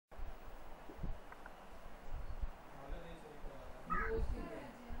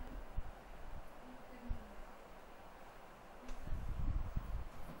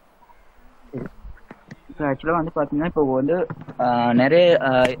ஆக்சுவலாக வந்து பார்த்தீங்கன்னா இப்போ வந்து நிறைய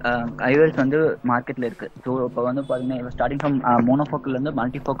ஐஓஎல்ஸ் வந்து மார்க்கெட்டில் இருக்குது. ஸோ இப்போ வந்து பார்த்தீங்கன்னா ஸ்டார்டிங் ஃப்ரம் மோனோஃபோக்கல்லேருந்து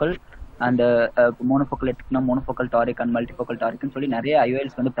மல்டிஃபோக்கல் அந்த மோனோஃபோக்கல் எடுத்துக்கிட்டோம்னா மோனோஃபோக்கல் டாரிக் அண்ட் மல்டிஃபோக்கல் டாரிக்னு சொல்லி நிறைய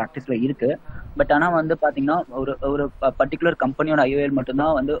ஐஓஎல்ஸ் வந்து ப்ராக்டிஸில் இருக்குது. பட் ஆனால் வந்து பார்த்தீங்கன்னா ஒரு ஒரு பர்டிகுலர் கம்பெனியோட ஐஓஎல்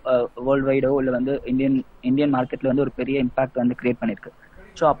மட்டும்தான் வந்து வேர்ல்டு வைடோ இல்லை வந்து இந்தியன் மார்க்கெட்டில் வந்து ஒரு பெரிய இம்பாக்ட் வந்து கிரியேட் பண்ணியிருக்கு.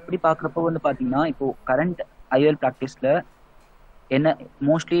 ஸோ அப்படி பார்க்குறப்போ வந்து பார்த்தீங்கன்னா இப்போ கரண்ட் ஐஓஎல் ப்ராக்டிஸில் என்ன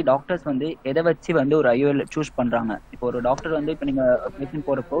மோஸ்ட்லி டாக்டர்ஸ் வந்து எதை வச்சு வந்து ஒரு ஐஓஎல் சூஸ் பண்றாங்க. இப்போ ஒரு டாக்டர் வந்து இப்போ நீங்க பேஷண்ட்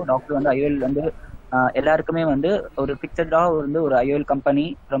போறப்போ டாக்டர் வந்து ஐஓஎல் வந்து எல்லாருக்குமே வந்து ஒரு ஃபிக்ஸடா வந்து ஒரு ஐஓஎல் கம்பெனி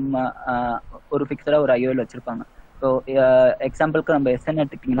ஃப்ரம் ஒரு ஃபிக்ஸடா ஒரு ஐஓஎல் வச்சிருப்பாங்க. ஸோ எக்ஸாம்பிளுக்கு நம்ம எஸ்என்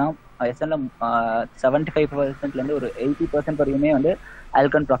எடுத்துக்கிட்டீங்கன்னா எஸ்என்ல 75%லேருந்து ஒரு 80% வரையுமே வந்து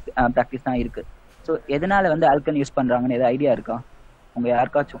ஆல்கன் ப்ராக்டிஸ் தான் இருக்கு. ஸோ எதனால வந்து ஆல்கன் யூஸ் பண்றாங்கன்னு எதாவது ஐடியா இருக்கா உங்க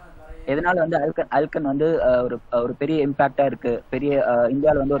யாருக்காச்சும்? எதனால வந்து ஆல்கன் வந்து ஒரு பெரிய இம்பாக்டா இருக்கு, பெரிய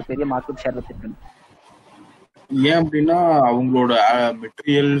இந்தியாவில் வந்து ஒரு பெரிய மார்க்கெட் ஷேர் வச்சிருக்கு? ஏன் அப்படின்னா அவங்களோட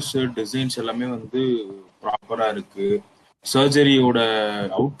மெட்டீரியல்ஸ் டிசைன்ஸ் எல்லாமே வந்து ப்ராப்பரா இருக்கு. சர்ஜரியோட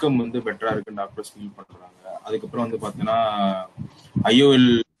அவுட்கம் வந்து பெட்டரா இருக்குன்னு டாக்டர்ஸ் ஃபீல் பண்றாங்க. அதுக்கப்புறம் வந்து பாத்தீங்கன்னா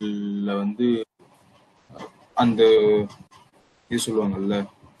ஐஓஎல்ல வந்து அந்த இது சொல்லுவாங்கல்ல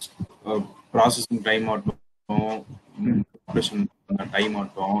ப்ராசஸிங் டைம் ஆகட்டும், ஆப்ரேஷன் டைம்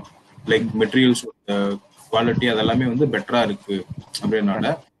ஆகட்டும், லைக் மெட்டீரியல்ஸ் குவாலிட்டி அதெல்லாமே வந்து பெட்டரா இருக்கு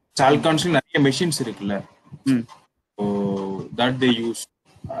அப்படின்னால ஆல்கான்ஸ்ல நிறைய மெஷின்ஸ் இருக்குல்ல, தட் தே யூஸ்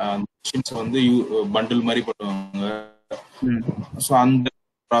மெஷின்ஸ் வந்து பண்டில் மாதிரி பண்ணுவாங்க. ஸோ அந்த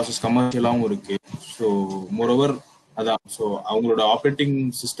ப்ராசஸ் கமர்ஷியலாகவும் இருக்கு. ஸோ மோரோவர் அதான். ஸோ அவங்களோட ஆப்ரேட்டிங்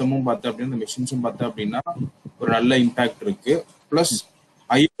சிஸ்டமும் பார்த்தா அப்படின்னா இந்த மெஷின்ஸும் பார்த்தா அப்படின்னா ஒரு நல்ல இம்பாக்ட் இருக்கு. பிளஸ்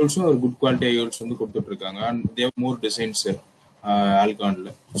ஐஓஎல்ஸும் ஒரு குட் குவாலிட்டி ஐஓஎல்ஸ் வந்து கொடுத்துட்டு இருக்காங்க. And Dev more designs ஆல்கான்ல.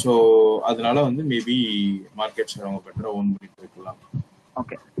 So அதனால வந்து மேபி மார்க்கெட் ஷேர் அவங்க பெட்டரா ஓன் பண்ணிட்டு இருக்கலாம்.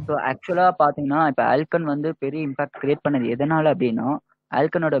 ஓகே. ஸோ ஆக்சுவலாக பார்த்தீங்கன்னா இப்போ ஆல்கன் வந்து பெரிய இம்பாக்ட் கிரியேட் பண்ணது எதனால அப்படின்னா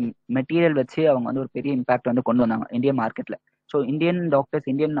ஆல்கனோட மெட்டீரியல் வச்சு அவங்க வந்து ஒரு பெரிய இம்பாக்ட் வந்து கொண்டு வந்தாங்க இந்தியன் மார்க்கெட்ல. So Indian doctors,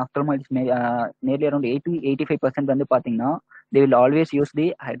 Indian ophthalmologist nearly around 85% வந்து பார்த்தீங்கன்னா they will always use the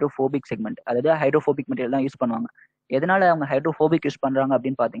hydrophobic segment, அதாவது ஹைட்ரோஃபோபிக் மெட்டீரியல் தான் யூஸ் பண்ணுவாங்க. எதனால அவங்க ஹைட்ரோஃபோபிக் யூஸ் பண்றாங்க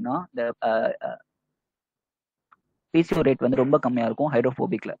அப்படின்னு பார்த்தீங்கன்னா இந்த பிசிஓ ரேட் வந்து ரொம்ப கம்மியாக இருக்கும்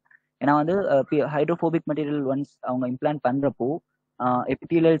ஹைட்ரோஃபோபிக்ல. ஏன்னா வந்து ஹைட்ரோஃபோபிக் மெட்டீரியல் ஒன்ஸ் அவங்க இம்ப்ளான்ட் பண்ணுறப்போ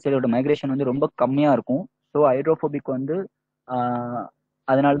எபித்தீலியல் செல்லோட மைக்ரேஷன் வந்து ரொம்ப கம்மியாக இருக்கும். ஸோ ஹைட்ரோஃபோபிக் வந்து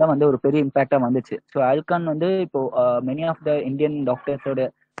அதனால தான் வந்து ஒரு பெரிய இம்பாக்டாக வந்துச்சு. ஸோ ஆல்கான் வந்து இப்போ மெனி ஆஃப் த இந்தியன் டாக்டர்ஸோட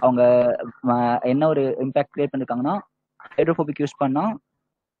அவங்க என்ன ஒரு இம்பாக்ட் கிரியேட் பண்ணிருக்காங்கன்னா ஹைட்ரோஃபோபிக் யூஸ் பண்ணால்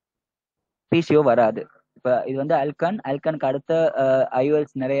பிசிஓ வராது. இப்போ இது வந்து ஆல்கானுக்கு அடுத்த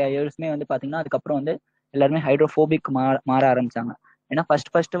ஐஓஎல்ஸ் நிறைய ஐஓஎல்ஸ்மே வந்து பார்த்தீங்கன்னா அதுக்கப்புறம் வந்து எல்லாருமே ஹைட்ரோஃபோபிக் மாற ஆரம்பிச்சாங்க. ஏன்னா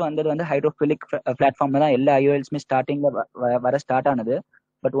ஃபர்ஸ்ட் வந்தது வந்து ஹைட்ரோஃபிலிக் பிளாட்ஃபார்ம்ல தான் எல்லா ஐஓஎல்ஸுமே ஸ்டார்டிங்ல வர ஸ்டார்ட் ஆனது.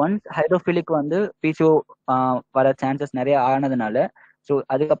 பட் ஒன்ஸ் ஹைட்ரோஃபிலிக் வந்து பிசிஓ வர சான்சஸ் நிறைய ஆனதுனால ஸோ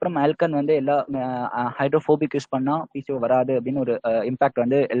அதுக்கப்புறம் ஆல்கன் வந்து எல்லா ஹைட்ரோஃபோபிக் யூஸ் பண்ணா பிசிஓ வராது அப்படின்னு ஒரு இம்பாக்ட்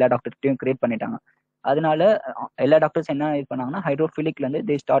வந்து எல்லா டாக்டர்கிட்டையும் கிரியேட் பண்ணிட்டாங்க. அதனால எல்லா டாக்டர்ஸ் என்ன இது பண்ணாங்கன்னா ஹைட்ரோஃபிலிக்ல இருந்து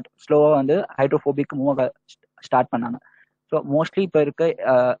தே ஸ்டார்ட் ஸ்லோவா வந்து ஹைட்ரோஃபோபிக் மூவ் ஸ்டார்ட் பண்ணாங்க. ஸோ மோஸ்ட்லி இப்போ இருக்க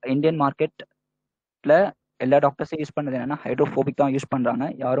இந்தியன் மார்க்கெட்ல எல்லா டாக்டர்ஸும் யூஸ் பண்ணுறது என்னன்னா ஹைட்ரோஃபோபிக் தான் யூஸ் பண்றாங்க.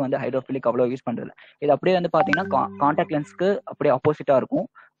 யாரும் வந்து ஹைட்ரோஃபிலிக் அவ்வளோ யூஸ் பண்றது. இது அப்படியே வந்து பாத்தீங்கன்னா கான்டாக்ட் லென்ஸ்க்கு அப்படியே ஆப்போசிட்டா இருக்கும்.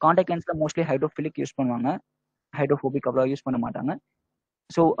 கான்டாக்ட் லென்ஸ்ல மோஸ்ட்லி ஹைட்ரோஃபிலிக் யூஸ் பண்ணுவாங்க, ஹைட்ரோஃபோபிக் அவ்வளோ யூஸ் பண்ண மாட்டாங்க.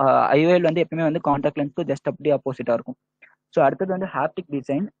 ஸோ ஐஓஎல் வந்து எப்பவுமே வந்து கான்டாக்ட் லென்ஸ்க்கு ஜஸ்ட் அப்படியே ஆப்போசிட்டா இருக்கும். ஸோ அடுத்தது வந்து haptic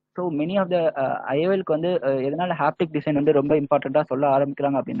design. So many of the ஐஓஎல்க்கு வந்து எதனால ஹாப்டிக் டிசைன் வந்து ரொம்ப இம்பார்ட்டண்டா சொல்ல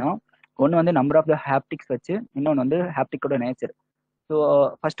ஆரம்பிக்கிறாங்க அப்படின்னா ஒன்று வந்து நம்பர் ஆஃப் த ஹாப்டிக்ஸ் வச்சு, இன்னொன்று வந்து ஹாப்டிக்கோட நேச்சர். ஸோ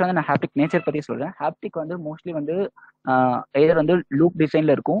ஃபர்ஸ்ட் வந்து நான் ஹாப்டிக் நேச்சர் பற்றி சொல்கிறேன். ஹாப்டிக் வந்து மோஸ்ட்லி வந்து எதர் வந்து லூப்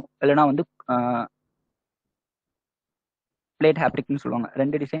டிசைனில் இருக்கும், இல்லைனா வந்து பிளேட் ஹாப்டிக்னு சொல்லுவாங்க.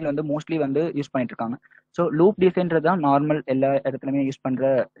 ரெண்டு டிசைன் வந்து மோஸ்ட்லி வந்து யூஸ் பண்ணிட்டு இருக்காங்க. ஸோ லூப் டிசைன்றது தான் நார்மல் எல்லா இடத்துலையுமே யூஸ் பண்ணுற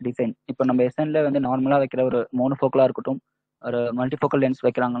டிசைன். இப்போ நம்ம எஸ்என்ல வந்து நார்மலாக வைக்கிற ஒரு மோனோஃபோக்கலாக இருக்கட்டும், ஒரு மல்டிஃபோக்கல் லென்ஸ்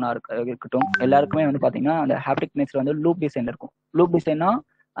வைக்கிறாங்கன்னா இருக்கட்டும், எல்லாருக்குமே வந்து பார்த்தீங்கன்னா அந்த ஹாப்டிக் நேச்சர் வந்து லூப் டிசைன்ல இருக்கும். லூப் டிசைன்னா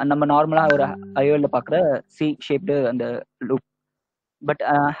நம்ம நார்மலாக ஒரு ஐஓஎல்ல பார்க்குற சி ஷேப்டு அந்த லூப். பட்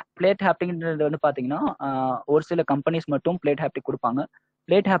பிளேட் ஹாப்டிக்ன்றது வந்து பார்த்தீங்கன்னா ஒரு சில கம்பெனிஸ் மட்டும் பிளேட் ஹாப்டிக் கொடுப்பாங்க.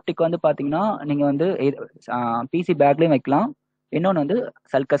 பிளேட் ஹாப்டிக் வந்து பார்த்தீங்கன்னா நீங்கள் வந்து பிசி பேக்லேயும் வைக்கலாம், இன்னொன்று வந்து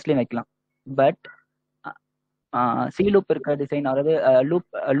சல்கஸ்லேயும் வைக்கலாம். பட் சி லூப் இருக்க டிசைன், அதாவது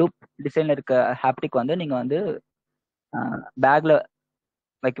லூப் டிசைனில் இருக்க ஹாப்டிக் வந்து நீங்கள் வந்து பேக்ல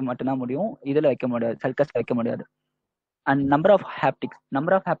வைக்க மட்டும்தான் முடியும், இதில் வைக்க முடியாது, சல்கஸ் வைக்க முடியாது. அண்ட் நம்பர்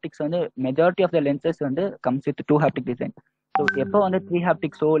ஆஃப் ஹாப்டிக்ஸ் வந்து மெஜாரிட்டி ஆஃப் த லென்சஸ் வந்து comes with 2 haptic design. So எப்போ வந்து 3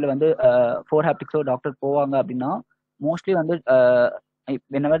 ஹாப்டிக்ஸோ இல்லை வந்து 4 ஹாப்டிக்ஸோ டாக்டர் போவாங்க அப்படின்னா மோஸ்ட்லி வந்து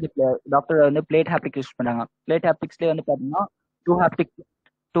டாக்டர் வந்து பிளேட் ஹாப்டிக் யூஸ் பண்ணுறாங்க. பிளேட் ஹாப்டிக்ஸ்லேயே வந்து பார்த்தீங்கன்னா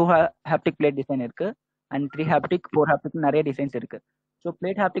 2 ஹாப்டிக் பிளேட் டிசைன் இருக்கு, அண்ட் 3 ஹாப்டிக் 4 ஹாப்டிக் நிறைய டிசைன்ஸ் இருக்கு. ஸோ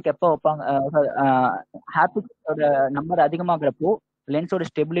பிளேட் ஹாப்டிக் எப்போ வைப்பாங்க, ஹாப்டிக்ஸோட நம்பர் அதிகமாகிறப்போ லென்ஸோட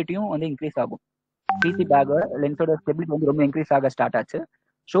ஸ்டெபிலிட்டியும் வந்து இன்க்ரீஸ் ஆகும். பிசி பேக் லென்ஸோட ஸ்டெபிலிட்டி வந்து ரொம்ப இன்க்ரீஸ் ஆக ஸ்டார்ட் ஆச்சு.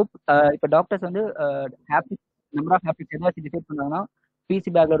 ஸோ இப்போ டாக்டர்ஸ் வந்து ஹாப்டிக் நம்பர் ஆஃப் ஹாப்டிக்ஸ் எதாச்சும் டிசைட் பண்ணாங்கன்னா பிசி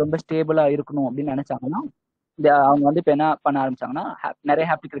பேக்ல ரொம்ப ஸ்டேபிளா இருக்கணும் அப்படின்னு நினைச்சாங்கன்னா அவங்க வந்து இப்போ என்ன பண்ண ஆரம்பிச்சாங்கன்னா நிறைய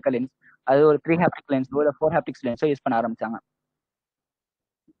ஹாப்டிக் இருக்க லென்ஸ், அது ஒரு 3 ஹாப்டிக் லென்ஸோ இல்லை 4 ஹாப்டிக்ஸ் லென்ஸோ யூஸ் பண்ண ஆரம்பிச்சாங்க.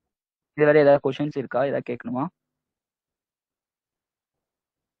 இது வேற ஏதாவது கொஸ்டின்ஸ் இருக்கா, ஏதாவது கேட்கணுமா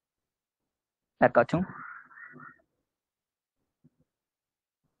யாருக்காச்சும்?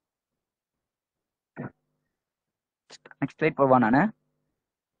 நெக்ஸ்ட் ஸ்லைட் போவா நானு.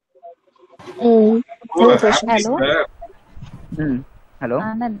 ஹலோ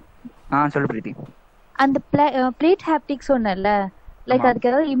ஹலோ சொல்லு பிரீத்தி. அந்த பிளேட் ஹாப்டிக் சொன்னல, லைக் அதுக்கு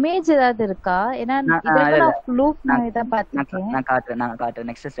ஏதாவது இமேஜ் ஏதாவது இருக்கா? ஏன்னா நான் பார்த்திருக்கேன். நான் காட்டுறேன்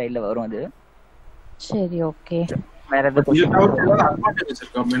நெக்ஸ்ட் ஸ்லைட்ல வரும் அது. சரி ஓகே. வேற ஏதாவது அட்வான்டேஜஸ்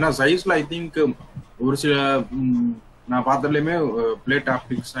இருக்கா? ஏன்னா சைஸ்ல ஐ திங்க் ஒரு சில நான் பார்த்ததுலயுமே பிளேட்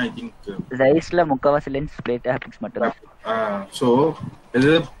ஹாப்டிக்ஸ் ஐ திங்க் சைஸ்ல முக்காவாசி லென்ஸ் பிளேட் ஹாப்டிக்ஸ் மட்டும் தான். சோ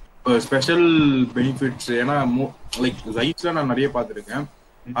இது ஸ்பெஷல் பெனிஃபிட்ஸ், ஏன்னா லைக் சைஸ்ல நான் நிறைய பார்த்திருக்கேன்.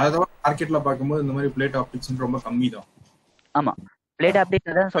 அதாவது மார்க்கெட்ல பாக்கும்போது இந்த மாதிரி பிளேட் ஆப்டிக்ஸ் ரொம்ப கம்மி தான். ஆமா, பிளேட்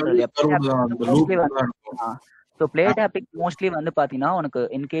ஆப்டிக்ஸ் தான் சொல்றது. சோ பிளேட் ஆப்டிக்ஸ் மோஸ்ட்லி வந்து பாத்தீங்கன்னா உனக்கு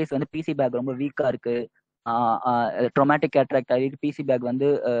இன்கேஸ் வந்து பிசி பேக் ரொம்ப வீக்கா இருக்கு, ட்ரோமேட்டிக் கேட்ராக்ட் ஆகி பிசி பேக் வந்து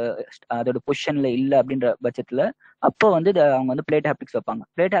அதோட பொசிஷன்ல இல்ல அப்படின்ற பட்சத்துல அப்போ வந்து அவங்க வந்து பிளேட் ஹாப்டிக்ஸ் வைப்பாங்க.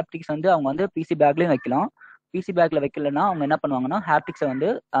 பிளேட் ஹாப்டிக்ஸ் வந்து அவங்க வந்து பிசி பேக்லயும் வைக்கலாம். பிசி பேக்ல வைக்கலன்னா அவங்க என்ன பண்ணுவாங்கன்னா ஹாப்டிக்ஸை வந்து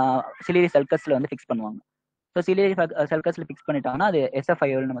சிலிரி சல்கஸ்ல வந்து ஃபிக்ஸ் பண்ணுவாங்க. ஸோ சிலிரி சல்கஸ்ல ஃபிக்ஸ் பண்ணிட்டாங்கன்னா அது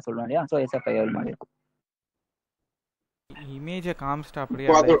எஸ்எஃப்ஐஓல் நம்ம சொல்றோம் இல்லையா, ஸோ எஸ்எஃப்ஐஓல் மாதிரி இருக்கும். இமேஜை காமிச்சிட்டு அப்படியே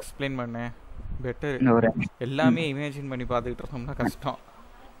எக்ஸ்பிளைன் பண்ணேன் பெட்டர். எல்லாமே இமேஜின் பண்ணி பார்த்துக்கிட்டு இருந்தோம்னா கஷ்டம்.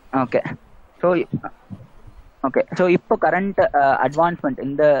 ஸோ இப்போ கரண்ட் அட்வான்ஸ்மெண்ட்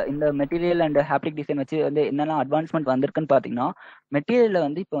இந்த மெட்டீரியல் அண்ட் ஹாப்டிக் டிசைன் வச்சு வந்து என்னெல்லாம் அட்வான்ஸ்மெண்ட் வந்திருக்குன்னு பார்த்தீங்கன்னா, மெட்டீரியல்ல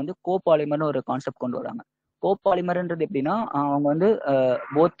வந்து இப்போ வந்து கோபாலிமர்னு ஒரு கான்செப்ட் கொண்டு வராங்க. கோபாலிமர்ன்றது எப்படின்னா அவங்க வந்து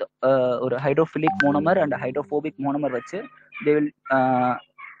போத் ஒரு hydrophilic monomer and hydrophobic monomer வச்சு they will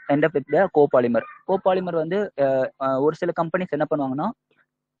end up with the copolymer. Copolymer வந்து ஒரு சில கம்பெனிஸ் என்ன பண்ணுவாங்கன்னா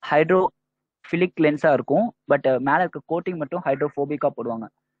ஹைட்ரோஃபிலிக் லென்ஸா இருக்கும், பட் மேல இருக்க கோட்டிங் மட்டும் ஹைட்ரோஃபோபிக்கா போடுவாங்க.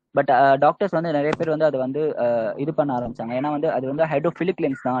 பட் டாக்டர்ஸ் வந்து நிறைய பேர் வந்து அதை வந்து இது பண்ண ஆரம்பிச்சாங்க. ஏன்னா வந்து அது வந்து ஹைட்ரோஃபிலிக்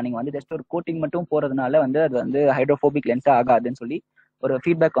லென்ஸ் தான், நீங்க வந்து ஜஸ்ட் ஒரு கோட்டிங் மட்டும் போறதுனால வந்து அது வந்து ஹைட்ரோஃபோபிக் லென்ஸா ஆகாதுன்னு சொல்லி ஒரு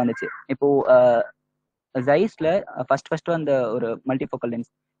ஃபீட்பேக் வந்துச்சு. இப்போ ஜைஸ்ல ஃபர்ஸ்ட் அந்த ஒரு மல்டிஃபோக்கல் லென்ஸ்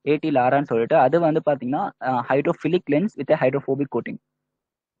 80 லாரான்னு சொல்லிட்டு அது வந்து பாத்தீங்கன்னா hydrophilic lens with hydrophobic coating.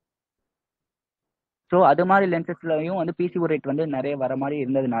 So அது மாதிரி லென்சஸ்லையும் வந்து பிசிஓ ரேட் வந்து நிறைய வர மாதிரி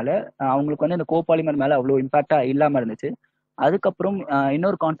இருந்ததுனால அவங்களுக்கு வந்து இந்த கோபாலிமர் மேல அவ்வளோ இம்பாக்டா இல்லாம இருந்துச்சு. அதுக்கப்புறம்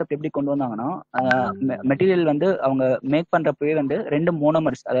இன்னொரு கான்செப்ட் எப்படி கொண்டு வந்தாங்கன்னா, மெட்டீரியல் வந்து அவங்க மேக் பண்றப்பவே வந்து 2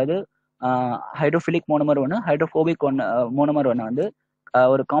 மோனோமர்ஸ், அதாவது ஹைட்ரோஃபிலிக் மோனோமர் ஒன்று, ஹைட்ரோஃபோபிக் மோனோமர் ஒன்று வந்து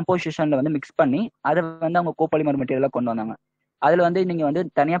ஒரு காம்போசிஷன்ல வந்து மிக்ஸ் பண்ணி அதை வந்து அவங்க கோபாலிமர் மெட்டீரியலா கொண்டு வந்தாங்க. அதுல வந்து நீங்க வந்து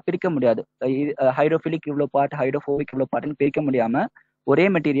தனியா பிரிக்க முடியாது, ஹைட்ரோஃபிலிக் இவ்வளோ பார்ட் ஹைட்ரோஃபோபிக் இவ்வளோ பார்ட்னு பிரிக்க முடியாம ஒரே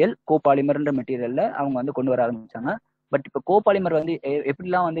மெட்டீரியல் கோபாலிமர்ன்ற மெட்டீரியல்ல அவங்க வந்து கொண்டு வர ஆரம்பிச்சாங்க. பட் இப்போ கோபாலிமர் வந்து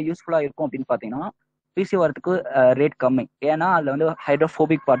எப்படிலாம் வந்து யூஸ்ஃபுல்லா இருக்கும் அப்படின்னு பாத்தீங்கன்னா, பிசி வரத்துக்கு ரேட் கம்மி, ஏன்னா அதுல வந்து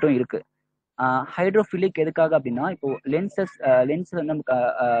ஹைட்ரோஃபோபிக் பார்ட்டும் இருக்கு. ஹைட்ரோஃபிலிக் எதுக்காக அப்படின்னா, இப்போ லென்ஸ் வந்து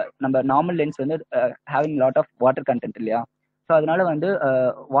நம்ம நார்மல் லென்ஸ் வந்து having lot of water content இல்லையா, ஸோ அதனால வந்து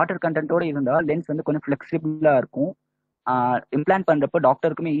வாட்டர் கண்டென்ட்டோட இருந்தால் லென்ஸ் வந்து கொஞ்சம் ஃபிளெக்சிபிளா இருக்கும், இம்ப்ளான்ட் பண்றப்போ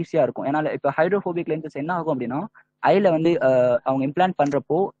டாக்டருக்குமே ஈஸியா இருக்கும். ஏன்னா இப்போ ஹைட்ரோஃபோபிக் லென்சஸ் என்ன ஆகும் அப்படின்னா, ஐல வந்து அவங்க இம்ப்ளான்ட்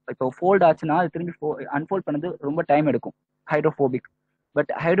பண்றப்போ இப்போ ஃபோல்ட் ஆச்சுன்னா அது திரும்பி அன்ஃபோல்ட் பண்ணது ரொம்ப டைம் எடுக்கும் ஹைட்ரோஃபோபிக்.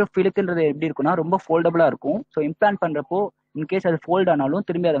 பட் ஹைட்ரோஃபிலிக்ன்றது எப்படி இருக்குன்னா ரொம்ப ஃபோல்டபுளா இருக்கும். ஸோ இம்ப்ளான்ட் பண்றப்போ இன்கேஸ் அது ஃபோல்ட் ஆனாலும்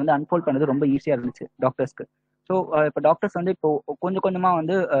திரும்பி அதை வந்து அன்ஃபோல்ட் பண்ணது ரொம்ப ஈஸியா இருந்துச்சு டாக்டர்ஸ்க்கு. ஸோ இப்போ டாக்டர்ஸ் வந்து இப்போ கொஞ்சம் கொஞ்சமா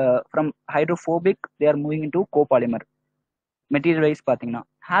வந்து from hydrophobic they are moving in to copolymer material wise பார்த்தீங்கன்னா.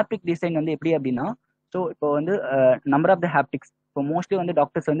 ஹாப்டிக் டிசைன் வந்து எப்படி அப்படின்னா, ஸோ இப்போ வந்து நம்பர் ஆஃப் த ஹாப்டிக்ஸ் இப்போ மோஸ்ட்லி வந்து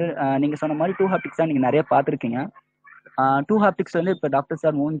டாக்டர்ஸ் வந்து நீங்க சொன்ன மாதிரி 2 ஹாப்டிக்ஸ் தான் நீங்க நிறைய பார்த்துருக்கீங்க. 2 ஹாப்டிக்ஸ் வந்து இப்போ doctors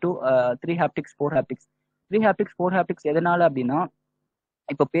are moving to 3 haptics 4 haptics. 3 haptics 4 haptics எதனால அப்படின்னா,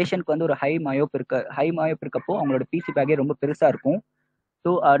 இப்போ பேஷண்ட்க்கு வந்து ஒரு ஹை மயோப் இருக்கப்போ அவங்களோட பிசி பேக்கே ரொம்ப பெருசா இருக்கும். ஸோ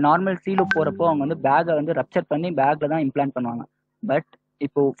நார்மல் சீலு போறப்போ அவங்க வந்து பேக்கை வந்து ரப்சர் பண்ணி பேக்ல தான் இம்ப்ளான்ட் பண்ணுவாங்க. பட்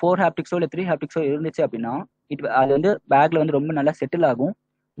இப்போ 4 ஹாப்டிக்ஸோ இல்லை 3 ஹாப்டிக்ஸோ இருந்துச்சு அப்படின்னா அது வந்து பேக்ல வந்து ரொம்ப நல்லா செட்டில் ஆகும்,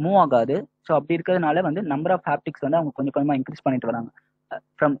 மூவ் ஆகாது. ஸோ அப்படி இருக்கிறதுனால வந்து நம்பர் ஆஃப் ஹாப்டிக்ஸ் வந்து அவங்க கொஞ்சம் கொஞ்சமா இன்க்ரீஸ் பண்ணிட்டு வராங்க.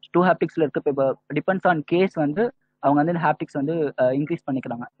 ஃப்ரம் 2 ஹாப்டிக்ஸ்ல இருக்க இப்போ டிபெண்ட்ஸ் ஆன் கேஸ் வந்து அவங்க வந்து ஹாப்டிக்ஸ் வந்து இன்க்ரீஸ்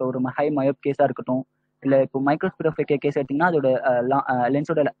பண்ணிக்கிறாங்க. இப்போ ஒரு ஹை மயோப் கேஸா இருக்கட்டும், இல்லை இப்போ மைக்ரோஸ்பிரோஃபிக் கேஸ் எடுத்தீங்கன்னா அதோட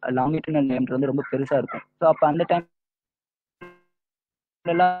லென்ஸோட லாங்கிடியூனல் நேம் வந்து ரொம்ப பெருசா இருக்கும். ஸோ அப்போ அந்த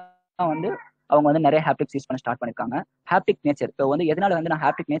டைம்லாம் வந்து அவங்க வந்து நிறைய ஹாப்டிக்ஸ் யூஸ் பண்ண ஸ்டார்ட் பண்ணிருக்காங்க. ஹாப்டிக் நேச்சர் இப்போ வந்து எதனால வந்து நான்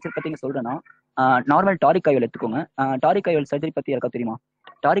ஹாப்டிக் நேச்சர் பத்தி சொல்றேன்னா, நார்மல் டாரிக் ஐஓல் எடுத்துக்கோங்க. டாரிக் ஐஓல் சர்ஜரி பத்தி யாருக்கா தெரியுமா?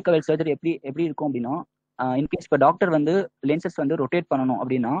 டாரிக் ஐஓல் சர்ஜரி எப்படி இருக்கும் அப்படின்னா, இன்கேஸ் இப்போ டாக்டர் வந்து லென்சஸ் வந்து ரொட்டேட் பண்ணணும்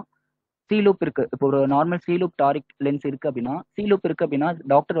அப்படின்னா, சி லூப் இருக்கு. இப்போ ஒரு normal C loop Tariq lens இருக்கு அப்படின்னா, சி லூப் இருக்கு அப்படின்னா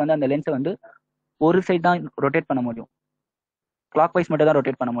டாக்டர் வந்து அந்த லென்ஸை வந்து ஒரு சைடு தான் ரொட்டேட் பண்ண முடியும், கிளாக் வைஸ் மட்டும் தான்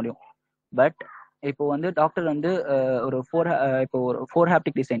ரொட்டேட் பண்ண முடியும். பட் இப்போ வந்து டாக்டர் வந்து ஒரு ஃபோர்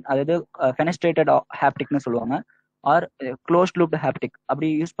ஹாப்டிக் டிசைன், அதாவது ஃபெனஸ்ட்ரேட்டட் ஹாப்டிக்னு சொல்லுவாங்க, ஆர் க்ளோஸ்ட் லூப்டு ஹாப்டிக் அப்படி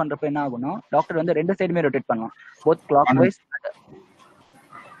யூஸ் பண்றப்ப என்ன ஆகும்னா, டாக்டர் வந்து ரெண்டு சைடுமே ரொட்டேட் பண்ணலாம், போத் கிளாக் வைஸ்.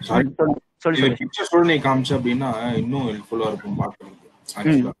 சொல்லி பிக்சர் சொல்லி காமிச்சு அப்படின்னா இன்னும் ஹெல்ப்ஃபுல்லா இருக்கும் பார்க்கறதுக்கு.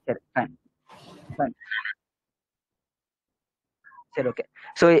 சரி சரி ஓகே.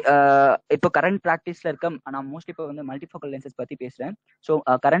 ஸோ இப்போ கரண்ட் ப்ராக்டிஸ்ல இருக்க, நான் மோஸ்ட்லி இப்போ வந்து மல்டிஃபோக்கல் லென்சஸ் பத்தி பேசுறேன். ஸோ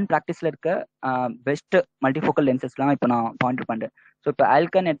கரண்ட் ப்ராக்டிஸ்ல இருக்க பெஸ்ட் மல்டிஃபோக்கல் லென்சஸ்லாம் இப்போ நான் பாயிண்ட் பண்றேன். ஸோ இப்போ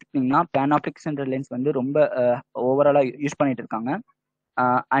ஆல்கன் எடுத்துக்கிட்டிங்கன்னா பேனாப்டிக்ஸ்ன்ற லென்ஸ் வந்து ரொம்ப ஓவராலா யூஸ் பண்ணிட்டு இருக்காங்க.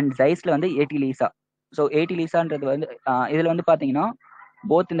 அண்ட் ஜைஸ்ல வந்து 80 லீசா. ஸோ 80 லீசான்றது வந்து இதுல வந்து பாத்தீங்கன்னா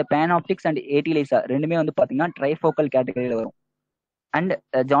போத் இந்த பேனாப்டிக்ஸ் அண்ட் 80 லீசா ரெண்டுமே வந்து பாத்தீங்கன்னா ட்ரைஃபோக்கல் கேட்டகரியில வரும். அண்ட்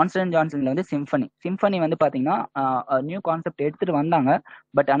ஜான்சன் ஜான்சன்ல வந்து சிம்பனி வந்து பாத்தீங்கன்னா நியூ கான்செப்ட் எடுத்துட்டு வந்தாங்க.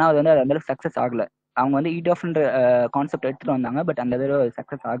 பட் ஆனால் அது வந்து அந்த சக்சஸ் ஆகல. அவங்க வந்து ஈடாஃப்ன்ற கான்செப்ட் எடுத்துட்டு வந்தாங்க, பட் அந்த தடவை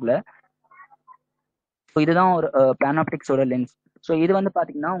சக்சஸ் ஆகல. ஸோ இதுதான் ஒரு பேனாப்டிக்ஸோட லென்ஸ். ஸோ இது வந்து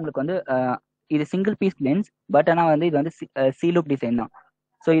பாத்தீங்கன்னா உங்களுக்கு வந்து இது சிங்கிள் பீஸ் லென்ஸ், பட் ஆனால் வந்து இது வந்து சி லூப் டிசைன் தான்.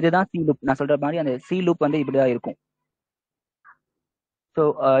 ஸோ இதுதான் சி லூப். நான் சொல்ற மாதிரி அந்த சி லூப் வந்து இப்படிதான் இருக்கும். ஸோ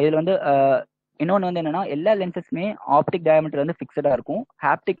இதுல வந்து இன்னொன்று வந்து என்னன்னா, எல்லா லென்சஸ்மே ஆப்டிக் டயாமீட்டர் வந்து ஃபிக்ஸடா இருக்கும்,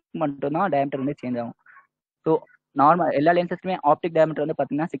 ஹாப்டிக் மட்டும் தான் டயாமீட்டர் வந்து சேஞ்ச் ஆகும். ஸோ நார்மல் எல்லா லென்சஸ்மே ஆப்டிக் டயாமீட்டர் வந்து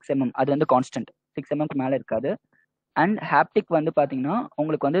பார்த்தீங்கன்னா 6 mm, அது வந்து கான்ஸ்டன்ட், 6 mm மேலே இருக்காது. அண்ட் ஹாப்டிக் வந்து பார்த்தீங்கன்னா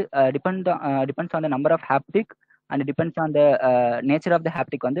உங்களுக்கு வந்து depends on the number of haptic and depends on the nature of the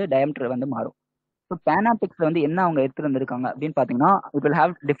haptic வந்து டயாமீட்டர் வந்து மாறும். ஸோ பேனாப்டிக்ஸ்ல வந்து என்ன அவங்க எடுத்துட்டு வந்திருக்காங்க அப்படின்னு பார்த்தீங்கன்னா, இட் வில்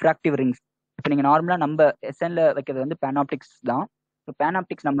ஹேவ் டிஃப்ராக்டிவ் ரிங்ஸ். இப்போ நீங்கள் நார்மலாக நம்ம எஸ்என்ல வைக்கிறது வந்து பேனாப்டிக்ஸ் தான். ஸோ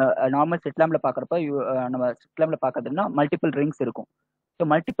பேனாப்டிக்ஸ் நம்ம நார்மல் செட்லாம்ல பார்க்குறப்ப நம்ம செட்லாம்ல பார்க்கறதுன்னா மல்டிபிள் ரிங்ஸ் இருக்கும். ஸோ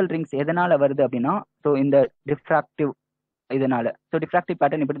மல்டிபிள் ரிங்ஸ் எதனால வருது அப்படின்னா, ஸோ இந்த டிஃப்ராக்டிவ் இதனால. ஸோ டிஃப்ராக்டிவ்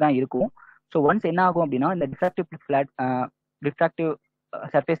பேட்டர்ன் இப்படி தான் இருக்கும். ஸோ ஒன்ஸ் என்ன ஆகும் அப்படின்னா, இந்த டிஃப்ராக்டிவ்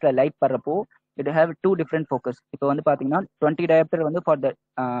சர்ஃபேஸ்ல light படுறப்போ it have 2 different focus. இப்போ வந்து பார்த்தீங்கன்னா 20 டயாப்டர் வந்து ஃபார் த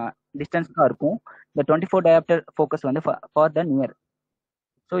டிஸ்டன்ஸ் தான் இருக்கும், இந்த 24 டயாப்டர் ஃபோக்கஸ் வந்து ஃபார் த நியர்.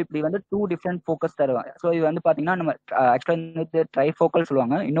 ஸோ இப்படி வந்து 2 டிஃப்ரெண்ட் ஃபோக்கஸ் தருவாங்க. ஸோ இது வந்து பார்த்தீங்கன்னா நம்ம ஆக்சுவலாக வந்து ட்ரைஃபோக்கல்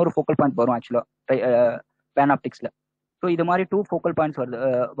சொல்லுவாங்க, இன்னொரு ஃபோக்கல் பாயிண்ட் வரும் ஆக்சுவலாக பேனாப்டிக்ஸ்ல. ஸோ இது மாதிரி 2 ஃபோக்கல் பாயிண்ட்ஸ்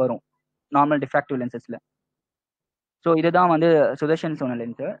வரும் நார்மல் டிஃப்ராக்டிவ் லென்சஸ்ல. ஸோ இதுதான் வந்து சுதர்ஷன் சொன்ன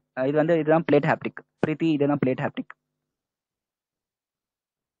லென்ஸ். இதுதான் பிளேட் ஹாப்டிக். பிரீத்தி, இதுதான் பிளேட் ஹாப்டிக்.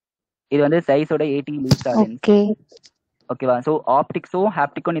 இது வந்து சைஸோட 80 லீசா லென்ஸ். ஓகேவா? ஸோ ஆப்டிக்ஸும்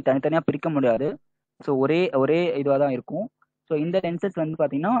ஹாப்டிக்கும் நீ தனித்தனியாக பிரிக்க முடியாது. ஸோ ஒரே இதுவாக தான் இருக்கும். ஸோ இந்த லென்சஸ் வந்து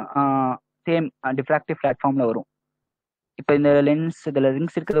பார்த்தீங்கன்னா சேம் டிஃப்ராக்டிவ் பிளாட்ஃபார்ம்ல வரும். இப்போ இந்த லென்ஸ் இதில்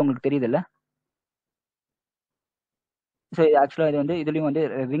ரிங்ஸ் இருக்கிறது உங்களுக்கு தெரியுதுல்ல? ஸோ ஆக்சுவலாக இது வந்து இதுலேயும் வந்து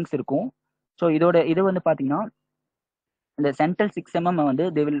ரிங்ஸ் இருக்கும். ஸோ இது வந்து பார்த்தீங்கன்னா இந்த சென்ட்ரல் 6 mm வந்து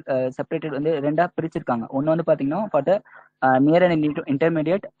தே வில் செப்பரேட்டட் வந்து ரெண்டா பிரிச்சிருக்காங்க. ஒன்று வந்து பார்த்தீங்கன்னா for the near and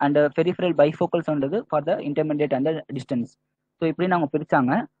intermediate and peripheral பைஃபோக்கல்ஸ்ன்றது for the intermediate and distance. So இப்படி நாங்க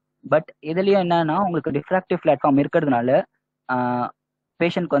பிரிச்சாங்க. பட் இதுலயும் என்னன்னா உங்களுக்கு டிஃப்ராக்டிவ் பிளாட்ஃபார்ம் இருக்கிறதுனால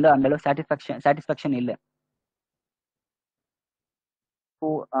பேஷண்ட்க்கு வந்து அந்த அளவு சாட்டிஸ்ஃபேக்ஷன் இல்லை. ஸோ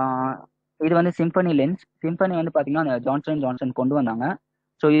இது வந்து சிம்பனி லென்ஸ். சிம்பனி வந்து பார்த்தீங்கன்னா ஜான்சன் கொண்டு வந்தாங்க.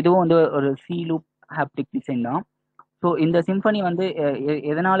 ஸோ இதுவும் வந்து ஒரு சி லூப் ஹாப்டிக் டிசைன் தான். ஸோ இந்த சிம்பனி வந்து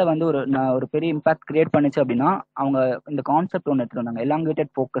எதனால வந்து ஒரு பெரிய இம்பாக்ட் கிரியேட் பண்ணுச்சு அப்படின்னா, அவங்க இந்த கான்செப்ட் ஒன்று எடுத்துட்டு வந்தாங்க,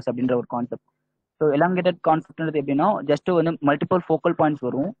 எலாங்கேட்டட் ஃபோக்கஸ் அப்படின்ற ஒரு கான்செப்ட். ஸோ எலாங்கேட்டட் கான்செப்ட்ன்றது எப்படின்னா, ஜஸ்ட் வந்து மல்டிபிள் ஃபோக்கல் பாயிண்ட்ஸ்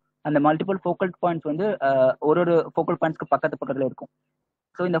வரும். அந்த மல்டிபிள் ஃபோக்கல் பாயிண்ட்ஸ் வந்து ஒரு ஃபோக்கல் பாயிண்ட்ஸ்க்கு பக்கத்துல இருக்கும்.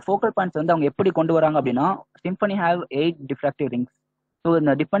 ஸோ இந்த ஃபோக்கல் பாயிண்ட்ஸ் வந்து அவங்க எப்படி கொண்டு வராங்க அப்படின்னா, சிம்பனி ஹேவ் 8 டிஃப்ராக்டிவ் ரிங்ஸ். ஸோ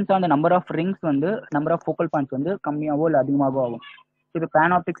இந்த depends on the number of rings வந்து நம்பர் ஆஃப் ஃபோக்கல் பாயிண்ட்ஸ் வந்து கம்மியாகவோ இல்லை அதிகமாகவோ ஆகும். இப்போ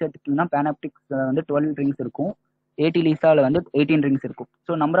பேனாப்டிக்ஸ் எடுத்துக்கிட்டிங்கன்னா பேனாப்டிக்ஸ் வந்து 12 ரிங்ஸ் இருக்கும், 80 லீசாவில் வந்து 18 ரிங்ஸ் இருக்கும்.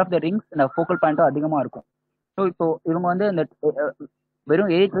 So number of the rings இந்த ஃபோக்கல் பாயிண்ட்டும் அதிகமாக இருக்கும். ஸோ இப்போ இவங்க வந்து இந்த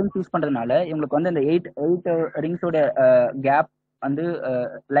வெறும் 8 ரிங்ஸ் யூஸ் பண்ணுறதுனால இவங்களுக்கு வந்து இந்த 8 ரிங்ஸோட கேப் வந்து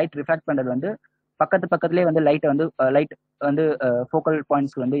லைட் ரிஃப்ராக்ட் பண்ணுறது வந்து பக்கத்துலேயே வந்து லைட் வந்து ஃபோக்கல்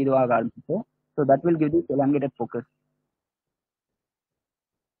பாயிண்ட்ஸ் வந்து இதுவாக ஆரம்பிச்சிடும். So that will give the elongated focus.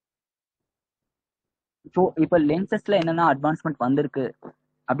 So இப்போ லென்சஸ்ல என்னென்ன அட்வான்ஸ்மெண்ட் வந்திருக்கு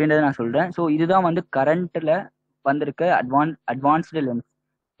அப்படின்றத நான் சொல்றேன். ஸோ இதுதான் வந்து கரண்ட்ல வந்திருக்க அட்வான்ஸ்டு லென்ஸ்.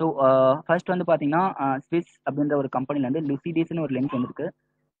 ஸோ ஃபர்ஸ்ட் வந்து பார்த்தீங்கன்னா ஸ்விஸ் அப்படின்ற ஒரு கம்பெனில இருந்து லுசிடிஸ்னு ஒரு லென்ஸ் வந்திருக்கு.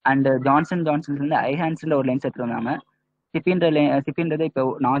 அண்ட் ஜான்சன்ல இருந்து ஐஹான்ஸ்ல ஒரு லென்ஸ் எடுத்துட்டு வந்தாங்க. சிபின்றது இப்போ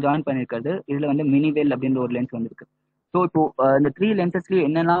நான் ஜாயின் பண்ணியிருக்கிறது இதுல வந்து மினிவேல் அப்படின்ற ஒரு லென்ஸ் வந்திருக்கு. ஸோ இப்போ இந்த 3 லென்சஸ்லயும்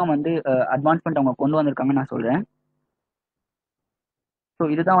என்னெல்லாம் வந்து அட்வான்ஸ்மெண்ட் அவங்க கொண்டு வந்திருக்காங்கன்னு நான் சொல்றேன். ஸோ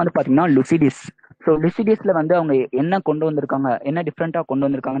இதுதான் வந்து பாத்தீங்கன்னா லுசிடிஸ். ஸோ லுசிடிஸ்ல வந்து அவங்க என்ன கொண்டு வந்திருக்காங்க, என்ன டிஃப்ரெண்டா கொண்டு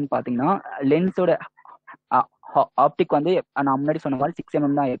வந்திருக்காங்கன்னு பாத்தீங்கன்னா, லென்ஸோட ஆப்டிக் வந்து நான் முன்னாடி சொன்ன மாதிரி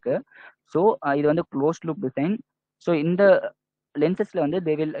 6mm தான் இருக்கு. ஸோ இது வந்து க்ளோஸ் லூப் டிசைன். ஸோ இந்த லென்சஸ்ல வந்து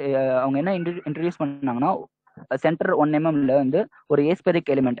அவங்க என்ன இன்ட்ரடியூஸ் பண்ணாங்கன்னா, சென்டர் 1mm வந்து ஒரு ஏஸ்பெரிக்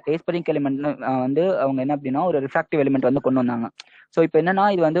எலிமெண்ட் வந்து அவங்க என்ன அப்படின்னா ஒரு ரிஃப்ராக்டிவ் எலிமெண்ட் வந்து கொண்டு வந்தாங்க. ஸோ இப்போ என்னன்னா,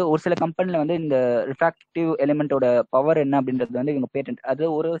 இது வந்து ஒரு சில கம்பெனில வந்து இந்த ரிஃப்ராக்டிவ் எலிமெண்டோட பவர் என்ன அப்படின்றது வந்து இவங்க பேட்டன்ட், அது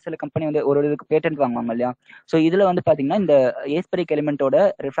ஒரு சில கம்பெனி வந்து ஒரு இதுக்கு பேட்டன்ட் வாங்குவாங்க இல்லையா. ஸோ இதுல வந்து பாத்தீங்கன்னா இந்த ஏஸ்பெரிக் எலிமெண்டோட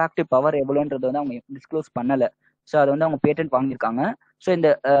ரிஃப்ராக்டிவ் பவர் எவ்வளோன்றது வந்து அவங்க டிஸ்க்ளோஸ் பண்ணல. ஸோ அதை வந்து அவங்க பேட்டன்ட் வாங்கியிருக்காங்க. ஸோ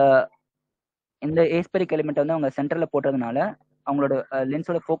இந்த ஏஸ்பெரிக் எலிமெண்ட் வந்து அவங்க சென்டர்ல போட்டதுனால அவங்களோட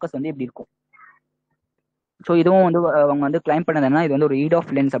லென்ஸோட ஃபோக்கஸ் வந்து இப்படி இருக்கும். ஸோ இதுவும் வந்து அவங்க வந்து கிளைம் பண்ணதுன்னா இது வந்து ஒரு ஈட்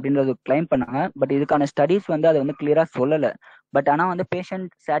ஆஃப் லென்ஸ் அப்படின்றது கிளைம் பண்ணாங்க. பட் இதுக்கான ஸ்டடிஸ் வந்து அதை வந்து கிளியரா சொல்லலை. பட் ஆனால் வந்து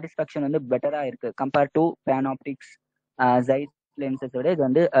பேஷண்ட் சாட்டிஸ்ஃபேக்ஷன் வந்து பெட்டரா இருக்கு கம்பேர்ட் டு பேனாப்டிக்ஸ் ஜைட் லென்சஸ் விட. இது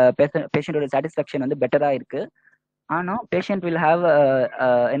வந்து பேஷண்டோட சாட்டிஸ்ஃபேக்ஷன் வந்து பெட்டரா இருக்கு. ஆனால் பேஷண்ட் வில் ஹாவ்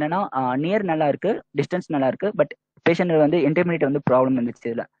என்னன்னா நியர் நல்லா இருக்கு, டிஸ்டன்ஸ் நல்லா இருக்கு, பட் பேஷண்ட் வந்து இன்டர்மீடியட் வந்து ப்ராப்ளம் இருந்துச்சு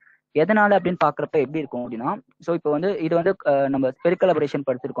இதுல. எதனால அப்படின்னு பாக்குறப்ப எப்படி இருக்கும் அப்படின்னா, ஸோ இப்போ வந்து இது வந்து நம்ம ஸ்பெரிக்கல் அபரேஷன்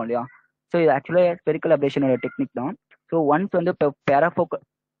படிச்சிருக்கோம் இல்லையா. ஸோ இது ஆக்சுவலாக ஸ்பெரிக்கல் அபரேஷனோட டெக்னிக் தான். ஸோ ஒன்ஸ் வந்து இப்போ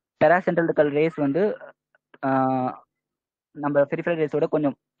பேராசென்ட்ரல் ரேஸ் வந்து நம்ம பெரிஃபரல் ரேஸோட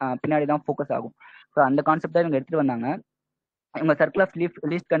கொஞ்சம் பின்னாடி தான் ஃபோக்கஸ் ஆகும். ஸோ அந்த கான்செப்ட் தான் இவங்க எடுத்துட்டு வந்தாங்க. இவங்க சர்க்கிள் ஆஃப்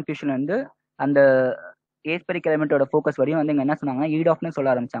லீஸ்ட் கன்ஃபியூஷன் வந்து அந்த ஏஸ்பெரிக் எலிமெண்டோட ஃபோக்கஸ் வரையும் வந்து இங்க என்ன சொன்னாங்க, ஈட் ஆஃப்னு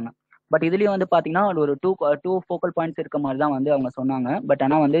சொல்ல ஆரம்பிச்சாங்க. பட் இதுலயும் வந்து பாத்தீங்கன்னா ஒரு டூ ஃபோக்கல் பாயிண்ட்ஸ் இருக்க மாதிரி தான் வந்து அவங்க சொன்னாங்க. பட்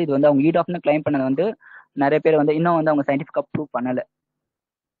ஆனா வந்து இது வந்து அவங்க ஈட் ஆஃப்னு கிளைம் பண்ணது வந்து நிறைய பேர் வந்து இன்னும் வந்து அவங்க சயின்டிஃபிக்கா ப்ரூவ் பண்ணல.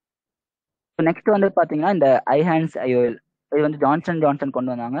 நெக்ஸ்ட் வந்து பாத்தீங்கன்னா இந்த ஐஹான்ஸ் IOL, இது வந்து ஜான்சன்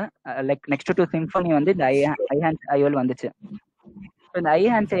கொண்டு வந்தாங்க. லைக் நெக்ஸ்ட் டு சிம்பனி வந்து இந்த ஐஹான்ஸ் IOL வந்துச்சு. இந்த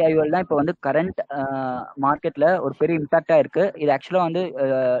ஐஹான்ஸ் IOL தான் இப்போ வந்து கரண்ட் மார்க்கெட்ல ஒரு பெரிய இம்பாக்டா இருக்கு. இது ஆக்சுவலா வந்து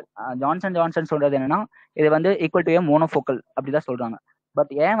ஜான்சன் சொல்றது என்னன்னா, இது வந்து ஈக்குவல் டு மோனோஃபோக்கல் அப்படிதான் சொல்றாங்க.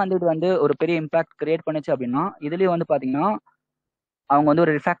 பட் ஏன் வந்து இது வந்து ஒரு பெரிய இம்பாக்ட் கிரியேட் பண்ணுச்சு அப்படின்னா, இதுலயும் வந்து பாத்தீங்கன்னா அவங்க வந்து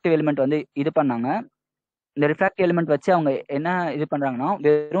ஒரு ரிஃப்ராக்டிவ் எலிமெண்ட் வந்து இது பண்ணாங்க. இந்த ரிஃப்ராக்டிவ் எலிமெண்ட் வச்சு அவங்க என்ன இது பண்றாங்கன்னா,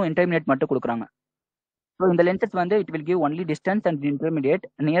 வெறும் இன்டர்மீடியட் மட்டும் கொடுக்குறாங்க. ஸோ இந்த லென்சஸ் வந்து it will give only distance and intermediate,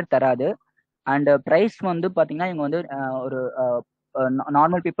 near தராது. அண்ட் ப்ரைஸ் வந்து பாத்தீங்கன்னா இவங்க வந்து ஒரு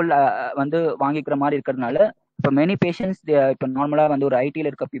நார்மல் பீப்புள் வந்து வாங்கிக்கிற மாதிரி இருக்கிறதுனால, இப்போ மெனி பேஷண்ட்ஸ் இப்போ நார்மலா வந்து ஒரு ஐடியில்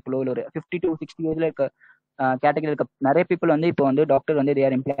இருக்க பீப்புளோ இல்லை ஒரு 50 to 60 ஏஜ்ல இருக்க கேட்டகரி இருக்க நிறைய பீப்புள் வந்து இப்போ வந்து டாக்டர் வந்து தே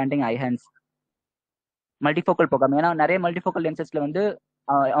ஆர் இம்ப்ளான்டிங் ஐஹான்ஸ் மல்டிஃபோக்கல் ப்ரோக்ராம். ஏன்னா நிறைய மல்டிஃபோக்கல் லென்சஸ்ல வந்து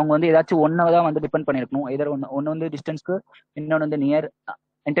அவங்க வந்து ஏதாச்சும் ஒன்னு தான் வந்து டிபெண்ட் பண்ணிருக்கணும். எதர் ஒன்னு வந்து டிஸ்டன்ஸ்க்கு, இன்னொன்று வந்து நியர்,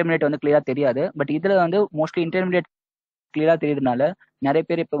 இன்டர்மீடியட் வந்து கிளியரா தெரியாது. பட் இதுல வந்து மோஸ்ட்லி இன்டர்மீடியட் கிளியரா தெரியுதுனால நிறைய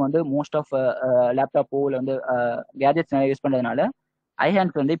பேர் இப்போ வந்து மோஸ்ட் ஆஃப் லேப்டாப்போ இல்லை வந்து கேஜெட்ஸ் நிறைய யூஸ் பண்றதுனால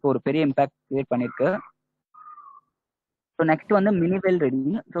ஐஹான்ஸ் வந்து இப்போ ஒரு பெரிய இம்பாக்ட் கிரியேட் பண்ணிருக்கு. ஸோ நெக்ஸ்ட் வந்து மினிவேல் ரெடி.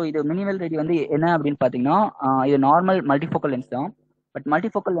 ஸோ இது மினிவேல் ரெடி வந்து என்ன அப்படின்னு பார்த்தீங்கன்னா, இது நார்மல் மல்டிஃபோக்கல் லென்ஸ் தான். But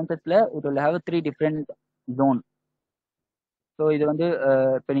multifocal லென்சஸ்ல it will have 3 different zone. So இது வந்து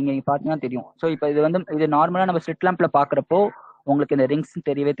இப்போ நீங்க பார்த்தீங்கன்னா தெரியும். ஸோ இப்போ இது நார்மலா நம்ம ஸ்ட்ரிட் லேம்ப்ல பாக்குறப்போ உங்களுக்கு இந்த ரிங்ஸ்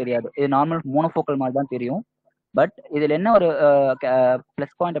தெரியவே தெரியாது. இது நார்மல் மோனோஃபோக்கல் மாதிரி தான் தெரியும். பட் இதுல என்ன ஒரு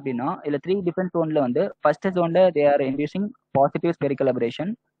பிளஸ் பாயிண்ட் அப்படின்னா, இதுல 3 டிஃப்ரெண்ட் ஜோன்ல வந்து ஃபர்ஸ்ட் ஜோன்ல they are inducing positive spherical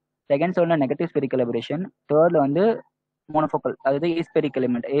aberration, second ஜோன்ல நெகட்டிவ் ஸ்பெரிக்கல் அபரேஷன், தேர்ட்ல வந்து மோனோஃபோக்கல், அதாவது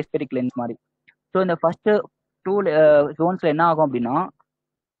ஏஸ்பெரிக் லென்ஸ் மாதிரி. ஸோ இந்த ஃபர்ஸ்ட் 2 ஜோன்ஸ்ல என்ன ஆகும் அப்படின்னா,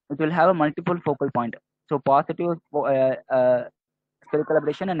 it will have multiple focal point. So positive spherical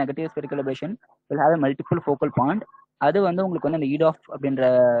aberration and negative spherical aberration will have multiple focal point. அது வந்து உங்களுக்கு வந்து அந்த ஈட் ஆஃப் அப்படின்ற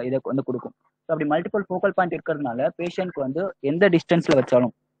இதை வந்து கொடுக்கும். ஸோ அப்படி மல்டிபிள் ஃபோக்கல் பாயிண்ட் இருக்கிறதுனால பேஷண்ட்க்கு வந்து எந்த டிஸ்டன்ஸ்ல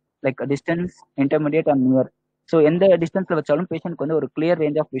வச்சாலும், like distance, intermediate and near, so எந்த டிஸ்டன்ஸ்ல வச்சாலும் பேஷண்ட்க்கு வந்து ஒரு கிளியர்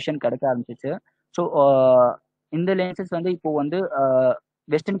ரேஞ்ச் ஆஃப் விஷன் கிடைக்க ஆரம்பிச்சிச்சு. ஸோ இந்த லென்சஸ் வந்து இப்போ வந்து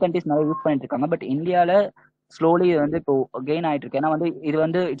வெஸ்டர்ன் கண்ட்ரிஸ் நிறைய யூஸ் பண்ணிட்டு இருக்காங்க. பட் இந்தியாவில் ஸ்லோலி வந்து இப்போ கெயின் ஆயிட்டு இருக்கு. ஏன்னா வந்து இது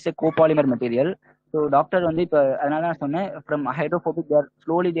வந்து it's A copolymer material. So doctor வந்து இப்போ அதனால நான் சொன்னேன், from hydrophobic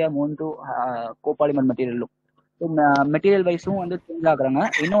slowly they are move to copolymer மெட்டீரியலும். Material வைஸும் வந்து சேஞ்ச் ஆகுறாங்க.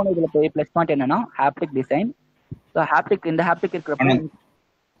 இன்னொன்று இதுல பெரிய பிளஸ் பாயிண்ட் என்னன்னா ஹாப்டிக் டிசைன். ஸோ இந்த ஹாப்டிக் இருக்கிறப்ப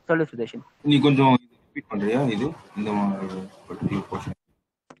சொல்லு சுதேஷன், நீ கொஞ்சம் ரிப்பீட் பண்றியா? இது இந்த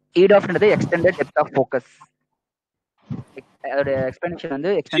eat ஆஃப்ன்றது extended depth of focus. அதோட எக்ஸ்பிளனேஷன் வந்து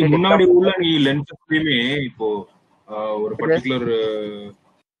எக்ஸ்டெண்டட் முன்னாடி உள்ள நீ லென்ஸ்லயுமே இப்போ ஒரு பர்టిక్యులர்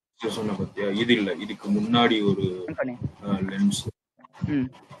சொன்ன பத்தியா, இது இல்ல இதுக்கு முன்னாடி ஒரு லென்ஸ்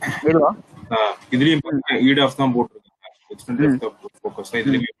இதுவா இதுலயும் ஈட் ஆஃப் தான் போட்டுருக்காங்க, எக்ஸ்டெண்டட் டெப்த் ஆஃப் ஃபோக்கஸ் தான்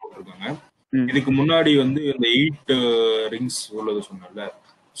இதுலயுமே போட்டுருக்காங்க. இதுக்கு முன்னாடி வந்து இந்த 8 ரிங்ஸ் உள்ளது சொன்னல.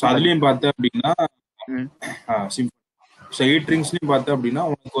 ஸோ அதுலயும் பார்த்தேன் அப்படின்னா ஸோ 8 ரிங்ஸ்லயும் பார்த்தேன் அப்படின்னா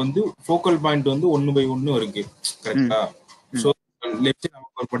உனக்கு வந்து ஃபோக்கல் பாயிண்ட் வந்து 1/1 இருக்கு. கரெக்டா? ஸோ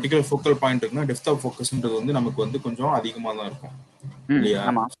நமக்கு ஒரு பர்டிகுலர் ஃபோக்கல் பாயிண்ட் இருக்குன்னா டெப்த் ஆஃப் ஃபோக்கஸ்ன்றது வந்து நமக்கு வந்து கொஞ்சம் அதிகமா தான் இருக்கும் இல்லையா?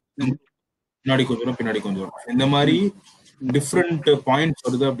 முன்னாடி கொஞ்சம் வரும், பின்னாடி கொஞ்சம் வரும். இந்த மாதிரி டிஃப்ரெண்ட் பாயிண்ட்ஸ்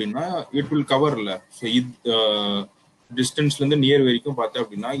வருது அப்படின்னா இட் வில் கவர்ல. ஸோ இது டிஸ்டன்ஸ்ல இருந்து நியர் வரைக்கும் பார்த்தேன்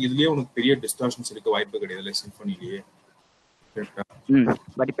அப்படின்னா இதுலயே உனக்கு பெரிய டிஸ்டார்ஷன்ஸ் இருக்க வாய்ப்பு கிடையாது சிம்பனிலேயே.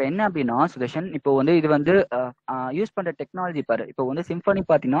 பட் இப்போ என்ன அப்படின்னா சுதர்ஷன், இப்போ வந்து இது வந்து யூஸ் பண்ற டெக்னாலஜி பாரு. இப்போ வந்து சிம்பனி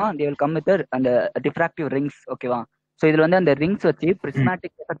பாத்தீங்கன்னா they will come with அந்த டிஃப்ராக்டிவ் ரிங்ஸ். ஓகேவா? ஸோ இதுல வந்து அந்த ரிங்ஸ் வச்சு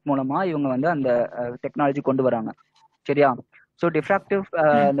பிரிஸ்மேட்டிக் எஃபெக்ட் மூலமா இவங்க வந்து அந்த டெக்னாலஜி கொண்டு வராங்க. சரியா? ஸோ டிஃப்ராக்டிவ்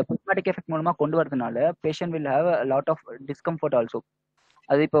அந்த பிரிஸ்மேட்டிக் எஃபெக்ட் மூலமா கொண்டு வரதுனால patient will have lot of discomfort also.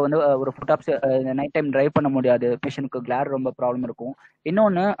 அது இப்போ வந்து ஒரு ஃபுட்ஆப்ஸ் நைட் டைம் டிரைவ் பண்ண முடியாது, பேஷண்ட்க்கு கிளார் ரொம்ப ப்ராப்ளம் இருக்கும்.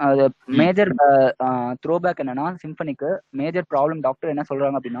 இன்னொன்று மேஜர் த்ரோபேக் என்னன்னா சிம்பனிக்கு மேஜர் ப்ராப்ளம் டாக்டர் என்ன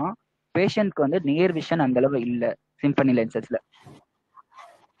சொல்றாங்க அப்படின்னா பேஷண்ட்க்கு வந்து நியர் விஷன் அந்த அளவு இல்லை சிம்பனி லென்சஸ்ல.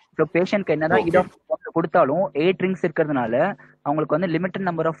 ஸோ பேஷண்ட்க்கு என்னதான் இட் ஆஃப் கொடுத்தாலும் 8 ரிங்ஸ் இருக்கிறதுனால அவங்களுக்கு வந்து லிமிட்டட்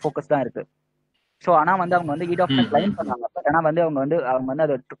நம்பர் ஆஃப் ஃபோக்கஸ் தான் இருக்கு. ஸோ ஆனால் வந்து அவங்க வந்து இட் ஆஃப் கிளைம் பண்ணாங்க. பட் ஆனால் வந்து அவங்க வந்து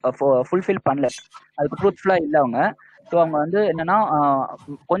அதை ஃபுல்ஃபில் பண்ணல, அதுக்கு ட்ரூத்ஃபுல்லாக இல்லை அவங்க. ஸோ அவங்க வந்து என்னன்னா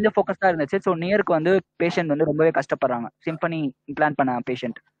கொஞ்சம் ஃபோக்கஸ் தான் இருந்துச்சு. ஸோ நியருக்கு வந்து பேஷண்ட் வந்து ரொம்பவே கஷ்டப்படுறாங்க சிம்பனி இம்ப்ளான்ட் பண்ண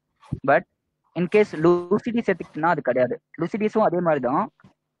பேஷண்ட். பட் இன்கேஸ் லூசிடிஸ் எடுத்துக்கிட்டோம்னா அது கிடையாது. லூசிடிஸும் அதே மாதிரி தான்,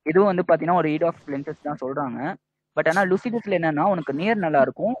 இதுவும் வந்து பார்த்தீங்கன்னா ஒரு ஈட் ஆஃப் லென்சஸ் தான் சொல்றாங்க. பட் ஆனால் லூசிடிஸ்ல என்னன்னா உனக்கு நியர் நல்லா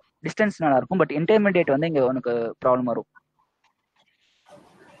இருக்கும், டிஸ்டன்ஸ் நல்லா இருக்கும், பட் இன்டர்மீடியேட் வந்து இங்க உனக்கு ப்ராப்ளம் வரும்.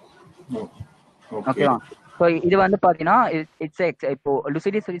 ஓகேவா? ஸோ இது வந்து பார்த்தீங்கன்னா இட்ஸ் இப்போ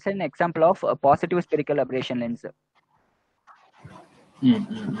லூசிடிஸ் is an example of positive spherical aberration lens.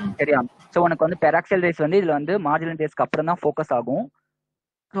 சரியா? ஸோ உனக்கு வந்து பெராக்சல் ரேஸ் வந்து இதுல வந்து மார்ஜினல் ரேஸ்க்கு அப்புறம் தான் ஃபோக்கஸ் ஆகும்.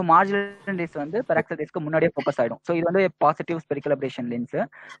 ஸோ மார்ஜினல் ரேஸ் வந்து பெராக்சல் ரேஸ்க்கு முன்னாடியே ஃபோக்கஸ் ஆயிடும். ஸோ இது வந்து positive spherical aberration lens.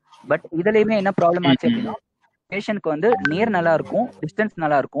 But இதுலயுமே என்ன ப்ராப்ளம் ஆச்சு அப்படின்னா பேஷண்ட்க்கு வந்து நியர் நல்லா இருக்கும், டிஸ்டன்ஸ்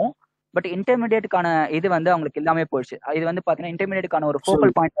நல்லா இருக்கும், பட் இன்டர்மீடியேட்டுக்கான இது வந்து அவங்களுக்கு எல்லாமே போயிடுச்சு. இது வந்து பாத்தீங்கன்னா இன்டர்மீடியேட்டுக்கான ஒரு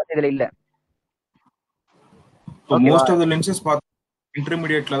ஃபோக்கல் பாயிண்ட் வந்து இதுல இல்ல. மோஸ்ட் ஆஃப் தி லென்சஸ்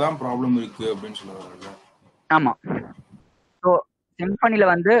இன்டர்மீடியேட்ல தான் ப்ராப்ளம் இருக்கு அப்படினு சொல்றாங்க. ஆமா. சோ சிம்பனில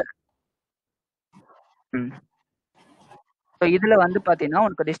வந்து சோ இதுல வந்து பாத்தீங்கன்னா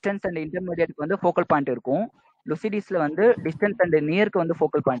உனக்கு டிஸ்டன்ஸ் அண்ட் இன்டர்மீடியேட்க்கு வந்து ஃபோக்கல் பாயிண்ட் இருக்கும். லுசிடிஸ்ல வந்து டிஸ்டன்ஸ் அண்ட் நியருக்கு வந்து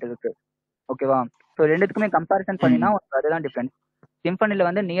ஃபோக்கல் பாயிண்ட் இருக்கு. ஓகேவா? ஸோ ரெண்டுத்துக்குமே கம்பேரிசன் பண்ணினா அதுதான் டிஃபரன்ஸ். சிம்பனில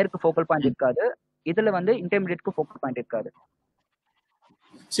வந்து நியருக்கு ஃபோக்கல் பாயிண்ட் இருக்காது, இதுல வந்து இன்டர்மீடியேட்க்கு ஃபோக்கல் பாயிண்ட் இருக்காது.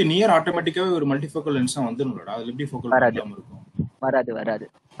 சரி, நியர் ஆட்டோமேட்டிக்காவே ஒரு மல்டிஃபோக்கல் லென்ஸா வந்துரும்லடா, அது எப்படி ஃபோக்கல் பாயிண்ட் இருக்கும்? வராது.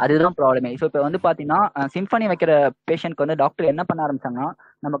 அதுதான் ப்ராப்ளமே. ஸோ இப்போ வந்து பாத்தீங்கன்னா சிம்பனி வைக்கிற பேஷண்ட்க்கு வந்து டாக்டர் என்ன பண்ண ஆரம்பிச்சாங்கன்னா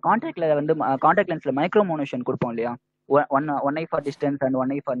நம்ம கான்டாக்ட்ல வந்து கான்டாக்ட் லென்ஸ்ல மைக்ரோ மோனேஷன் கொடுப்போம் இல்லையா, one I for distance and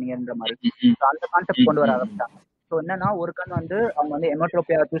 1 I for நியர்ன்ற மாதிரி. ஸோ அந்த கான்செப்ட் கொண்டு வர ஆரம்பிச்சாங்க. ஸோ என்னன்னா ஒரு கண் வந்து அவங்க வந்து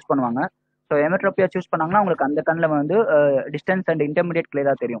எமோட்ரோபியா சூஸ் பண்ணுவாங்க. ஸோ எமோட்ரோபியா சூஸ் பண்ணாங்கன்னா அவங்களுக்கு அந்த கண்ணில் வந்து டிஸ்டன்ஸ் அண்ட் இன்டர்மீடியேட்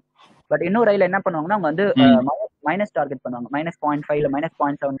கிளியரா தெரியும். பட் இன்னொரு ரயில என்ன பண்ணுவாங்கன்னா அவங்க வந்து மைனஸ் டார்கெட் பண்ணுவாங்க, -0.5 இல்ல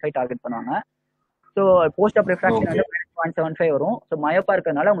 -0.75 டார்கெட் பண்ணுவாங்க. ஸோ போஸ்ட் ஆப் ரிஃப்ராக்ஷன் வந்து -0.75 வரும். ஸோ மயோப்பா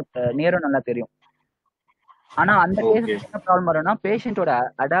இருக்கிறதுனால உங்களுக்கு நேரம் நல்லா தெரியும். ஆனா அந்த கேஸ் என்ன ப்ராப்ளம் வரும்னா பேஷண்டோட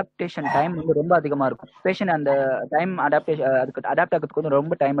அடாப்டேஷன் டைம் வந்து ரொம்ப அதிகமா இருக்கும். பேஷண்ட் அந்த டைம் அதுக்கு அடாப்ட் ஆகிறதுக்கு வந்து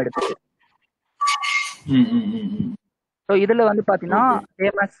ரொம்ப டைம் எடுத்துச்சு. ஸோ இதுல வந்து பாத்தீங்கன்னா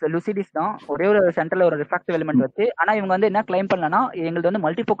ஃபேமஸ் லுசிடிஸ் தான், ஒரே ஒரு சென்டர்ல ஒரு ரிஃப்ராக்டிவ் எலிமெண்ட் வச்சு. ஆனா இவங்க வந்து என்ன கிளைம் பண்ணலன்னா எங்களுக்கு வந்து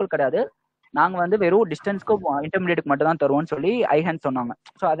மல்டிஃபோக்கல் கிடையாது, நாங்க வந்து வெறும் டிஸ்டன்ஸ்க்கும் இன்டர்மீடியேட் மட்டும் தான் தருவோம்னு சொல்லி ஐஹேண்ட் சொன்னாங்க.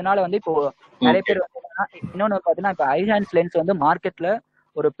 ஸோ அதனால வந்து இப்போ நிறைய பேர் வந்து இன்னொன்னு பாத்தீங்கன்னா இப்போ ஐஹேண்ட்ஸ் லென்ஸ் வந்து மார்க்கெட்ல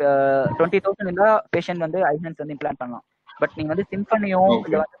ஒரு 20,000 இருந்தா பேஷண்ட் வந்து ஐஹேண்ட்ஸ் வந்து இம்ப்ளான்ட் பண்ணலாம். பட் நீங்க வந்து சிம்பனியோ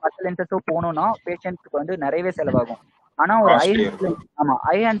இல்ல வந்து மற்ற லென்சஸோ போகணும்னா பேஷண்ட்க்கு வந்து நிறையவே செலவாகும். ஆனா ஒரு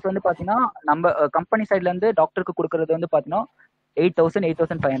ஐஹேண்ட்ஸ் வந்து பாத்தீங்கன்னா நம்ம கம்பெனி சைட்ல இருந்து டாக்டருக்கு கொடுக்கறது வந்து பாத்தீங்கன்னா 8,000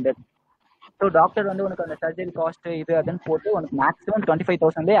 8,500. ஸோ டாக்டர் வந்து உனக்கு அந்த சர்ஜரி காஸ்ட் இது அதுன்னு போட்டு உனக்கு மேக்ஸிமம்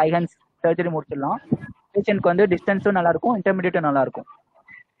 25,000 ஐஹேண்ட்ஸ் சர்ஜரி முடிச்சிடலாம். பேஷண்ட்க்கு வந்து டிஸ்டன்ஸும் நல்லா இருக்கும், இன்டர்மீடியேட்டும் நல்லா இருக்கும்.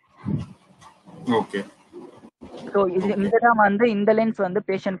 ஓகே. ஸோ இதுதான் வந்து இந்த லென்ஸ் வந்து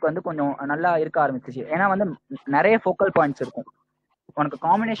பேஷண்ட்க்கு வந்து கொஞ்சம் நல்லா இருக்க ஆரம்பிச்சிச்சு. ஏன்னா வந்து நிறைய ஃபோக்கல் பாயிண்ட்ஸ் இருக்கும், உனக்கு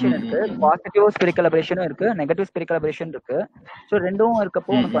காம்பினேஷன் இருக்கு, பாசிட்டிவ் ஸ்பெரிக்கல் அபரேஷனும் இருக்கு, நெகட்டிவ் ஸ்பெரிக்கல் அபரேஷன் இருக்கு. ஸோ ரெண்டும்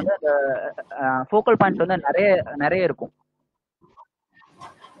இருக்கப்போ உனக்கு வந்து அந்த ஃபோக்கல் பாயிண்ட்ஸ் வந்து நிறைய இருக்கும்.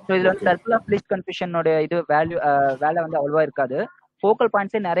 ஸோ இதுல வந்து சர்க்கிள் ஆஃப் லீஸ்ட் கன்ஃபியூஷனோட இது வேலை வந்து அவ்வளவா இருக்காது. ஃபோக்கல்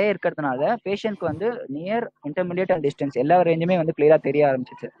பாயிண்ட்ஸே நிறைய இருக்கிறதுனால பேஷண்ட்க்கு வந்து நியர், இன்டர்மீடியேட் அண்ட் டிஸ்டன்ஸ் எல்லா ரேஞ்சுமே வந்து கிளியரா தெரிய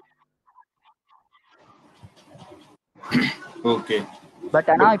ஆரம்பிச்சிச்சு. ஓகே. பட்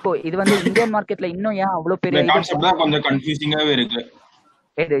ஆனா இப்போ இது வந்து இந்தியன் மார்க்கெட்ல இன்னும் ஏன் அவ்வளவு பெரிய கான்செப்ட் தான் கொஞ்சம் கன்ஃபியூசிங்காவே இருக்கு.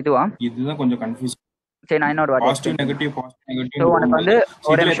 இதுவா இதுதான் கொஞ்சம் கன்ஃபியூசிங். சரி நான் இன்னொரு வாட்டி பாசிட்டிவ் explain நெகட்டிவ் பண்றேன். பாசிட்டிவ் So நெகட்டிவ் உனக்கு வந்து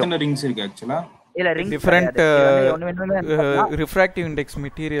ஒரே இதுல நிமிஷம். எத்தனை ரிங்ஸ் இருக்கு ஆக்சுவலா? இல்ல ரிங்ஸ் டிஃபரெண்ட் கிடையாது. இது வந்து ஒண்ணு ரிஃப்ராக்டிவ் இண்டெக்ஸ்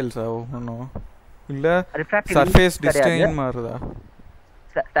மெட்டீரியல்ஸ் ஒன்றும் இல்லை, ரிஃப்ராக்டிவ் சர்ஃபேஸ் கிடையாது. டிஸ்டைன் மாறுதா?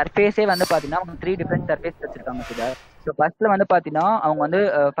 சர்ஃபேஸே வந்து பாத்தீங்கன்னா அவங்க 3 டிஃபரெண்ட் சர்ஃபேஸ் வச்சிருக்காங்க சார். ஸோ ஃபர்ஸ்ட்ல வந்து பாத்தீங்கன்னா அவங்க வந்து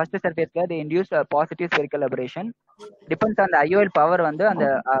first சர்ஃபேஸ்ல the induce positive spherical aberration. Depends on IOL power வந்து அந்த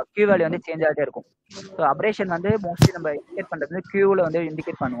Q வேல்யூ வந்து சேஞ்ச் ஆகிட்டே இருக்கும். ஸோ அபரேஷன் வந்து மோஸ்ட்லி நம்ம இண்டிகேட் பண்றது வந்து Qல வந்து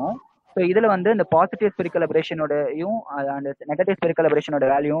இண்டிகேட் பண்ணுவோம். ஸோ இதுல வந்து இந்த பாசிட்டிவ் ஸ்பெரிக்கல் அபரேஷனோடையும் அந்த நெகட்டிவ் ஸ்பெரிக்கல் அபரேஷனோட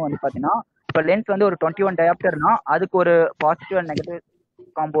வேல்யூவும் வந்து பாத்தீங்கன்னா இப்போ லென்ஸ் வந்து ஒரு 21 டயாப்டர்னா அதுக்கு ஒரு பாசிட்டிவ் அண்ட் நெகட்டிவ்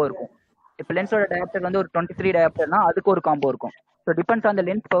காம்போ இருக்கும். இப்போ லென்ஸோட டயாப்டர் வந்து ஒரு 23 டயாப்டர்னா அதுக்கு ஒரு காம்போ இருக்கும். So depends on the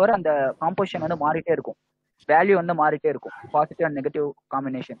lens power அந்த காம்போசிஷன் வந்து மாறிட்டே இருக்கும், வேல்யூ வந்து மாறிட்டே இருக்கும், positive and negative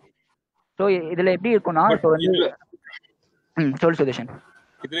combination. So இதுல எப்படி இருக்கும்னா இப்போ வந்து சொல்லு சுதேஷன்.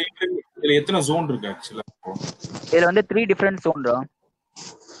 இதுல எத்தனை ஜோன் இருக்கு ஆக்சுவலா? இதுல வந்து 3 டிஃபரெண்ட் ஜோன்.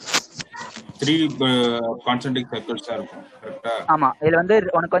 3 கான்சென்ட்ரிக் சர்க்கிள்ஸா இருக்கும் கரெக்ட்டா? ஆமா, இதுல வந்து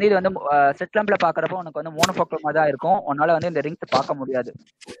உனக்கு வந்து இது வந்து செட் லம்ப்ல பாக்குறப்போ உனக்கு வந்து மோனோஃபோக்கல் மாதிரி தான் இருக்கும். உன்னால வந்து இந்த ரிங்ஸ் பார்க்க முடியாது.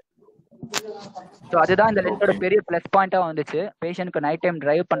 ஸோ அதுதான் இந்த லென்ஸோட பெரிய பிளஸ் பாயிண்டா வந்துச்சு. பேஷண்ட்க்கு நைட் டைம்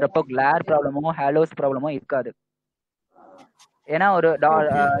டிரைவ் பண்றப்போ கிளார் ப்ராப்ளமோ ஹேலோஸ் ப்ராப்ளமோ இருக்காது. ஏன்னா ஒரு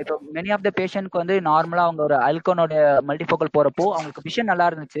இப்போ மெனி ஆஃப் த பேஷண்ட்க்கு வந்து நார்மலா அவங்க ஒரு அல்கோனோட மல்டிஃபோக்கல் போறப்போ அவங்களுக்கு விஷன் நல்லா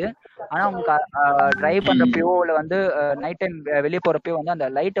இருந்துச்சு. ஆனா அவங்களுக்கு டிரைவ் பண்றப்போ இல்ல வந்து நைட் டைம் வெளியே போறப்போ வந்து அந்த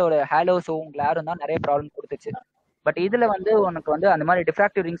லைட்டோட ஹேலோஸும் கிளாரும் தான் நிறைய ப்ராப்ளம் கொடுத்துச்சு. பட் இதுல வந்து உனக்கு வந்து அந்த மாதிரி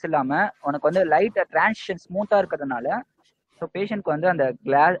டிஃப்ராக்டிவ் ரிங்ஸ் இல்லாம உனக்கு வந்து லைட் டிரான்சிஷன் ஸ்மூத்தா இருக்கிறதுனால ஸோ பேஷண்ட்க்கு வந்து அந்த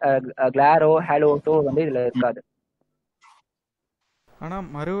கிளாரோ ஹேலோஸோ வந்து இதுல இருக்காது. ஆனா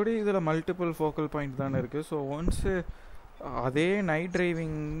மறுபடியும் இதுல மல்டிபிள் ஃபோக்கல் பாயிண்ட் தானே இருக்கு. ஸோ ஒன்ஸ் அதே நைட்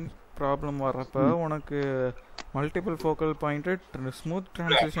டிரைவிங் ப்ராப்ளம் வர்றப்ப உனக்கு மல்டிபிள் ஃபோக்கல் பாயிண்ட் ஸ்மூத்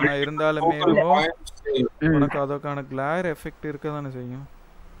டிரான்சிஷனா இருந்தாலுமே உனக்கு அதற்கான கிளார் எஃபெக்ட் இருக்க தானே செய்யும்.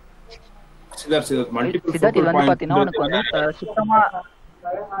 இது வந்து பாத்தீங்கன்னா உனக்கு வந்து சுத்தமா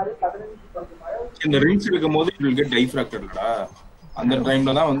இந்த ரிங்ஸ் இருக்கும்போது it will get diffracted டா. அந்த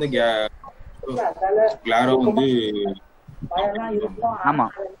டைம்ல தான் வந்து கிளாரோ வந்து ஆமா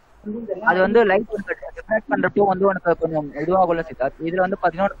அது வந்து லைட் ரிஃப்ராக்ட் பண்றப்போ வந்து உனக்கு கொஞ்சம் இதுவாகும்ல சித்தார்த். இதுல வந்து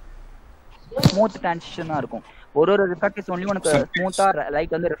பாத்தீங்கன்னா ஸ்மூத் டிரான்சிஷனா இருக்கும். ஒரு ரிஃப்ராக்டிவ் ஒன்லி உனக்கு ஸ்மூத்தா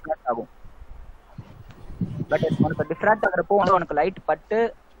லைட் வந்து ரிஃப்ராக்ட் ஆகும். பட் உனக்கு டிஃப்ராக்ட் ஆகுறப்போ வந்து உனக்கு லைட் பட்டு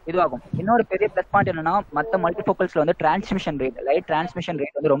இதுவாகும். இன்னொரு பெரிய பிளஸ் பாயிண்ட் என்னன்னா மற்ற மல்டிஃபோக்கல்ஸ்ல வந்து transmission rate light transmission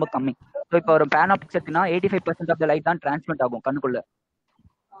rate வந்து ரொம்ப கம்மி. ஸோ இப்போ ஒரு பேனாப்டிக்ஸ் எடுத்தீங்கன்னா 85% ஆஃப் த லைட் தான் டிரான்ஸ்மிட் ஆகும் கண்ணுக்குள்ள.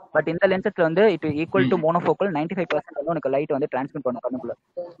 பட் இந்த லென்சஸ்ல வந்து இப்போ ஈக்குவல் டு மோனோஃபோக்கல் 95% வந்து உனக்கு லைட் வந்து டிரான்ஸ்மிட் பண்ணும் கண்ணுக்குள்ள.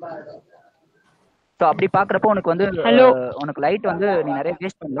 சோ அப்படி பாக்குறப்போ உனக்கு வந்து உனக்கு லைட் வந்து நீ நிறைய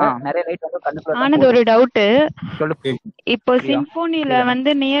வேஸ்ட் பண்ணலாம், நிறைய லைட் வந்து கண்ணுக்குள்ள. ஆனது ஒரு டவுட். சொல்லு. இப்போ சிம்போனில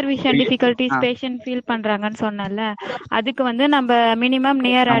வந்து near vision difficulties patient feel பண்றாங்கன்னு சொன்னல, அதுக்கு வந்து நம்ம மினிமம்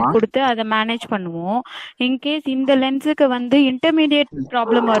நியர் ஆட் கொடுத்து அதை மேனேஜ் பண்ணுவோம். இன்கேஸ் இந்த லென்ஸுக்கு வந்து இன்டர்மீடியட்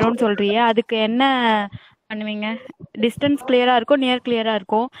ப்ராப்ளம் வரும்னு சொல்றியே, அதுக்கு என்ன பண்ணுவீங்க? டிஸ்டன்ஸ் கிளியரா இருக்கும், நியர் கிளியரா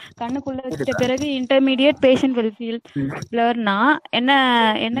இருக்கும், கண்ணுக்குள்ள வச்சிட்ட பிறகு இன்டர்மீடியட் பேஷண்ட் வில் ஃபீல் பிளர்னா என்ன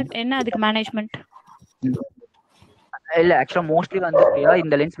என்ன என்ன அதுக்கு மேனேஜ்மெண்ட்? இல்ல ஆக்சுவலா மோஸ்ட்லி வந்து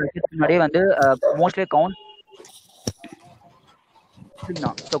இந்த லென்ஸ் முன்னாடியே வந்து மோஸ்ட்லி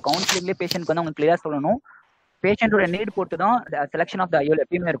கவுன்சிலிங்லேயே பேஷண்ட்க்கு வந்து அவங்க கிளியரா சொல்லணும். பேஷண்டோட நீட் பொறுத்து தான் செலக்ஷன் ஆஃப் த IOL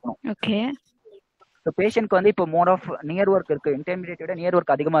எப்பயுமே இருக்கணும். ஓகே. ஸோ பேஷண்ட்க்கு வந்து இப்போ மோர் ஆஃப் நியர் ஒர்க் இருக்கு, இன்டர்மீடியேட்டோட நியர்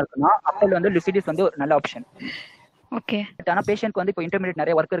ஒர்க் அதிகமா இருக்குன்னா அப்போ வந்து லுசிடிஸ் வந்து ஒரு நல்ல ஆப்ஷன். ஓகே. பட் ஆனா பேஷண்ட்க்கு வந்து இப்போ இன்டர்மீடியேட்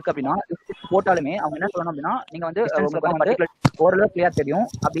நிறைய ஒர்க் இருக்கு அப்படின்னா போட்டாலுமே அவங்க என்ன சொல்லணும் அப்படின்னா நீங்க வந்து ஓரளவு கிளியர் தெரியும்.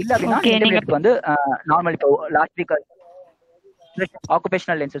 அப்படி இல்லை அப்படின்னா இன்டர்மீடியேட் வந்து நார்மல் இப்போ லாஸ்ட் வீக்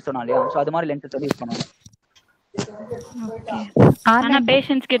ஆக்குபேஷனல் லென்சஸ் சொன்னா இல்லையா, ஸோ அது மாதிரி லென்சஸ் வந்து யூஸ் பண்ணுவாங்க. ஆனா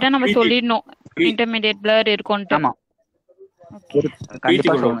பேஷண்ட்ஸ் கிட்ட நம்ம சொல்லிடணும் இன்டர்மீடியேட் பிளர் இருக்கும்னு. ஆமா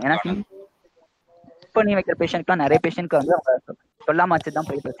கண்டிப்பா சொல்லணும். ஏன்னா இப்போ நீ வைக்கிற பேஷண்ட்க்குலாம் நிறைய பேஷண்ட்க்கு வந்து அவங்க சொல்லாம வச்சுதான்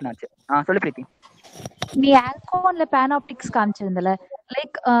போய் பிரச்சனை ஆச்சு. சொல்லு பிரீத்தி. நீ ஆல்கோன்ல பேனாப்டிக்ஸ் காமிச்சிருந்தல,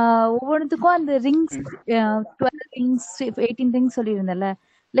 லைக் ஒவ்வொன்றுத்துக்கும் அந்த rings 12 rings 18 rings சொல்லியிருந்தல,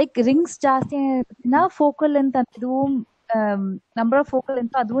 like rings ஜாஸ்தியா ஃபோக்கல் லென்த் அதுவும் நம்பர் ஆஃப் ஃபோக்கல்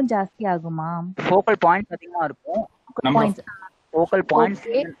லென்த் அதுவும் ஜாஸ்தி ஆகுமா? ஃபோக்கல் பாயிண்ட்ஸ் அதிகமா இருக்கும்.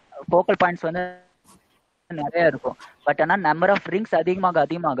 ஃபோக்கல் பாயிண்ட்ஸ் வந்து நிறைய இருக்கும். பட் ஆனா நம்பர் ஆஃப் ரிங்ஸ்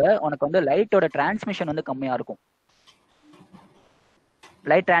அதிகமாக உனக்கு வந்து லைட்டோட டிரான்ஸ்மிஷன் வந்து கம்மியா இருக்கும்.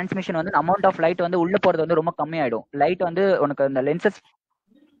 லைட் டிரான்ஸ்மிஷன் வந்து அமௌண்ட் ஆஃப் லைட் வந்து உள்ள போறது வந்து ரொம்ப கம்மியாயிடும். லைட் வந்து உனக்கு அந்த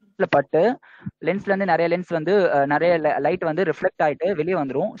லென்சஸ்ல பட்டு லென்ஸ்ல இருந்து நிறைய லென்ஸ் வந்து நிறைய லைட் வந்து ரிஃப்ளெக்ட் ஆயிட்டு வெளியே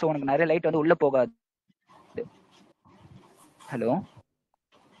வந்துடும். ஸோ உனக்கு நிறைய லைட் வந்து உள்ள போகாது. ஹலோ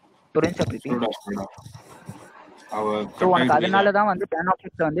புரிஞ்சா பிரீத்தி? ஸோ உனக்கு அதனாலதான் வந்து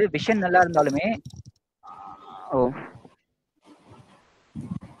பேனாப்டிக்ஸ்ல வந்து விஷன் நல்லா இருந்தாலுமே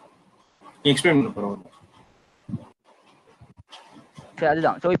எக்ஸ்பிளைன் பண்ண பரவாயில்ல. சரி,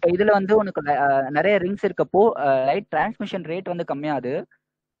 அதுதான். ஸோ இப்போ இதுல வந்து உனக்கு நிறைய ரிங்ஸ் இருக்கப்போ லைட் டிரான்ஸ்மிஷன் ரேட் வந்து கம்மியாகுது.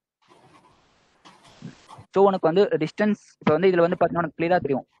 ஸோ உனக்கு வந்து டிஸ்டன்ஸ் இப்போ வந்து இதுல வந்து பார்த்தீங்கன்னா உனக்கு கிளியரா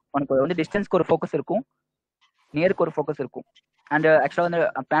தெரியும். உனக்கு வந்து டிஸ்டன்ஸ்க்கு ஒரு ஃபோக்கஸ் இருக்கும், நியருக்கு ஒரு ஃபோக்கஸ் இருக்கும். அண்ட் ஆக்சுவலாக வந்து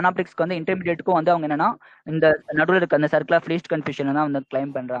பேனாப்டிக்ஸ்க்கு வந்து இன்டர்மீடியேட்டுக்கும் வந்து அவங்க என்னன்னா இந்த நடுவில் இருக்க அந்த சர்க்கிள் ஆஃப் லீஸ்ட் கன்ஃபியூஷன் தான் வந்து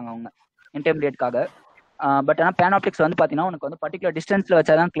கிளைம் பண்றாங்க அவங்க இன்டர்மீடியேட்காக. பட் ஆனால் பேனாப்டிக்ஸ் வந்து பார்த்தீங்கன்னா உனக்கு வந்து பர்டிகுலர் டிஸ்டன்ஸ்ல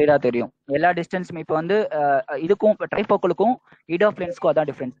வச்சா தான் கிளியரா தெரியும். எல்லா டிஸ்டன்ஸுமே இப்போ வந்து இதுக்கும் ட்ரைஃபோக்கலுக்கும் ஈட் ஆஃப் லென்ஸ்க்கும் அதான்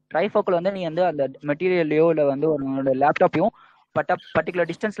டிஃபரன்ஸ். ட்ரைஃபோக்கல் வந்து நீ வந்து அந்த மெட்டீரியல்லையோ இல்லை வந்து உன்னோட லேப்டாப்பையும் பர்டிகுலர்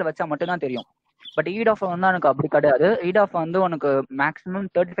டிஸ்டன்ஸ்ல வச்சா மட்டும் தான் தெரியும். பட் ஈட் ஆஃப் வந்து எனக்கு அப்படி கிடையாது. ஈட் ஆஃப் வந்து உனக்கு maximum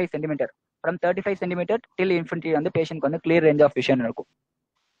 35 centimetre, from 35 centimetre till infinity வந்து பேஷண்ட்க்கு வந்து கிளியர் ரேஞ்ச் ஆஃப் விஷன் இருக்கும்.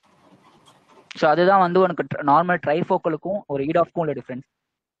 ஸோ அதுதான் வந்து உனக்கு நார்மல் ட்ரைஃபோக்கலுக்கும் ஒரு ஈட் ஆஃப்க்கும் உள்ள டிஃபரன்ஸ்.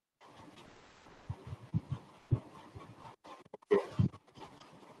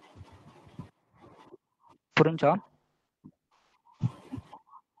 புரிஞ்சா?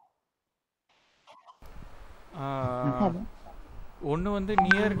 ஒன்று வந்து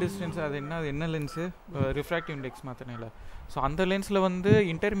நியர் டிஸ்டன்ஸ், அது என்ன லென்ஸு ரிஃப்ராக்டிவ் இண்டெக்ஸ் மாற்றினில்ல. ஸோ அந்த லென்ஸில் வந்து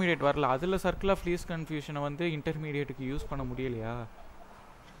இன்டர்மீடியேட் வரல, அதில் சர்க்கிள் ஆஃப் லீஸ்ட் கன்ஃபியூஷனை வந்து இன்டர்மீடியேட்டுக்கு யூஸ் பண்ண முடியலையா?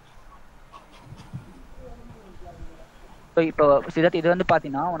 ஸோ இப்போ சிதார்த் இது வந்து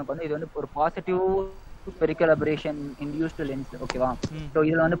பார்த்தீங்கன்னா உனக்கு வந்து இது வந்து ஒரு positive spherical aberration induced lens, ஓகேவா? ஸோ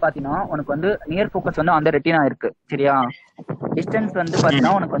இதுல வந்து பார்த்தீங்கன்னா உனக்கு வந்து நியர் ஃபோக்கஸ் வந்து அந்த ரெட்டினா இருக்கு, சரியா? டிஸ்டன்ஸ் வந்து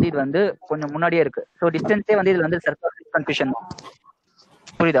பார்த்தீங்கன்னா உனக்கு வந்து இது வந்து கொஞ்சம் முன்னாடியே இருக்கு. ஸோ டிஸ்டன்ஸே வந்து இதுல வந்து சர்க்கிள் ஆஃப் லீஸ்ட் கன்ஃபியூஷன் தான்.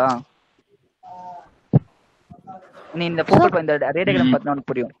 புரியுதா? நீ இந்த ஃபோக்கல் இந்த ரேடியோகிராம் பார்த்தா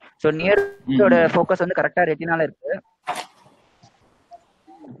உனக்கு புரியும். ஸோ நியரோட ஃபோக்கஸ் வந்து கரெக்டா ரெட்டினால இருக்கு.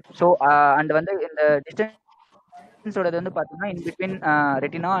 ஸோ அண்ட் வந்து இந்த டிஸ்டன்ஸோட வந்து பார்த்தீங்கன்னா in between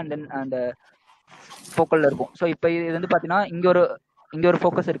retina and then அந்த ஃபோக்கல்ல இருக்கும். ஸோ இப்போ இது வந்து பார்த்தீங்கன்னா இங்க ஒரு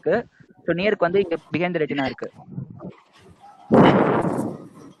ஃபோக்கஸ் இருக்கு. ஸோ நியருக்கு வந்து இங்க பிஹைண்ட் த ரெட்டினா இருக்கு.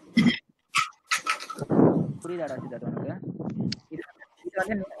 புரியுதாடா சிதார்த் உனக்கு? இது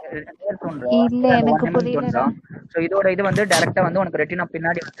வந்து நியர் தோன்றா? இல்ல எனக்கு புரியலடா. ஸோ இதோட இது வந்து டைரக்டா வந்து உனக்கு ரெட்டினா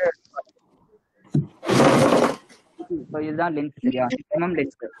பின்னாடி வந்து ஸோ இதுதான் லென்ஸ், சரியா? 6 mm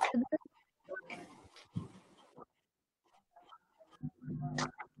லென்ஸ்.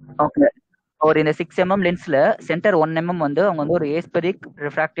 ஓகே. ஒரு இந்த 6 mm லென்ஸ்ல சென்டர் 1 mm வந்து அவங்க வந்து ஒரு ஏஸ்பெரிக்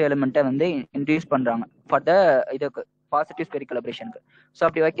ரிஃப்ராக்டிவ் எலிமெண்ட்டை வந்து இன்ட்ரடியூஸ் பண்றாங்க ஃபார் த இதுக்கு பாசிட்டிவ் ஸ்பெரிக்கல் அபரேஷனுக்கு. ஸோ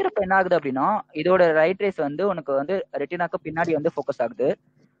அப்படி வைக்கிறப்ப என்ன ஆகுது அப்படின்னா இதோட ரைட் ரேஸ் வந்து உனக்கு வந்து ரெட்டினாக்கு பின்னாடி வந்து ஃபோக்கஸ் ஆகுது.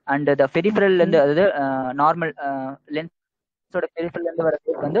 அண்ட் த பெரிஃபரல்ல இருந்து, அதாவது நார்மல் லென்ஸோட பெரிஃபரல்ல இருந்து வர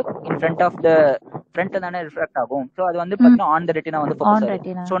ரேஸ் வந்து இன் ஃப்ரண்ட் ஆஃப் த ஃப்ரண்ட்ல தானே ரிஃப்ராக்ட் ஆகும். ஸோ அது வந்து பார்த்தீங்கன்னா ஆன் த ரெட்டினா வந்து ஃபோக்கஸ்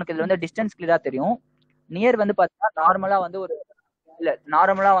ஆகும். ஸோ உனக்கு இதுல வந்து டிஸ்டன்ஸ் கிளியரா தெரியும். நியர் வந்து பார்த்தீங்கன்னா நார்மலா வந்து ஒரு இல்ல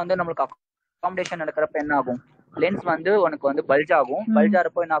நார்மலா வந்து நம்மளுக்கு அகாமடேஷன் நடக்கிறப்ப என்ன ஆகும், லென்ஸ் வந்து உனக்கு வந்து பல்ஜ் ஆகும். பல்ஜ்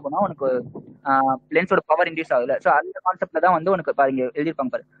ஆகிறப்போ என்ன ஆகும்னா உனக்கு லென்ஸோட பவர் இன்டியூஸ் ஆகுதுல. ஸோ அந்த கான்செப்ட்ல தான் வந்து உனக்கு பாருங்க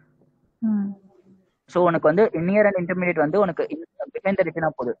எழுதிருப்பாங்க பாரு. ஸோ உனக்கு வந்து நியர் அண்ட் இன்டர்மீடியட் வந்து உனக்கு பிஹைண்ட் த ரெட்டினா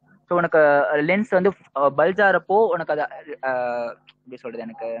போகுது. ஸோ உனக்கு லென்ஸ் வந்து பல்ஜ் ஆகிறப்போ உனக்கு அதை எப்படி சொல்றது,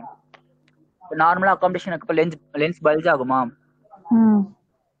 எனக்கு நார்மலா அகாமடேஷன் இருக்கப்போ லென்ஸ் பல்ஜ் ஆகுமா?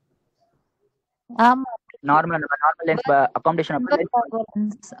 நார்மல் லென்ஸ் அகாமடேஷன்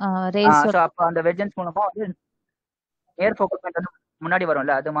அப்ப அந்த வெர்ஜன்ஸ் மூலமா வந்து நியர் ஃபோக்கஸ் பாயிண்ட் வந்து முன்னாடி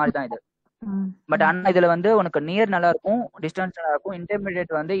வரும்ல, அது மாதிரி தான் இது. பட் ஆனா இதுல வந்து உனக்கு நியர் நல்லா இருக்கும், டிஸ்டன்ஸ் நல்லா இருக்கும்.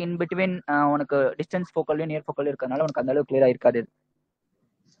 இன்டர்மீடியட் வந்து இன் பிட்வீன் உனக்கு டிஸ்டன்ஸ் ஃபோக்கல்லையும் நியர் ஃபோக்கல் இருக்கறனால உனக்கு அந்த அளவுக்கு கிளியரா இருக்காது.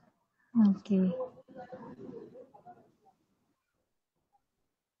 ஓகே.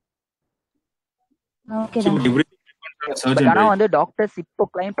 ஆனா வந்து டாக்டர்ஸ் இப்போ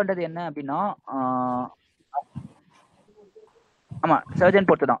கிளைம் பண்றது என்ன அப்படின்னா, ஆமா சர்ஜன்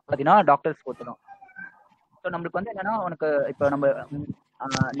பொறுத்து தான் பாத்தீங்கன்னா, டாக்டர்ஸ் பொறுத்து தான். ஸோ நம்மளுக்கு வந்து என்னன்னா உனக்கு இப்போ நம்ம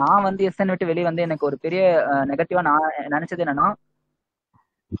நான் வந்து எஸ்என் விட்டு வெளியே வந்து எனக்கு ஒரு பெரிய நெகட்டிவா நான் நினைச்சது என்னன்னா,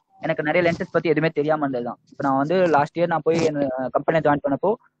 எனக்கு நிறைய லென்சஸ் பத்தி எதுவுமே தெரியாம இருந்ததுதான். இப்போ நான் வந்து லாஸ்ட் இயர் நான் போய் கம்பெனியை ஜாயின்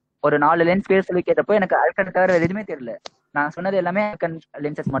பண்ணப்போ ஒரு 4 லென்ஸ் பேர் சொல்லி கேட்டப்போ எனக்கு ஆல்கன் தவிர எதுவுமே தெரியல. நான் சொன்னது எல்லாமே ஆல்கன்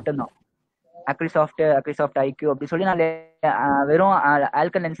லென்சஸ் மட்டும்தான். அக்ரிசாஃப்ட் ஐக்யூ அப்படி சொல்லி நான் வெறும்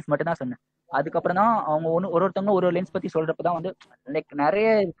ஆல்கன் லென்சஸ் மட்டும் தான் சொன்னேன். அதுக்கப்புறம் தான் அவங்க ஒருத்தவங்க ஒரு லென்ஸ் பத்தி சொல்றப்பதான் வந்து லைக் நிறைய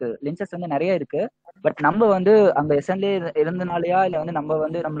இருக்கு, லென்சஸ் வந்து நிறைய இருக்கு. பட் நம்ம வந்து அங்க எஸ்என்லே இருந்தனாலயா இல்ல வந்து நம்ம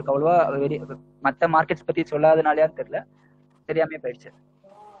வந்து நம்மளுக்கு அவ்வளவா மற்ற மார்க்கெட்ஸ் பத்தி சொல்லாதனாலயான்னு தெரியல, தெரியாமே போயிடுச்சு.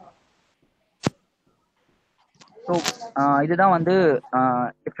 ஸோ இதுதான் வந்து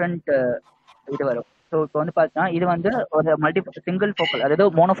டிஃப்ரெண்ட் இது வரும். ஸோ இப்போ வந்து பார்த்தீங்கன்னா இது வந்து ஒரு சிங்கிள் ஃபோக்கல், அதாவது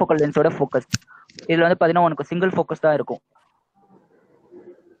மோனோஃபோக்கல் லென்ஸோட ஃபோக்கஸ். இதுல வந்து பார்த்தீங்கன்னா உனக்கு சிங்கிள் ஃபோக்கஸ் தான் இருக்கும்,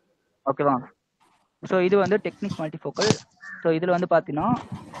 ஓகேவா? ஸோ இது வந்து டெக்னிக் மல்டிஃபோக்கல். ஸோ இதுல வந்து பார்த்தீங்கன்னா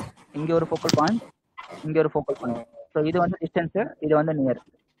இங்க ஒரு ஃபோக்கல் பாயிண்ட், இங்க ஒரு ஃபோக்கல் பாயிண்ட். ஸோ இது வந்து டிஸ்டன்ஸ், இது வந்து நியர்.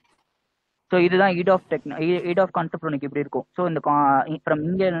 ஸோ இதுதான் ஈட் ஆஃப் கான்செப்ட் உனக்கு இப்படி இருக்கும். ஸோ இந்த ஃப்ரம்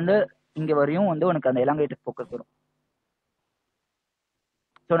இங்க இருந்து இங்க வரையும் வந்து உனக்கு அந்த எலாங்கேட்டட் ஃபோக்கஸ் வரும்.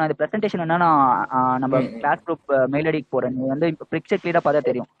 ஸோ நான் இந்த ப்ரெசன்டேஷன் என்னன்னா நம்ம கிளாஸ் குரூப் மெயில் ஐடிக்கு போறேன். நீ வந்து இப்போ பிக்சர் கிளியரா பார்த்தா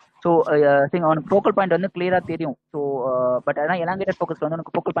தெரியும். ஸோ அவனுக்கு ஃபோக்கல் பாயிண்ட் வந்து கிளியரா தெரியும். ஸோ பட் அதான் எலாங்கேட்டட் ஃபோக்கஸ்ல வந்து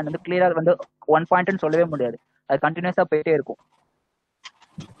உனக்கு ஃபோக்கல் பாயிண்ட் வந்து கிளியரா வந்து 1 பாயிண்ட்னு சொல்லவே முடியாது. அது கண்டினியூஸா போயிட்டே இருக்கும்.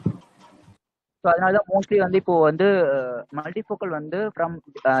 ஸோ அதனாலதான் மோஸ்ட்லி வந்து இப்போ வந்து மல்டிஃபோக்கல் வந்து ஃப்ரம்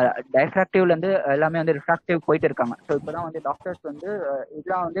டைஃப்ராக்டிவ்ல இருந்து எல்லாமே வந்து ரிஃப்ராக்டிவ் போயிட்டு இருக்காங்க. ஸோ இப்போதான் வந்து டாக்டர்ஸ் வந்து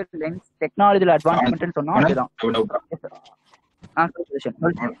இதெல்லாம் வந்து லென்ஸ் டெக்னாலஜில அட்வான்ஸ்மெண்ட்னு சொன்னா அதுதான்.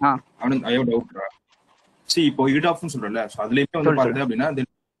 இப்போ ஈட் ஆஃப்னு சொல்றல, சோ அதுலயே வந்து பாருங்க அப்படினா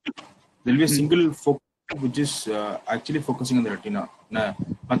there will be a single focus which is actually focusing on the retina.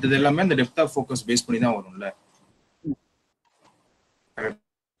 மத்தது எல்லாமே அந்த டெப்த் ஆஃப் ஃபோக்கஸ் பேஸ் பண்ணி தான் வரும்ல.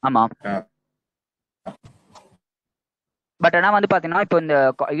 ஆமா. பட் ஆனா வந்து பாத்தீங்கன்னா இப்போ இந்த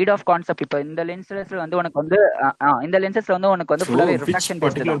ஈட் ஆஃப் கான்செப்ட் இப்போ இந்த லென்சஸ்ல வந்து உனக்கு வந்து இந்த லென்சஸ்ல வந்து உனக்கு வந்து ஃபுல்லாவே ரிஃப்ராக்ஷன்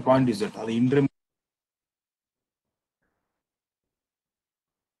பேஸ்ட் தான். பாயிண்ட் இஸ் தட் அது இன்ட்ர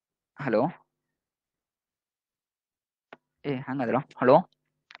ஹலோ ஹேங் ஆகுதுடா. ஹலோ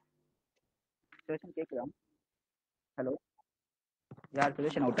சொல்யூஷன் கேக்குதா? ஹலோ யார்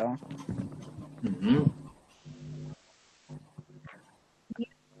சொல்யூஷன் அவுட்டா?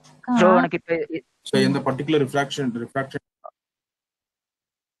 சோ எனக்கு இப்ப சோ இந்த பர்టిక్యులர் ரிஃப்ராக்ஷன்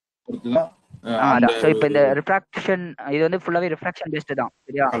சோ இப்போ இந்த ரிஃப்ராக்ஷன் இது வந்து ஃபுல்லாவே ரிஃப்ராக்ஷன் பேஸ்ட் தான்.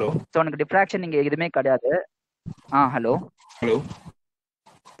 சரியா? சோ உனக்கு டிஃப்ராக்ஷன் இங்க எதுவுமே கிடையாது. ஹலோ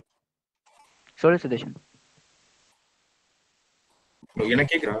சொல்லு சுதர்ஷன். என்ன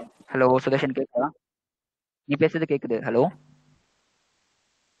கேக்குறா? ஹலோ சுதர்ஷன் கேக்குதா? நீ பேசுறது கேக்குது. ஹலோ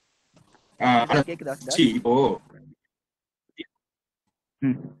கேக்குதா? இப்போ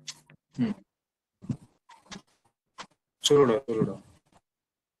சொல்லுடா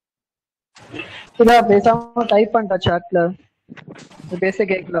சுதா பேசாம டைப் பண்ணடா சாட்ல. பேச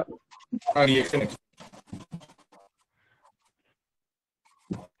கேக்கல.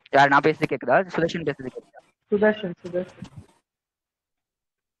 யார் நான் பேசுறது கேக்குதா? சுதர்ஷன் பேசுறது கேக்குதா? சுதர்ஷன்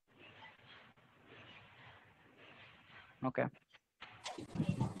ஓகே.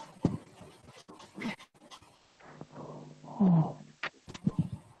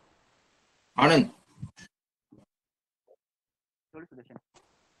 ஆனந்த் சொல்லு சுதர்ஷன்.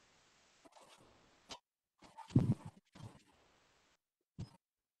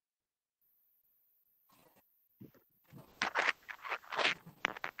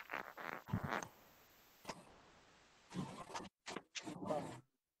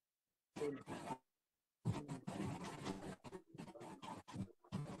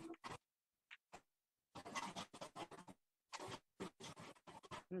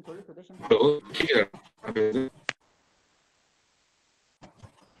 சொல்லு சுதர்ஷன்.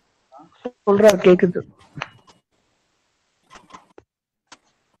 சொல்றா கேக்குது.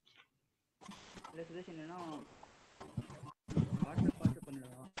 இல்ல சுதர்ஷன் என்ன வாட்ஸ்அப் பாத்து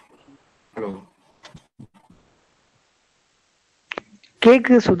பண்ணுடா. ஹலோ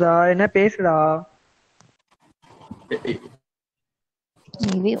கேக்குது சுதா, என்ன பேசுடா?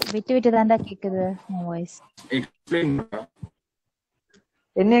 விட்டு தான்டா கேக்குது உன் வாய்ஸ். எக்ஸ்பிளைன் பண்ணா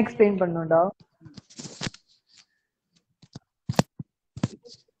என்ன எக்ஸ்பிளைன் பண்ணனும்டா?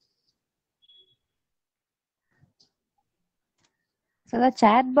 சதா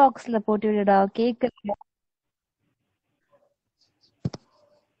சாட் பாக்ஸ்ல போட்டு விடுடா. கேக்குது.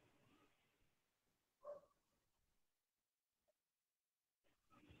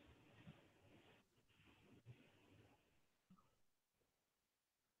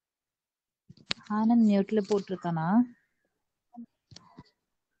 ஆனந்த் மியூட்ல போட்டுருக்கானா?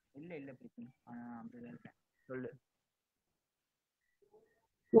 இல்ல பிரீத்தி. அப்படிதான் இருக்கேன். சொல்லு.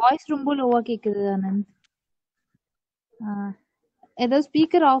 வாய்ஸ் ரொம்ப லோவா கேக்குது ஆனந்த். ஏதோ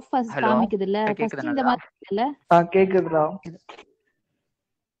ஸ்பீக்கர் ஆஃப் காமிக்குது இல்ல? ஃபர்ஸ்ட் இந்த மாதிரி இல்ல? கேக்குதுடா.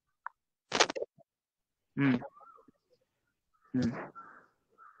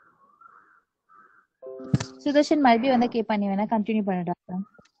 சுதர்ஷன் மறுபடியும் வந்து கேப்பா, நீ வேணா கண்டினியூ பண்ணுடா.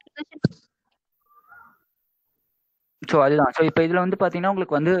 ஸோ அதுதான். ஸோ இப்போ இதில் வந்து பார்த்தீங்கன்னா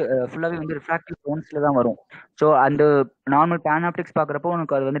உங்களுக்கு வந்து ஃபுல்லாகவே வந்து ரிஃப்ராக்டிவ் டோன்ஸில் தான் வரும். ஸோ அந்த நார்மல் பேனாப்டிக்ஸ் பார்க்குறப்போ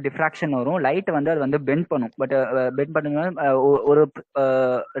உனக்கு அது வந்து டிஃப்ராக்ஷன் வரும். லைட்டை வந்து அது வந்து பெண்ட் பண்ணும். பட் பெண்ட் பண்ணும்போது ஒரு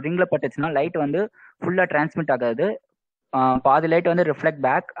ரிங்கில் பட்டுச்சுன்னா லைட் வந்து ஃபுல்லாக டிரான்ஸ்மிட் ஆகாது. பாதி லைட் வந்து ரிஃப்ளெக்ட்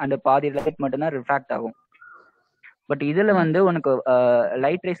பேக், அந்த பாதி லைட் மட்டும்தான் ரிஃப்ராக்ட் ஆகும். பட் இதில் வந்து உனக்கு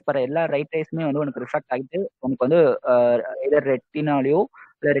லைட் ரேஸ் பர எல்லா லைட் ரேஸுமே வந்து உனக்கு ரிஃப்ராக்ட் ஆகிட்டு உனக்கு வந்து எதர் ரெட்டினாலேயோ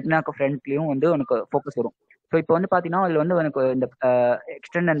இல்லை ரெட்டினாக்கு ஃப்ரண்ட்லேயும் வந்து உனக்கு ஃபோக்கஸ் வரும். ஸோ இப்போ வந்து பார்த்தீங்கன்னா அதில் வந்து உனக்கு இந்த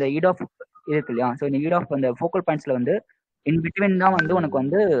எக்ஸ்டெண்ட் அந்த ஈட் ஆஃப் இருக்கு இல்லையா? ஸோ இந்த ஈட் ஆஃப் அந்த ஃபோக்கல் பாயிண்ட்ஸில் வந்து இன் பிட்வீன் தான் வந்து உனக்கு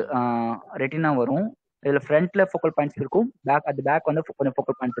வந்து ரெட்டினா வரும். இதுல ஃப்ரண்ட்ல ஃபோக்கல் பாயிண்ட்ஸ் இருக்கும், பேக் வந்து கொஞ்சம்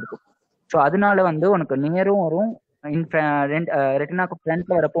ஃபோக்கல் பாயிண்ட்ஸ் இருக்கும். ஸோ அதனால வந்து உனக்கு நியரும் வரும், ரெட்டினாக்கு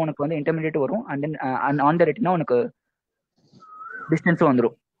ஃப்ரண்ட்ல வரப்போ உனக்கு வந்து இன்டர்மீடியேட் வரும், and then on the retina உனக்கு டிஸ்டன்ஸும்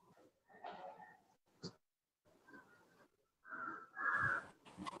வந்துடும்.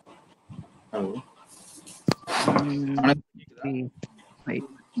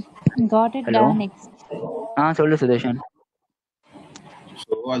 Got it done next. சொல்லு சுதர்ஷன்.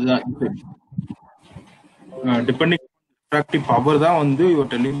 ஸோ அதுதான் டிபெண்டிங் ரிஃப்ராக்டிவ் பவர் தான் வந்து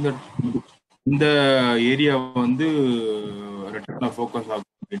யூஆர் டெல்லிங் தட் இந்த ஏரியா வந்து ரெட்டினா ஃபோக்கஸ்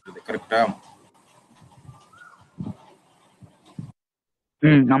ஆகும் அப்படின்றது கரெக்டா?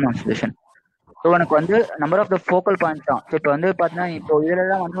 ஆமா சுதர்ஷன். ஸோ உனக்கு வந்து number of the focal points தான். ஸோ இப்போ வந்து பார்த்தீங்கன்னா இப்போ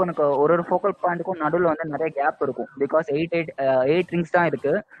இதுலலாம் வந்து உனக்கு ஒரு ஃபோக்கல் பாயிண்ட்டுக்கும் நடுவில் வந்து நிறைய கேப் இருக்கும். பிகாஸ் 8 ரிங்ஸ் தான்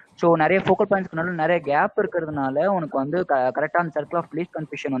இருக்கு. ஸோ நிறைய ஃபோக்கல் பாயிண்ட்ஸ்க்கு நடுவில் நிறைய கேப் இருக்கிறதுனால உனக்கு வந்து கரெக்டான சர்க்கிள் ஆஃப் லீஸ்ட்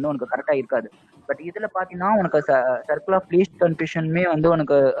கன்ஃபியூஷன் வந்து உனக்கு கரெக்டாக இருக்காது. பட் இதில் பார்த்தீங்கன்னா உனக்கு சர்க்கிள் ஆஃப் லீஸ்ட் கன்ஃபியூஷனுமே வந்து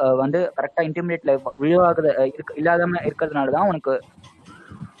உனக்கு வந்து கரெக்டாக இன்டர்மீடியேட்ல விழுவாத இல்லாதம இருக்கிறதுனால தான் உனக்கு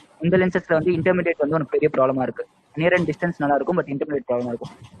இந்த லென்சஸ்ல வந்து இன்டர்மீடியேட் வந்து உனக்கு பெரிய ப்ராப்ளமா இருக்கு. நியர் அண்ட் டிஸ்டன்ஸ் நல்லா இருக்கும், பட் இன்டர்மீடியேட் ப்ராப்ளமா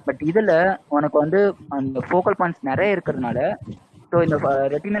இருக்கும். பட் இதுல உனக்கு வந்து அந்த ஃபோக்கல் பாயிண்ட்ஸ் நிறைய இருக்கிறதுனால ஸோ இந்த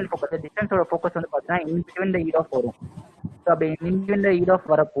ரெட்டினல் ஃபோக்கஸ் டிஸ்டன்ஸோட ஃபோக்கஸ் வந்து பார்த்தீங்கன்னா in between the eat of வரும். ஸோ அப்படி in between the eat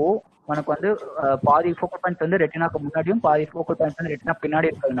of வரப்போ உனக்கு வந்து பாதி ஃபோக்கல் பாயிண்ட்ஸ் வந்து ரெட்டினாக்கு முன்னாடியும் பாதி ஃபோக்கல் பாயிண்ட்ஸ் வந்து ரெட்டினா பின்னாடி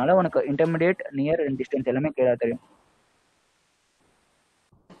இருக்கிறதுனால உனக்கு இன்டர்மீடியேட் நியர் அண்ட் டிஸ்டன்ஸ் எல்லாமே கிளியரா தெரியும்.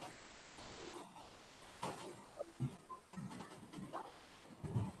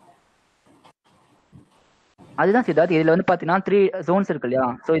 அதுதான் சித்தார்த். இதுல வந்து பாத்தீங்கன்னா 3 zones இருக்கு இல்லையா?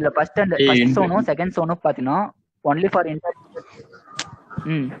 சோ இதுல ஃபர்ஸ்ட் சோனும் செகண்ட் சோனும் பாத்தீங்கன்னா ஒன்லி ஃபார்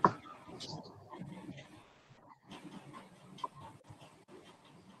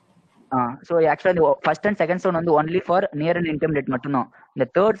ஸோ ஆக்சுவலா ஃபர்ஸ்ட் அண்ட் செகண்ட் சோன் வந்து only for near and intermediate மட்டும்தான். இந்த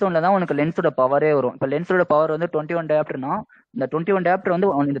தேர்ட் சோன்ல தான் உனக்கு லென்ஸோட பவரே வரும். இப்போ லென்ஸோட பவர் வந்து 21 டயாப்டர்னா இந்த 21 டயாப்டர் வந்து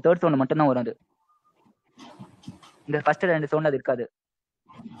இந்த தேர்ட் சோன்ல மட்டும்தான் வரும். அது இந்த ஃபர்ஸ்ட் 2 சோன்ல அது இருக்காது.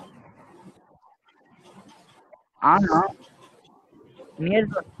 ஆனா நியர்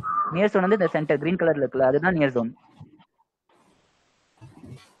ஜோன் வந்து இந்த சென்டர் கிரீன் கலர்ல இருக்குல்ல, அதுதான் நியர் ஜோன்.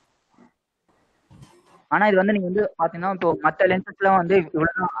 ஆனா இது வந்து நீங்க வந்து பாத்தீங்கன்னா இப்போ மத்த லென்சஸ்லாம் வந்து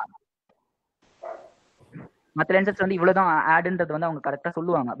இவ்வளவுதான், மற்ற லென்சஸ் வந்து இவ்வளவுதான் ஆட்ன்றது வந்து அவங்க கரெக்டா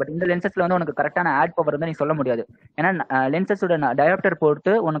சொல்லுவாங்க. பட் இந்த லென்சஸ்ல வந்து உனக்கு கரெக்டான ஆட் பவர் வந்து நீ சொல்ல முடியாது. ஏன்னா லென்சஸோட டயாப்டர்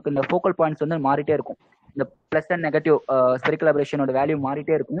பொறுத்து உனக்கு இந்த ஃபோக்கல் பாயிண்ட்ஸ் வந்து மாறிட்டே இருக்கும். இந்த plus and negative spherical அபரேஷனோட value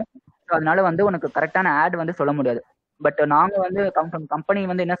மாறிட்டே இருக்கும். ஸோ அதனால வந்து உனக்கு கரெக்டான ஆட் வந்து சொல்ல முடியாது. பட் நாங்க வந்து கம்பெனி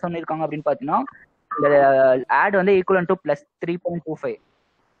வந்து என்ன சொல்லியிருக்காங்க அப்படின்னு பாத்தீங்கன்னா இந்த ஆட் வந்து ஈக்குவல் டு பிளஸ் 3.25.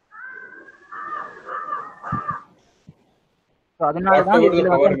 அதனாலதான்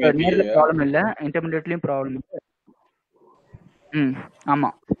இதுல வந்து நேர்ல ப்ராப்ளம் இல்ல, இன்டர்மீடியேட்லயும் ப்ராப்ளம் இல்லை. ஆமா,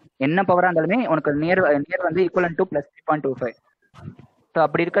 என்ன பவரா இருந்தாலுமே உனக்கு நியர் வந்து ஈக்குவல் டு பிளஸ் 3.25. ஸோ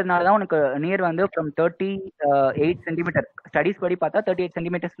அப்படி இருக்கிறதுனால உனக்கு நியர் வந்து ஃப்ரம் 38 சென்டிமீட்டர் ஸ்டடிஸ் படி பார்த்தா 38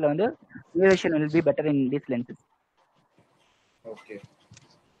 சென்டிமீட்டர்ஸ்ல வந்து elevation will be better in this lenses. Okay.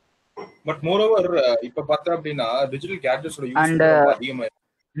 But more over இப்ப பார்த்தா அப்படின்னா டிஜிட்டல் கேட்ஜெட்ஸோட யூஸ் அதிகமா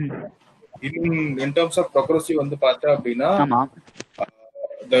in terms of progressive வந்து பார்த்தா அப்படின்னா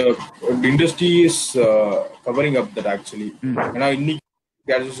the industry is covering up that actually. ஏன்னா இன்னைக்கு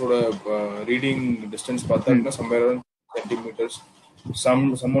கேட்ஜெட்ஸோட ரீடிங் டிஸ்டன்ஸ் பார்த்தா அப்படின்னா somewhere around centimeters.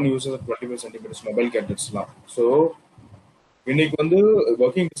 Someone uses 25 centimeters mobile gadgetsலாம். So இன்னைக்கு வந்து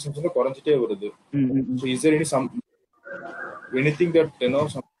working distance வந்து குறைஞ்சிட்டே வருது. So is there anything that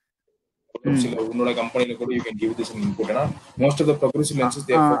உன்னோட கம்பெனில கூட you can give this an input? ஏன்னா most of the progressive lenses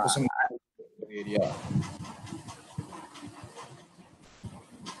they are focusing on the area.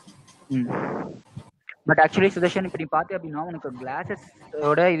 But actually Sudarshan இப்படி பார்த்தே அப்படின்னா உனக்கு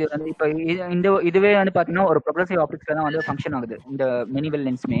கிளாஸஸோட இது வந்து இப்போ இதுவே வந்து பார்த்தீங்கன்னா ஒரு ப்ரொக்ரெசிவ் ஆப்டிக்ஸ்ல தான் வந்து ஃபங்க்ஷன் ஆகுது இந்த மெனிவெல்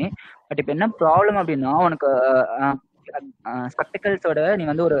லென்ஸுமே. பட் இப்போ என்ன ப்ராப்ளம் அப்படின்னா உனக்கு ஸ்பெக்டிகல்ஸோட நீ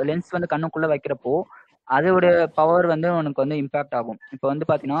வந்து ஒரு லென்ஸ் வந்து கண்ணுக்குள்ள வைக்கிறப்போ அதோட பவர் வந்து உனக்கு வந்து இம்பாக்ட் ஆகும். இப்போ வந்து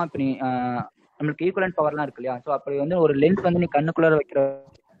பார்த்தீங்கன்னா இப்போ நீ நம்மளுக்கு ஈக்குவலன்ட் பவர்லாம் இருக்கு இல்லையா? ஸோ அப்படி வந்து ஒரு லென்ஸ் வந்து நீ கண்ணுக்குள்ள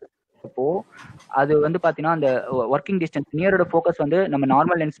வைக்கிறப்போ அது வந்து பாத்தீங்கன்னா அந்த ஒர்க்கிங் டிஸ்டன்ஸ் நியரோட ஃபோக்கஸ் வந்து நம்ம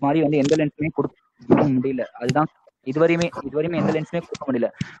நார்மல் லென்ஸ் மாதிரி வந்து எந்த லென்ஸுமே கொடுக்க முடியல. அதுதான் இதுவரையுமே எந்த லென்ஸுமே கொடுக்க முடியல.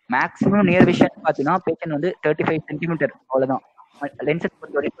 மேக்ஸிமம் நியர் விஷன் பாத்தீங்கன்னா பேஷண்ட் வந்து 35 சென்டிமீட்டர் அவ்வளவுதான். லென்சஸ்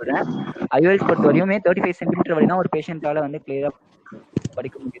பொறுத்த வரையும் சொல்றேன், ஐஓஎல்ஸ் பொறுத்த வரையுமே 35 சென்டிமீட்டர் வரையும் தான் ஒரு பேஷண்டால வந்து கிளியரா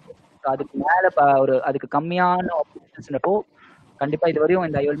படிக்க முடியுது. அதுக்கு மேல ஒரு அதுக்கு கம்மியான ஆப்ஷன்ஸ்னப்போ கண்டிப்பா இது வரையும்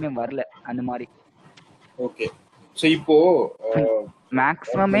இந்த ஐஓஎல்மே வரல அந்த மாதிரி. ஓகே. சோ இப்போ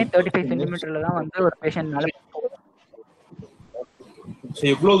மேக்ஸிமமே 35 சென்டிமீட்டர்ல தான் வந்து ஒரு பேஷண்ட்னால. ஸோ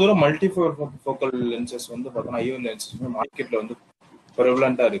எவ்வளோ தூரம் மல்டி ஃபோக்கல் லென்சஸ் வந்து பார்த்தோன்னா ஐஓஎல் லென்சஸ் மார்க்கெட்ல வந்து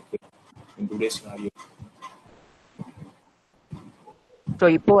ப்ரெவலண்டா இருக்கு இன் டுடேஸ் சினாரியோ. ஸோ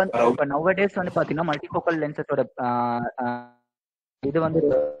இப்போ வந்து இப்போ நவ டேஸ் வந்து பார்த்தீங்கன்னா மல்டிஃபோக்கல் லென்சஸோட இது வந்து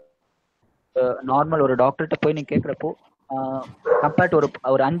நார்மல் ஒரு டாக்டர்கிட்ட போய் நீ கேட்குறப்போ கம்பேர்ட் ஒரு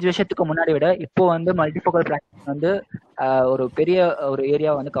 5 வருஷத்துக்கு முன்னாடி விட இப்போ வந்து மல்டிஃபோக்கல் ப்ராக்டிஸ் வந்து ஒரு பெரிய ஒரு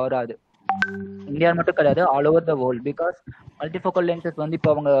ஏரியா வந்து கவர் ஆகுது. இந்தியா மட்டும் கிடையாது, all over the world. Because multifocal lenses வந்து இப்போ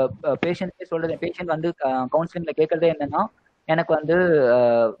அவங்க பேஷண்ட்ஸே சொல்றது, பேஷண்ட் வந்து கவுன்சிலிங்ல கேட்கறதே என்னன்னா, எனக்கு வந்து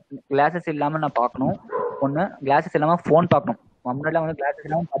கிளாஸஸ் இல்லாமல் நான் பார்க்கணும், ஒன்று கிளாஸஸ் இல்லாமல் ஃபோன் பார்க்கணும். முன்னாடிலாம் வந்து கிளாஸஸ்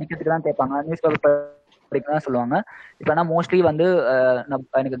இல்லாமல் படிக்கிறதுக்கு தான் கேட்பாங்க, நியூஸ் பேப்பர் படிக்க தான் சொல்லுவாங்க. இப்போ ஆனால் மோஸ்ட்லி வந்து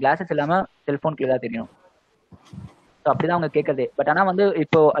எனக்கு கிளாஸஸ் இல்லாமல் செல்ஃபோன் கிளியராக தெரியணும். ஸோ அப்படிதான் அவங்க கேட்கறதே. பட் ஆனால் வந்து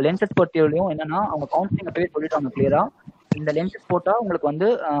இப்போ லென்சஸ் பொறுத்தவரையும் என்னன்னா, அவங்க கவுன்சிலிங் அப்பவே சொல்லிட்டாங்க கிளியரா, இந்த லென்சஸ் போட்டா உங்களுக்கு வந்து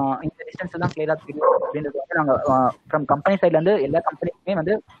இந்த டிஸ்டன்ஸ் எல்லாம் கிளியரா தெரியும் அப்படின்றது வந்து நாங்க ஃப்ரம் கம்பெனி சைட்ல இருந்து எல்லா கம்பெனிக்குமே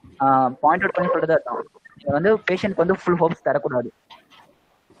வந்து பாயிண்ட் அவுட் பண்ணி சொல்றதா இருக்கும். இது வந்து பேஷண்ட்க்கு வந்து ஃபுல் ஹோப்ஸ் தரக்கூடாது.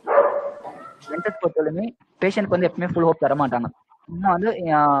 லென்சஸ் பொறுத்தவரையுமே பேஷண்ட்க்கு வந்து எப்பவுமே ஃபுல் ஹோப் தர மாட்டாங்க. இன்னும் வந்து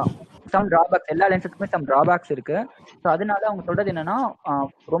சம் டிராபேக்ஸ், எல்லா லென்சஸ்க்குமே சம் டிராபேக்ஸ் இருக்கு. ஸோ அதனால அவங்க சொல்றது என்னன்னா,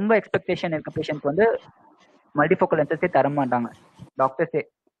 ரொம்ப எக்ஸ்பெக்டேஷன் இருக்க பேஷண்ட்க்கு வந்து மல்டிஃபோக்கல் லென்சஸே தர மாட்டாங்க டாக்டர்ஸே.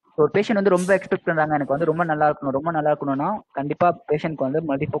 ஒரு பேஷண்ட் வந்து ரொம்ப எக்ஸ்பெக்ட் பண்றாங்க, எனக்கு வந்து ரொம்ப நல்லா இருக்கணும்னா கண்டிப்பா பேஷண்ட்க்கு வந்து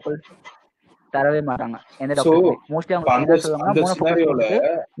மல்டிஃபோக்கல் தரவே மாட்டாங்க எந்த டாக்டர். மோஸ்ட்லி அவங்க சொல்லுவாங்க மோனோஃபோக்கல்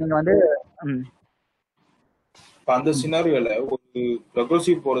நீங்க வந்து அந்த சினாரியோல ஒரு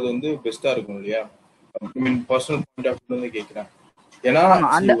ப்ரொக்ரெசிவ் போறது வந்து பெஸ்டா இருக்கும் இல்லையா? ஐ மீன் பர்சனல் பாயிண்ட் ஆஃப் வியூல இருந்து கேக்குறேன். ஏன்னா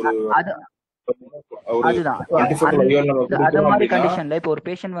அதுதான் அது மாதிரி கண்டிஷன்ல இப்போ ஒரு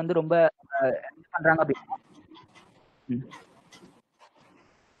பேஷண்ட் வந்து ரொம்ப பண்றாங்க அப்படின்னா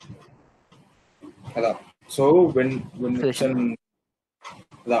அதான். சோ when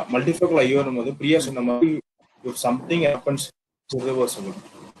அதான் மல்டிஃபோக்கல் ஐஓஎல் வந்து பிரியா சொன்ன மாதிரி if something happens irreversible,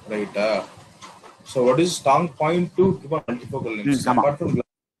 right? So what is strong point to give a multifocal lens? Apart from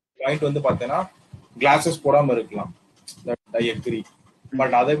point வந்து பார்த்தேன்னா கிளாஸஸ் போடாம இருக்கலாம், that I agree.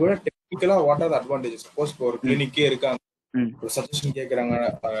 பட் அதை விட டெக்னிக்கலா what are the advantages? Suppose ஒரு கிளினிக்கே இருக்காங்க, ஒரு சஜஷன் கேட்கறாங்க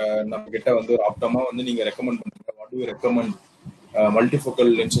நம்ம கிட்ட வந்து ஒரு ஆப்டமா வந்து நீங்க ரெக்கமெண்ட் பண்ணுங்க, what to you recommend, multifocal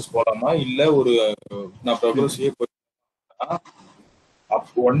lenses போடாமா இல்ல ஒரு நான் progressive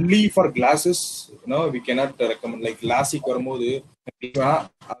only for classes we cannot recommend. Like LASIK வரும்போது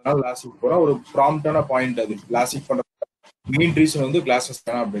அதனால லாசிக் போறா ஒரு ப்ராம்ப்டான பாயிண்ட். அது லாசிக் பண்ற மெயின் ரீசன் வந்து கிளாஸஸ்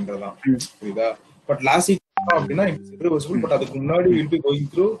வேணாம் அப்படின்றதான், புரியுதா? பட் லாசிக் அப்படின்னா இட்ஸ் இர்ரிவர்சிபிள். பட் அதுக்கு முன்னாடி will be going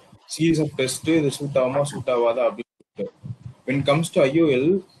through series of test, இது சூட் ஆகுமா சூட் ஆகாதா அப்படின்னு. when comes to IOL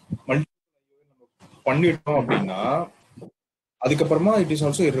பண்ணிட்டோம் அப்படின்னா அதுக்கப்புறமா it is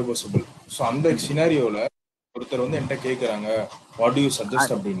also irreversible. So அந்த சினாரியோல ஒருத்தர் வந்து என்கிட்ட கேட்கறாங்க வாட் டு யூ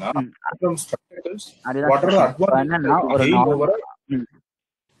சஜஸ்ட் அப்படின்னா,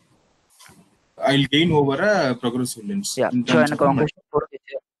 I'll gain over a progressive lens.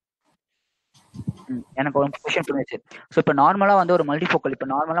 எனக்கு ஒரு கொஸ்டின் புரிஞ்சிச்சு. ஸோ இப்போ நார்மலா வந்து ஒரு மல்டிஃபோக்கல், இப்போ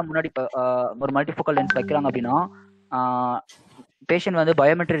நார்மலா முன்னாடி ஒரு மல்டிஃபோக்கல் லென்ஸ் வைக்கிறாங்க அப்படின்னா பேஷண்ட் வந்து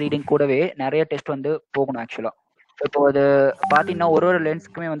பயோமெட்ரி ரீடிங் கூடவே நிறைய டெஸ்ட் வந்து போகணும் ஆக்சுவலா. இப்போ அது பாத்தீங்கன்னா ஒரு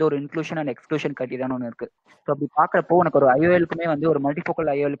லென்ஸ்க்குமே வந்து ஒரு இன்க்ளூஷன் அண்ட் எக்ஸ்க்ளூஷன் கிரைட்டீரியான்னு ஒன்று இருக்கு. ஸோ அப்படி பாக்குறப்போ உனக்கு ஒரு ஐஓஎலுக்குமே வந்து ஒரு மல்டிஃபோக்கல்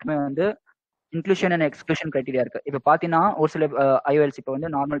ஐஓஎலுக்குமே வந்து இன்க்ளூஷன் அண்ட் எக்ஸ்க்ளூஷன் கிரைட்டீரியா இருக்கு. இப்போ பாத்தீங்கன்னா ஒரு சில ஐஓஎல்ஸ் இப்போ வந்து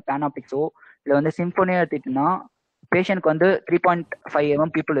நார்மல் பேனாப்டிக்ஸோ இல்லை வந்து சிம்போனியோ எடுத்துட்டுன்னா பேஷண்ட்க்கு வந்து 3.5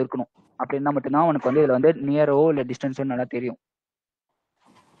 mm பீப்புள் இருக்கணும். அப்படின்னா மட்டும்தான் உனக்கு வந்து இதுல வந்து நியரோ இல்லை டிஸ்டன்ஸோ நல்லா தெரியும்.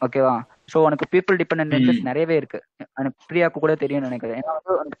 ஓகேவா? ஸோ உனக்கு பீப்புள் டிபெண்டன்ட் லென்சஸ் நிறையவே இருக்கு. எனக்கு பிரியாக்கு கூட தெரியும் நினைக்கிறேன். ஏன்னா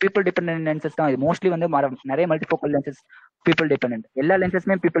வந்து பீப்புள் டிபெண்டன்ட் லென்சஸ் தான் இது மோஸ்ட்லி வந்து நிறைய மல்டிஃபோக்கல் லென்சஸ் பீப்புள் டிபெண்டன்ட். எல்லா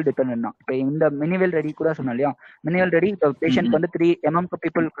லென்சஸுமே பீப்புள் டிபெண்டன்ட் தான். இப்போ இந்த மினிவெல் ரெடி கூட சொன்னோம் இல்லையா, மினிவெல் ரெடி இப்போ பேஷண்ட் வந்து 3 mm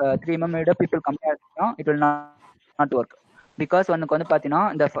பீப்புள் 3 mm விட பீப்புள் கம்மியாக இருக்குன்னா it will not work. Because உனக்கு வந்து பார்த்தீங்கன்னா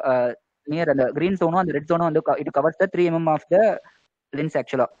இந்த நியர் அந்த கிரீன் ஜோனும் அந்த ரெட் ஜோனும் வந்து it covers the 3 mm of the lens.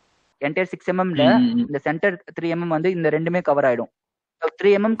 ஆக்சுவலா என்டையர் 6 mmல இந்த சென்டர் 3 mm வந்து இந்த ரெண்டுமே கவர் ஆயிடும். 3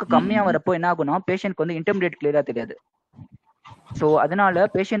 mmக்கு கம்மியா வரப்போ என்ன ஆகும்னா பேஷண்ட்க்கு வந்து இன்டர்மீடியட் கிளியரா தெரியாது. ஸோ அதனால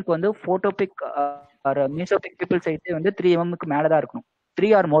பேஷண்ட்க்கு வந்து போட்டோபிக் மியூசோபிக் பீப்புள் சைஸே வந்து 3 mmக்கு மேலதான் இருக்கணும்,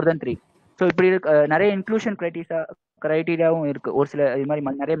 3 or more than 3. ஸோ இப்படி நிறைய இன்க்ளூஷன் கிரைட்டீரியாவும் இருக்கு ஒரு சில இது மாதிரி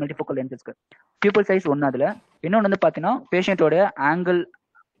நிறைய மல்டிஃபோக்கல் லென்சஸ்க்கு. பீப்புள் சைஸ் ஒன்று. அதுல இன்னொன்று வந்து பாத்தீங்கன்னா பேஷண்டோட angle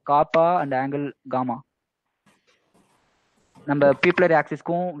Kapa and angle gamma, நம்ம பீப்புளர்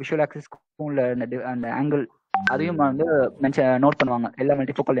ஆக்சிஸ்க்கும் விஷுவல் ஆக்சிஸ்க்கும் உள்ள அந்த ஆங்கிள் அதையும் வந்து நோட் பண்ணுவாங்க எல்லா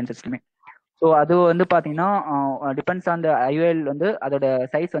மல்டிஃபோக்கல் லென்சஸ்லுமே. ஸோ அது வந்து பார்த்தீங்கன்னா டிபெண்ட்ஸ் ஆன் த ஐஓஎல் வந்து அதோட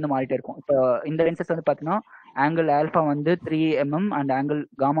சைஸ் வந்து மாறிட்டே இருக்கும். இப்போ இந்த லென்சஸ் வந்து பார்த்தீங்கன்னா ஆங்கிள் ஆல்ஃபா வந்து 3 mm அண்ட் ஆங்கிள்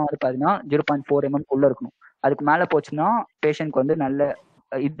காமா வந்து பார்த்தீங்கன்னா 0.4 mm உள்ள இருக்கணும். அதுக்கு மேலே போச்சுன்னா பேஷண்ட்க்கு வந்து நல்ல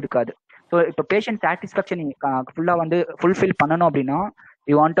இது இருக்காது. ஸோ இப்போ பேஷண்ட் சாட்டிஸ்ஃபேக்ஷன் ஃபுல்லா வந்து ஃபுல்ஃபில் பண்ணணும் அப்படின்னா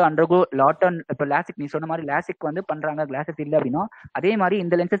you want to undergo lot on. இப்போ லாசிக் நீ சொன்ன மாதிரி லாசிக் வந்து பண்றாங்க, கிளாஸஸ் இல்லை அப்படின்னா அதே மாதிரி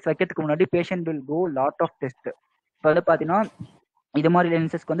இந்த லென்சஸ் வைக்கிறதுக்கு முன்னாடி patient will go lot of test. இப்போ வந்து பாத்தீங்கன்னா இது மாதிரி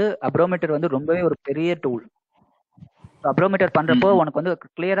லென்சஸ்க்கு வந்து அப்ரோமீட்டர் வந்து ரொம்பவே ஒரு பெரிய டூல். அப்ரோமீட்டர் பண்றப்போ உனக்கு வந்து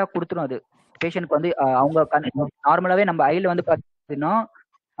கிளியரா கொடுத்துரும். அது பேஷண்ட்க்கு வந்து அவங்க நார்மலாவே நம்ம ஐல வந்து பாத்தீங்கன்னா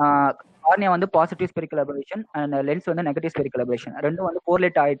கார்னியா வந்து positive spherical aberration and lens வந்து நெகட்டிவ் ஸ்பெரிக்கல் அபரேஷன் ரெண்டும் வந்து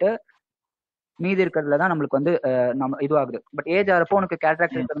கோரிலேட் ஆயிட்டு மீதி இருக்கிறதுல தான் நம்மளுக்கு வந்து நம்ம இதுவாகுது. பட் ஏஜ் ஆகிறப்போ உனக்கு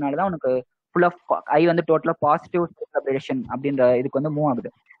கேட்ராக்ட் இருக்கிறதுனால தான் உனக்கு ஃபுல் ஆஃப் ஐ வந்து டோட்டலா பாசிட்டிவ் ஸ்பெரிக்கல் அபரேஷன் அப்படின்ற இதுக்கு வந்து மூவ்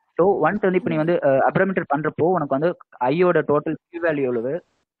ஆகுது. ஸோ ஒன்ஸ் வந்து இப்போ நீ வந்து அப்ரோமீட்டர் பண்றப்போ உனக்கு வந்து ஐயோட டோட்டல் Q வேல்யூ எவ்வளவு,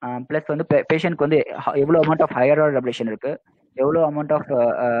 பிளஸ் வந்து பேஷண்ட்க்கு வந்து எவ்வளோ அமௌண்ட் ஆஃப் ஹையர் ஆர்டர் அப்ரேஷன் இருக்கு, எவ்வளோ அமௌண்ட் ஆஃப்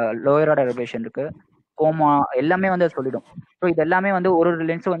லோயர் ஆர்டர் அப்ரேஷன் இருக்கு, கோமா எல்லாமே வந்து அது சொல்லிடும். ஸோ இது எல்லாமே வந்து ஒரு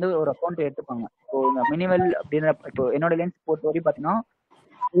லென்ஸ் வந்து ஒரு அக்கௌண்ட் எடுத்துப்பாங்க. ஸோ இந்த மினிமல் அப்படின்ற இப்போ என்னோட லென்ஸ் பொறுத்த வரைக்கும் பார்த்தீங்கன்னா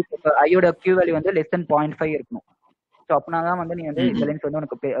ஐயோட Q வேல்யூ வந்து லெஸ் தென் 0.5 இருக்கணும். ஸோ அப்படின்னா தான் வந்து நீ வந்து இந்த லென்ஸ் வந்து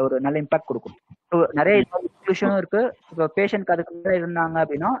உனக்கு ஒரு நல்ல இம்பாக்ட் கொடுக்கும். ஸோ நிறைய எக்ஸ்க்ளூஷனும் இருக்கு. இப்போ பேஷண்ட்க்கு அதுக்கு இருந்தாங்க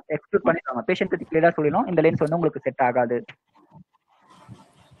அப்படின்னா எக்ஸ்க்ளூட் பண்ணிடுவாங்க. பேஷண்ட்க்கு கிளியரா சொல்லிடும் இந்த லென்ஸ் வந்து உங்களுக்கு செட் ஆகாது.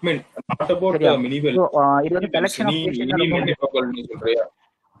 இது வந்து செலக்ஷன் ஆஃப் பேஷண்ட்.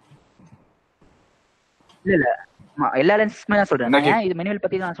 இல்ல எல்லா லென்ஸுமே தான் சொல்றேன். நான் இது மினிமல்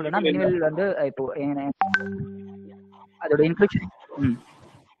பத்தி நான் சொல்றேன்னா மினிமல் வந்து இப்போ அதோட இன்க்ளூஷன்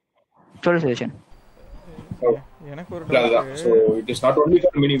சொல்லு சஜஷன். எனக்கு ஒரு doubt. So it is not only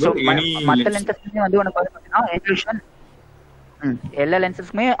for minimal any மத்த லென்சஸ்மே வந்து உனக்கு பாத்தீங்கன்னா இன்க்ளூஷன் எல்லா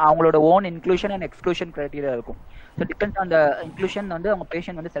லென்சஸ்மே அவங்களோட own inclusion and exclusion criteria இருக்கும். So depends on the inclusion வந்து அவங்க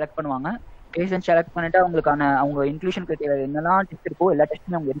பேஷண்ட் வந்து செலக்ட் பண்ணுவாங்க. பேஷண்ட் செலக்ட் பண்ணிட்டு அவங்களுக்கான அவங்க இன்க்ளூஷன் கிரைட்டீரியா என்னெல்லாம் டெஸ்ட் இருக்கோ எல்லா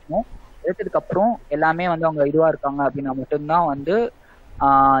டெஸ்ட்டுமே அவங்க எடுக்கணும். எடுத்ததுக்கு அப்புறம் எல்லாமே வந்து அவங்க இதுவா இருக்காங்க அப்படின்னா மட்டும்தான் வந்து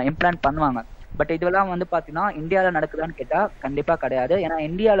இம்ப்ளான்ட் பண்ணுவாங்க. பட் இதெல்லாம் வந்து பாத்தீங்கன்னா இந்தியாவில் நடக்குதான்னு கேட்டா கண்டிப்பா கிடையாது. ஏன்னா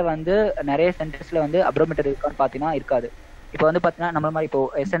இந்தியாவில் வந்து நிறைய சென்டர்ஸ்ல வந்து அப்ரோமீட்டர் இருக்கான்னு பாத்தீங்கன்னா இருக்காது. இப்போ வந்து பாத்தீங்கன்னா நம்ம மாதிரி இப்போ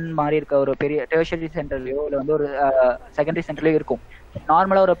SN மாதிரி இருக்க ஒரு பெரிய டெர்ஷரி சென்டர்லயோ இல்லை வந்து ஒரு செகண்டரி சென்டர்லயோ இருக்கும்.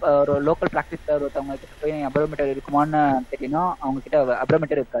 நார்மலா ஒரு லோக்கல் ப்ராக்டிஸ்ல ஒருத்தவங்க கிட்ட போய் அப்ரோமீட்டர் இருக்குமான்னு கேட்டீங்கன்னா அவங்க கிட்ட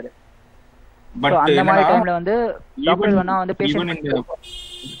அப்ரோமீட்டர் இருக்காது. அந்த மாதிரி டைம்ல வந்து டாக்டர் வேணா வந்து patient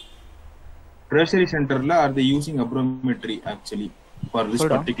tertiary centerல are they using abrometry actually for this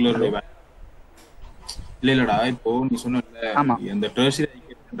particular event? இல்லடா இப்போ நீ சொன்னல அந்த tertiary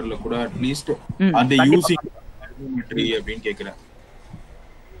centerல கூட at least are they using abrometry அப்படினு கேக்குறேன்.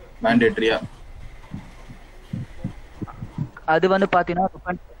 mandatory-ஆ அது வந்து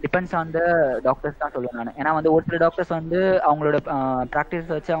பாத்தீங்கன்னா டிபெண்ட்ஸ் ஆன் த டாக்டர்ஸ் தான் சொல்லுவேன் நான். ஏன்னா வந்து ஒரு சில டாக்டர்ஸ் வந்து அவங்களோட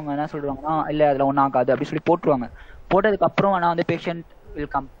ப்ராக்டிஸ் வச்சு அவங்க என்ன சொல்றாங்கன்னா இல்ல அதுல ஒன்றும் ஆகாது அப்படி சொல்லி போட்டுருவாங்க. போட்டதுக்கு அப்புறம் ஆனா வந்து பேஷண்ட்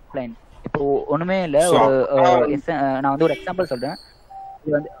வில் கம்ப்ளைண்ட். இப்போ ஒண்ணுமே இல்ல, நான் வந்து ஒரு எக்ஸாம்பிள் சொல்றேன்.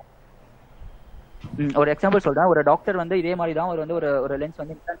 இது வந்து ஒரு எக்ஸாம்பிள் சொல்றேன். ஒரு டாக்டர் வந்து இதே மாதிரி தான் அவர் வந்து ஒரு லென்ஸ்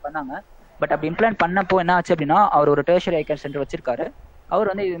வந்து இம்ப்ளான்ட் பண்ணாங்க. பட் அப்படி இம்ப்ளான்ட் பண்ணப்போ என்ன ஆச்சு அப்படின்னா அவர் ஒரு டெர்ஷரி ஐ கேர் சென்டர் வச்சிருக்காரு. அவர்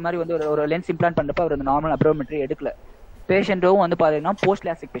வந்து இது மாதிரி வந்து ஒரு லென்ஸ் இம்ப்ளான்ட் பண்றப்ப அவர் வந்து நார்மல் அப்ரோமெட்ரி எடுக்கல. பேஷண்ட்டும் வந்து பாத்தீங்கன்னா போஸ்ட்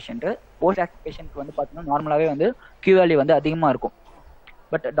லாசிக் பேஷண்ட் வந்து பாத்தீங்கன்னா நார்மலாவே வந்து Q வேல்யூ வந்து அதிகமா இருக்கும்.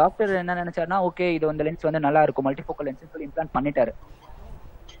 பட் டாக்டர் என்ன நினைச்சாருன்னா ஓகே இது வந்து லென்ஸ் வந்து நல்லா இருக்கும் மல்டிஃபோக்கல் லென்ஸ் சொல்லி இம்ப்ளான்ட் பண்ணிட்டாரு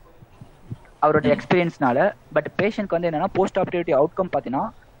அவரோட எக்ஸ்பீரியன்ஸ்னால. பட் பேஷண்ட்க்கு வந்து என்னன்னா போஸ்ட் ஆப்ரேட்டிவ் அவுட்கம் பாத்தீங்கன்னா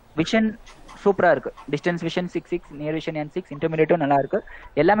விஷன் சூப்பரா இருக்கு. Distance vision 6/6, near vision N6, இன்டர்மீடியட்டும் நல்லா இருக்கு,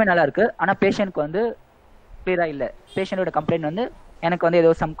 எல்லாமே நல்லா இருக்கு. ஆனா பேஷண்ட்க்கு வந்து கிளியரா இல்ல. பேஷண்டோட கம்ப்ளைண்ட் வந்து எனக்கு வந்து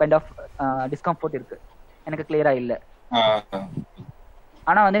ஏதோ சம் கைண்ட் ஆஃப் டிஸ்கம்ஃபர்ட் இருக்கு, எனக்கு கிளியரா இல்ல.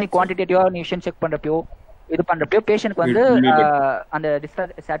 ஆனா வந்து நீ குவான்டிடேட்டிவா நீ விஷன் செக் பண்றப்போ இது பண்றப்போ பேஷண்ட்க்கு வந்து அந்த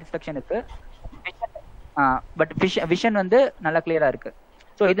சாட்டிஸ்ஃபேக்ஷன் இருக்கு. பட் விஷன் வந்து நல்லா கிளியரா இருக்கு.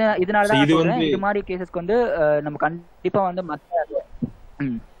 சோ இதனால தான் சொல்றேன் இது மாதிரி கேसेसக்கு வந்து நம்ம கண்டிப்பா வந்து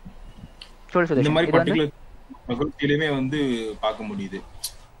இந்த மாதிரி பர்టిక్యులர் மகள்கிலமே வந்து பார்க்க முடியுது.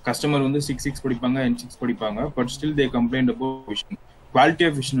 கஸ்டமர் வந்து 6/6 படிப்பாங்க, N6 படிப்பாங்க, but still they complaint about vision. Quality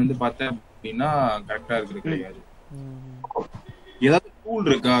of vision வந்து பார்த்தா அப்படின்னா கரெக்டா இருக்குது கிடையாது. ஏதாவது டூல்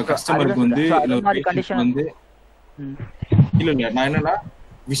இருக்கா கஸ்டமருக்கு வந்து வந்து இல்ல நான் என்னன்னா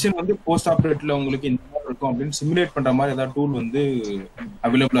விஷன் வந்து போஸ்ட் ஆபரேட்டிவ்ல உங்களுக்கு இந்த மாதிரி இருக்கும் அப்படின்னு சிமுலேட் பண்ற மாதிரி ஏதாவது டூல் வந்து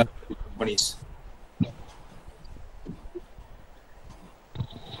அவைலபிளா இருக்கு கம்பெனிஸ்?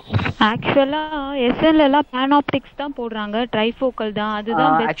 ஆக்சுவலா SNல எல்லாம் பானாப்டிக்ஸ் தான் போடுறாங்க, ட்ரைஃபோக்கல் தான்,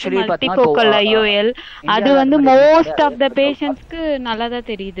 அதுதான் பெஸ்ட் மல்டிஃபோக்கல் IOL. அது வந்து மோஸ்ட் ஆஃப் த பேஷண்ட்ஸ்க்கு நல்லா தான்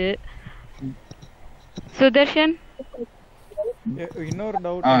தெரியுது. சுதர்ஷன் இன்னொரு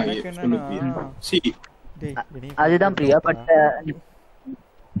டவுட் எனக்கு என்னன்னா அதுதான் பிரியா. பட்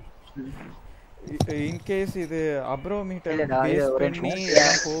இன் கேஸ் இது அப்ரோமீட்டர் பேஸ் பண்ணி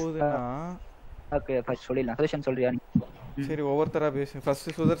போகுதுன்னா ஓகே ஃபர்ஸ்ட் சொல்லிடலாம். சுதர்ஷன் சொல்றியா? சரி ஒவ்வொருத்தரா பேசு. ஃபர்ஸ்ட்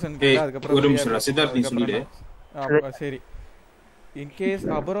சுதர்ஷன் கேளு, அதுக்கு அப்புறம் ஒரு நிமிஷம் சித்தார்த் நீ சொல்லிடு. சரி இன்கேஸ்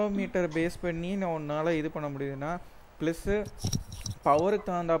அபரோமீட்டர் பேஸ் பண்ணி நான் உன்னால் இது பண்ண முடியுதுன்னா ப்ளஸ்ஸு பவருக்கு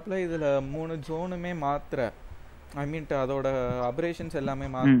தகுந்தாப்புல இதில் 3 ஜோனுமே மாற்றுற ஐ மீன் அதோட அபரேஷன்ஸ் எல்லாமே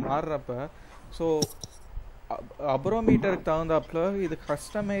மாறுறப்ப ஸோ அபரோமீட்டருக்கு தகுந்தாப்புல இது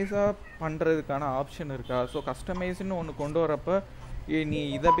கஸ்டமைஸாக பண்ணுறதுக்கான ஆப்ஷன் இருக்கா? ஸோ கஸ்டமைஸ்ன்னு ஒன்று கொண்டு வரப்போ நீ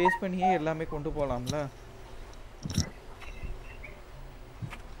இதை பேஸ் பண்ணியே எல்லாமே கொண்டு போகலாம்ல?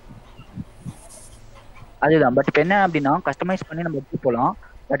 அதுதான். பட் இப்போ என்ன அப்படின்னா கஸ்டமைஸ் பண்ணி நம்ம எடுத்து போகலாம்.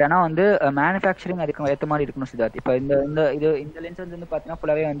 பட் ஆனால் வந்து மேனுஃபேக்சரிங் அதுக்கு ஏற்ற மாதிரி இருக்கணும் சித்தார்த். இப்போ இந்த லென்ஸ் வந்து பார்த்தீங்கன்னா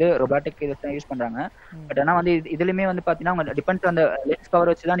ஃபுல்லாகவே வந்து ரொபாட்டிக் இதை தான் யூஸ் பண்ணுறாங்க. பட் ஆனால் வந்து இதுலையுமே வந்து பார்த்தீங்கன்னா அவங்க டிபெண்ட்ஸ் அந்த லென்ஸ்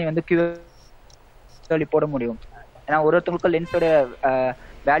கவர் வச்சு தான் நீ வந்து கியூஎல் போட முடியும். ஏன்னா ஒருத்தவங்களுக்கும் லென்ஸோட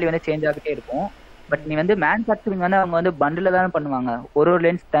வேல்யூ வந்து சேஞ்ச் ஆகிட்டே இருக்கும். பட் நீ வந்து மேனுஃபேக்சரிங் வந்து அவங்க வந்து பண்டில் தானே பண்ணுவாங்க, ஒரு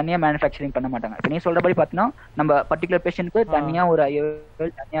லென்ஸ் தனியாக மேனுஃபேக்சரிங் பண்ண மாட்டாங்க. இப்போ நீ சொல்கிறபடி பார்த்தீங்கன்னா நம்ம பர்டிகுலர் பேஷண்ட்க்கு தனியாக ஒரு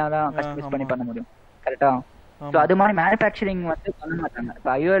IOL தனியாக தான் கஸ்டமைஸ் பண்ண முடியும். கரெக்டா? ஸோ அது மாதிரி மேனுஃபேக்சரிங் வந்து பண்ண மாட்டாங்க. இப்போ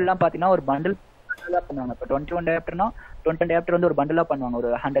IOL எல்லாம் பார்த்தீங்கன்னா ஒரு பண்டில் தான் பண்ணுவாங்க. இப்போ 21 டயாப்டர்னா 21 டயாப்டர் வந்து ஒரு பண்டிலா பண்ணுவாங்க. ஒரு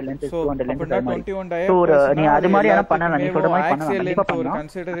 100 லென்ஸ் 200 லென்ஸ் அது மாதிரி. ஸோ நீ அது மாதிரி எல்லாம் பண்ணலாம். நீ சொல்ற மாதிரி பண்ணலாம், கண்டிப்பா பண்ணலாம்.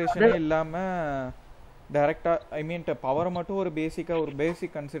 கன்சிடரேஷன் இல்லாம டைரக்டா ஐ மீன் பவர் மட்டும் ஒரு பேசிக்கா ஒரு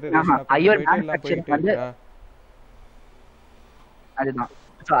பேசிக் கன்சிடரேஷன் IOL மேனுஃபேக்சரிங் வந்து அதுதான்.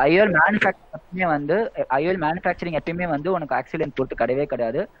 ஸோ IOL மேனுஃபேக்சரிங் எப்பயுமே வந்து உனக்கு ஆக்சிடென்ட் பொறுத்து கிடையவே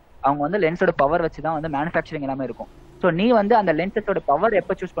கிடையாது. அவங்க வந்து லென்ஸோட பவர் வச்சு தான் வந்து மேனுஃபேக்சரிங் எல்லாமே இருக்கும். ஸோ நீ வந்து அந்த லென்ஸோட பவர்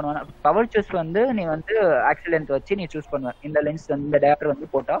எப்போ சூஸ் பண்ணுவேன், பவர் சூஸ் வந்து நீ வந்து ஆக்சிடென்ட் வச்சு நீ சூஸ் பண்ணுவேன். இந்த லென்ஸ் இந்த டயாப்டர்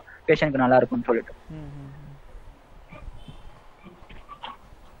வந்து போட்டா பேஷண்ட்க்கு நல்லா இருக்கும்னு சொல்லிட்டு.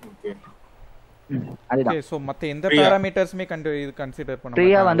 அதுதான். சோ மத்த எந்த பாராமீட்டர்ஸ்மே கன்சிடர் பண்ண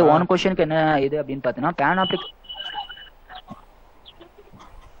ஃப்ரீயா வந்து ஒன் क्वेश्चनக்கு என்ன இது அப்படினு பார்த்தீனா பேனாப்டிக்.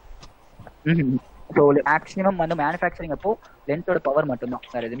 ஸோ மேக்ஸிமம் வந்து மேனுஃபேக்சரிங் அப்போ லென்ஸோட பவர் மட்டும்தான்,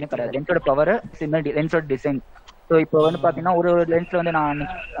 வேற எதுவுமே கிடையாது. லென்ஸோட பவர் லென்ஸோட டிசைன். ஸோ இப்போ வந்து பார்த்தீங்கன்னா ஒரு லென்ஸ்ல வந்து நான்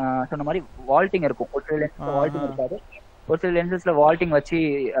சொன்ன மாதிரி வால்ட்டிங் இருக்கும், ஒரு சில லென்ஸ்ல வால்ட்டிங் இருக்காது, ஒரு சில லென்சஸ்ல வால்ட்டிங் வச்சு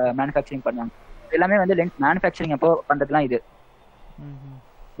மேனுஃபேக்சரிங் பண்ணுவாங்க. எல்லாமே வந்து லென்ஸ் மேனுஃபேக்சரிங் அப்போ பண்றதுலாம் இது.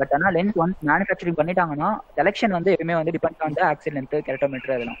 பட் ஆனால் லென்ஸ் ஒன்ஸ் மேனுஃபேக்சரிங் பண்ணிட்டாங்கன்னா செலெக்ஷன் வந்து எப்பவுமே வந்து depend on the axial length,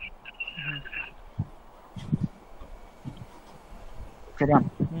 கெரட்டோமீட்டர் அதெல்லாம். சரியா?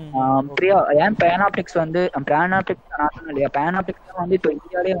 பிரியா, ஏன் பேனாப்டிக்ஸ் வந்து பேனாப்டிக்ஸ் நான் சொன்னேன் இல்லையா, பேனாப்டிக்ஸ் வந்து இப்போ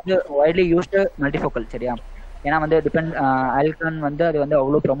இந்தியாவிலே வந்து வைட்லி யூஸ்டு மல்டிஃபோக்கல். சரியா? ஏன்னா வந்து ஆல்கான் வந்து அது வந்து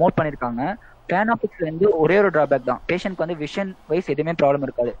அவ்வளோ ப்ரமோட் பண்ணியிருக்காங்க. பேனாப்டிக்ஸ்ல வந்து ஒரே ஒரு டிராபேக் தான், பேஷண்ட்க்கு வந்து விஷன் வைஸ் எதுவுமே ப்ராப்ளம்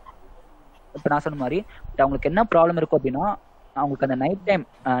இருக்காது. இப்போ நான் சொன்ன மாதிரி அவங்களுக்கு என்ன ப்ராப்ளம் இருக்கும் அப்படின்னா அவங்களுக்கு அந்த நைட் டைம்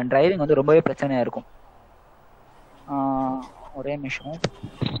டிரைவிங் வந்து ரொம்பவே பிரச்சனையா இருக்கும். ஒரே நிமிஷம்,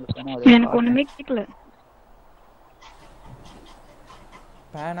 எனக்கு ஒண்ணுமே கேட்கல.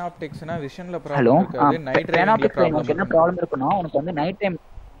 பேனாப்டிக்ஸ்னா விஷன்ல ப்ராப்ளம் இருக்காது, நைட் டிரைவிங்ல ப்ராப்ளம். என்ன ப்ராப்ளம் இருக்குன்னா உனக்கு வந்து நைட் டைம்,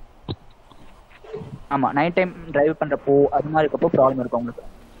 ஆமா நைட் டைம் டிரைவ் பண்றப்போ அது மாதிரி இருக்கப்போ ப்ராப்ளம் இருக்கும் உங்களுக்கு.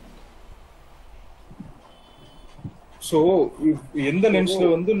 சோ எந்த லென்ஸ்ல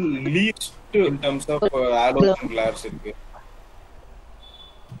வந்து least in terms of halogen கிளார்ஸ் இருக்கு?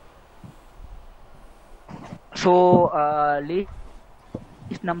 ஸோ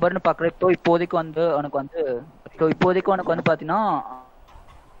லீஸ்ட் நம்பர்னு பார்க்குறப்போ இப்போதைக்கு வந்து உனக்கு வந்து பார்த்தீங்கன்னா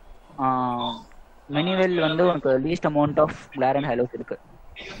மினிவெல் வந்து உனக்கு least amount of glare and Hallows இருக்கு.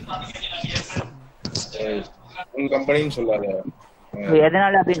 உங்க கம்பெனின்னு சொல்லாத.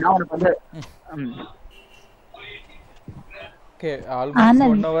 எதனால அப்படின்னா உனக்கு வந்து ஓகே ஆல்மோஸ்ட்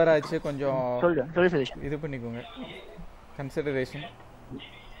 1 hour ஆச்சு, கொஞ்சம் சொல்லு சொல்யூஷன் இது பண்ணிக்கோங்க கன்சிடரேஷன்.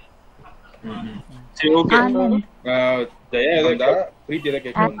 சரி ஓகே. ஜெயா ஏதா பிரீத்தி ஏதா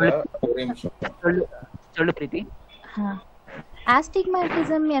கேக்குறதா? ஒரே நிமிஷம் சொல்லு பிரீத்தி.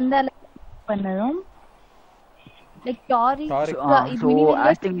 ஆஸ்டிக்மேட்டிசம் எந்த அளவுக்கு பண்ணனும்? லைக் டாரிக்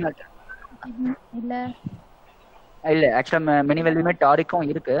இல்ல ஆக்சுவலா மினிவெல்லுமே டாரிக்கும்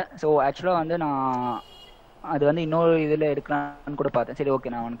இருக்கு. ஸோ ஆக்சுவலா வந்து நான் அது வந்து இன்னொரு இதுல இருக்கலாம்னு கூட பார்த்தேன். சரி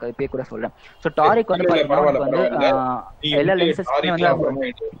ஓகே, நான் உனக்கு இப்பயே கூட சொல்றேன். ஸோ டாரிக் வந்து பாத்தீங்கன்னா வந்து எல்லா லென்சஸ்மே வந்து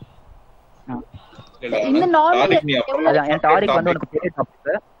இந்த நார்மல் என் டாரிக் வந்து உனக்கு பெரிய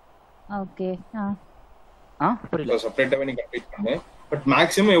டாபிக். ஓகே புரியல, செப்பரேட்டாவே நீ கம்ப்ளீட் பண்ணு. பட்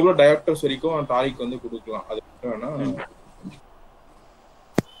மேக்ஸிமம் எவ்வளவு டயாப்டர்ஸ் வரைக்கும் டாரிக் வந்து கொடுக்கலாம் அது வேணா.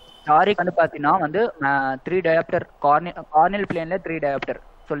 டாரிக் வந்து பாத்தீங்கன்னா வந்து 3 டயாப்டர் கார்னியல் பிளேன்ல 3 டயாப்டர்.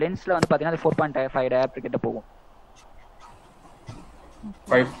 ஸோ லென்ஸ்ல வந்து பாத்தீங்கன்னா 4.5 டயாப்டர் கிட்ட போகும்.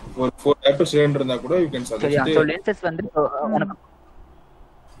 4 டயாப்டர் சிலிண்டர் இருந்தா கூட யூ கேன் சஜஸ்ட். சரியா? ஸோ லென்சஸ் வந்து உனக்கு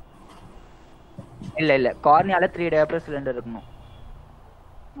இல்ல கார்னியால 3 டயாப்டர் சிலிண்டர் இருக்கணும்.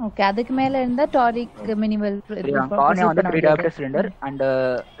 ஓகே, அதுக்கு மேல இருந்தா டாரிக் மினிமல். கார்னியா வந்து 3 டயாப்டர் சிலிண்டர் அண்ட்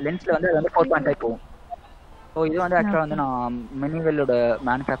லென்ஸ்ல வந்து அது வந்து 4.5 போகும். ஸோ இது வந்து ஆக்சுவலா வந்து நான் மினிவெல்லோட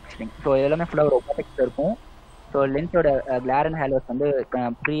மேனுஃபேக்சரிங். ஸோ எல்லாமே ஃபுல்லா ரொபாட்டிக்ஸ் இருக்கும். ஸோ லென்ஸோட கிளார் அண்ட் ஹேலோஸ் வந்து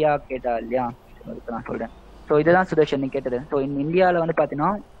ப்ரியா கேட்டா இல்லையா, அதுக்கு நான் சொல்றேன். ஸோ இதுதான் சுதர்ஷன் நீ கேட்டது. ஸோ இந்தியாவில் வந்து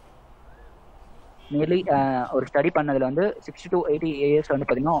பார்த்தீங்கன்னா நியர்லி ஒரு ஸ்டடி பண்ணதுல வந்து 60 to 80 இயர்ஸ் வந்து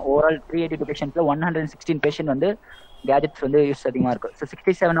பார்த்தீங்கன்னா ஓவரால் 382 பேஷண்ட்ல 116 பேஷண்ட் வந்து கேஜெட்ஸ் வந்து யூஸ் அதிகமாக இருக்கு. ஸோ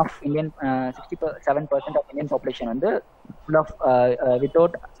 67% ஆஃப் இந்தியன் பாப்புலேஷன் வந்து full of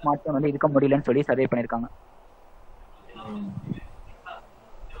without smart phone வந்து இருக்க முடியலன்னு சொல்லி சர்வே பண்ணியிருக்காங்க.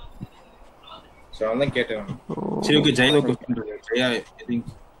 சோ அதான் கேட்டேன். சரி ஓகே, ஜெயா क्वेश्चन இருக்கு. ஜெயா ஐ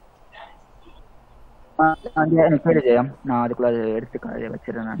திங்க் எனக்கு கேளு ஜெயம், நான் அதுக்குள்ள எடுத்து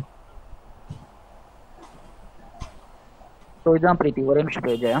வச்சிருந்தேன் நான். ஸோ இதுதான் பிரீத்தி, ஒரே நிமிஷம்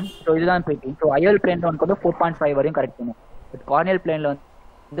ஜெயம். ஸோ இதுதான் பிரீத்தி. ஸோ IOL பிளேன்ல உனக்கு வந்து 4.5 வரையும் கரெக்ட் பண்ணும். பட் கார்னியல் பிளேன்ல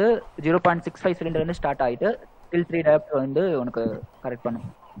வந்து 0.65 சிலிண்டர் வந்து ஸ்டார்ட் ஆகிட்டு டில் 3 டயப்டர் வந்து உனக்கு கரெக்ட் பண்ணும்.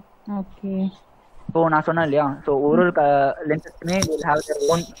 ஓகே. ஸோ நான் சொன்னேன் இல்லையா, ஸோ ஒரு லென்சஸ்க்குமே will have their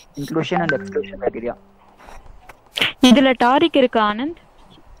own inclusion and exclusion criteria. இதுல டாரிக் இருக்கா ஆனந்த்?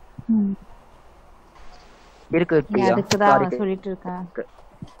 இருக்கு பிரியா, அதுக்கு தான் சொல்லிட்டு இருக்கேன்.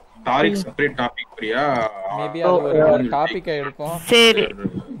 Tariq separate topic Priya, maybe அது ஒரு டாபிக்கா எடுப்போம். சரி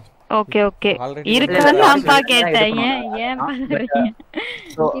ஓகே ஓகே, இருக்குன்னு நான்ப்பா கேட்டேன். ஏன் பண்றீங்க?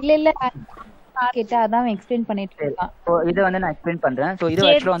 இல்ல கேட்டா அதான் எக்ஸ்பிளைன் பண்ணிட்டு இருக்கான். ஸோ இது வந்து நான் எக்ஸ்பிளைன் பண்றேன். ஸோ இது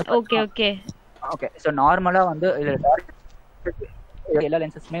ஆக்சுவலா வந்து ஓகே ஓகே ஓகே. ஸோ நார்மலா வந்து எல்லா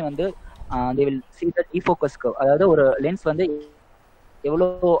லென்சஸ்மே வந்து they will see the defocus curve. அதாவது ஒரு லென்ஸ் வந்து எவ்வளோ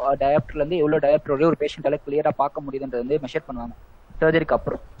டயாப்டர்ல இருந்து எவ்வளோ டயாப்டரோட ஒரு பேஷண்டால கிளியரா பார்க்க முடியுதுன்றது வந்து மெஷர் பண்ணுவாங்க சர்ஜரிக்கு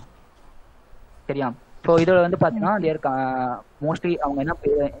அப்புறம். சரியா? ஸோ இதில் வந்து பார்த்தீங்கன்னா மோஸ்ட்லி அவங்க என்ன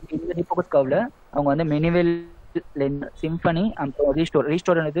இந்த டிஃபோகஸ் கர்வ்ல அவங்க வந்து மெனிவெல் லென்ஸ், சிம்பனி அண்ட்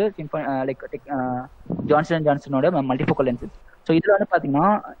ரீஸ்டோர் இது like Johnson ஜான்சனோட multifocal lenses. So இதில் வந்து பார்த்தீங்கன்னா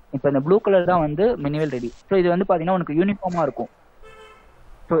இப்போ இந்த ப்ளூ கலர் தான் வந்து மெனிவெல் ரெடி. ஸோ இது வந்து பார்த்தீங்கன்னா உனக்கு யூனிஃபார்மாக இருக்கும்.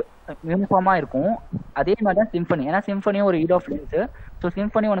 ஸோ யூனிஃபார்மாக இருக்கும். அதே மாதிரி தான் சிம்பனி. ஏன்னா சிம்பனியும் ஒரு eat of lens. So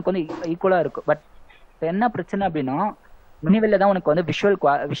symphony உனக்கு வந்து ஈக்குவலாக இருக்கும். பட் என்ன பிரச்சனை அப்படின்னா மினிவெல்ல தான் உனக்கு வந்து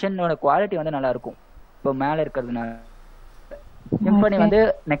விஷனோட குவாலிட்டி வந்து நல்லா இருக்கும். இப்போ மேலே இருக்கிறதுனால சிம்பனி வந்து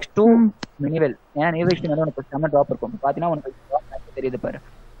நெக்ஸ்ட் டு மினிவெல். ஏன்னா நியர் விஷன் வந்து உனக்கு செம்ம ட்ராப் இருக்கும். பார்த்தீங்கன்னா உனக்கு தெரியுது பாரு.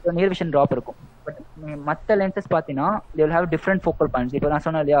 ஸோ நியர் விஷன் ட்ராப் இருக்கும். பட் மற்ற லென்சஸ் பார்த்தீங்கன்னா they will have different focal points. இப்போ நான்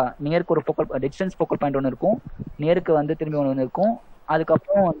சொன்னேன் இல்லையா, நியருக்கு ஒரு டிஸ்டன்ஸ் ஃபோக்கல் பாயிண்ட் ஒன்று இருக்கும், நியருக்கு வந்து திரும்பி ஒன்று இருக்கும்,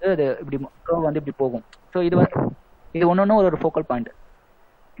 அதுக்கப்புறம் வந்து அது இப்படி கர்வ் வந்து இப்படி போகும். ஸோ இது ஒன்று ஒரு ஃபோக்கல் பாயிண்ட்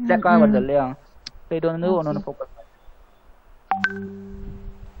எக்ஸாக்டாக வருது இல்லையா. ஸோ இது வந்து ஒன்று ஃபோக்கல் பாயிண்ட்.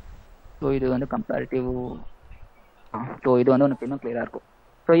 ஸோ இது வந்து கம்பேரிட்டிவ். ஸோ இது வந்து உனக்கு இன்னும் கிளியராக இருக்கும்.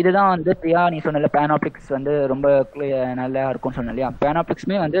 ஸோ இதுதான் வந்து பிரியா நீ சொன்ன பேனாப்டிக்ஸ் வந்து ரொம்ப நல்லா இருக்கும்னு சொன்ன இல்லையா.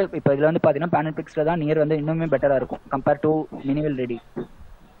 பேனாப்டிக்ஸ்மே வந்து இப்போ இதில் வந்து பார்த்தீங்கன்னா பேனாப்டிக்ஸில் தான் நியர் வந்து இன்னுமே பெட்டராக இருக்கும் கம்பேர் டு மினிவெல் ரெடி.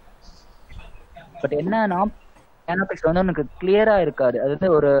 பட் என்னன்னா பேனாப்டிக்ஸ் வந்து உனக்கு கிளியராக இருக்காது. அது வந்து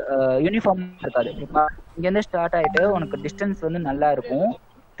ஒரு யூனிஃபார்ம் இருக்காது. இப்போ இங்கேருந்து ஸ்டார்ட் ஆகிட்டு உனக்கு டிஸ்டன்ஸ் வந்து நல்லா இருக்கும்,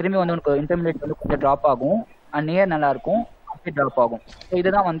 திரும்பி வந்து உனக்கு இன்டர்மீடியட் வந்து கொஞ்சம் ட்ராப் ஆகும், அண்ட் நியர் நல்லா இருக்கும், ட்ராப் ஆகும். ஸோ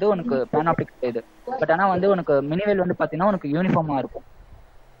இதுதான் வந்து உனக்கு பேனாப்டிக்ஸ் இது. பட் ஆனால் வந்து உனக்கு மினிவெல் வந்து பார்த்தீங்கன்னா உனக்கு யூனிஃபார்மாக இருக்கும்.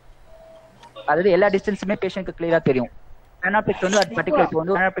 அதாவது எல்லா டிஸ்டன்ஸுமே பேஷண்ட்க்கு கிளியராக தெரியும். பேனாப்டிக்ஸ் வந்து அட் பர்டிகுலர் இப்போ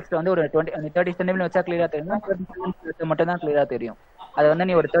வந்து பேனாப்டிக்ஸ் வந்து ஒரு 30 சென்டிமீட்டர் வச்சா கிளியராக தெரியும், மட்டும் தான் கிளியராக தெரியும். அது வந்து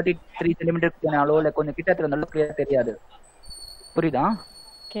நீ ஒரு 33 சென்டிமீட்டர் அளவு இல்லை கொஞ்சம் கிட்ட இருந்தாலும் கிளியராக தெரியாது. புரியுதா?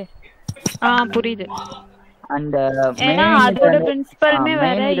 புரியுது. அண்ட் ஏன்னா அதோட பிரின்சிபல்மே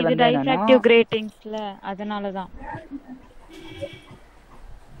வேற, இது டைஃப்ராக்டிவ் கிரேட்டிங்ஸ்ல, அதனால தான்.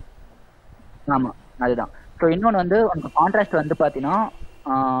 ஆமா அதுதான். ஸோ இன்னொன்று வந்து உனக்கு கான்ட்ராஸ்ட் வந்து பார்த்தீங்கன்னா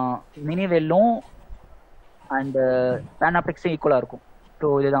மினிவெல்லும் அண்ட் பேனாப்டிக்ஸும் ஈக்குவலாக இருக்கும். ஸோ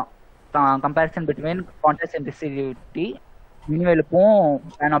இதுதான் comparison between contrast and resistivity மினிவெலுக்கும்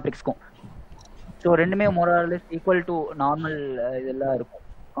பேனாப்டிக்ஸ்க்கும். So ரெண்டுமே மோரலஸ் ஈக்குவல் டு நார்மல் இதெல்லாம் இருக்கும்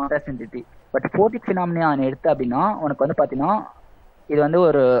கான்ட்ராஸ்ட் சென்சிட்டிவிட்டி. பட் ஃபோட்டிக் ஃபினாமினா எடுத்து அப்படின்னா உனக்கு வந்து பார்த்தீங்கன்னா இது வந்து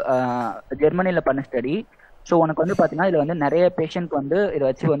ஒரு ஜெர்மனியில் பண்ண ஸ்டடி. ஸோ உனக்கு வந்து பார்த்தீங்கன்னா இதில் வந்து நிறைய பேஷண்ட்க்கு வந்து இதை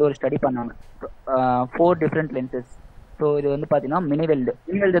வச்சு வந்து ஒரு ஸ்டடி பண்ணாங்க, 4 டிஃப்ரெண்ட் லென்சஸ். ஸோ இது வந்து பார்த்தீங்கன்னா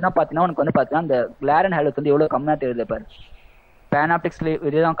மினிவெல்டு தான் பார்த்தீங்கன்னா உனக்கு வந்து பார்த்தீங்கன்னா அந்த கிளார் அண்ட் ஹேலோஸ் வந்து எவ்வளோ கம்மியாக தெரியுது பாரு. பேனாப்டிக்ஸ்ல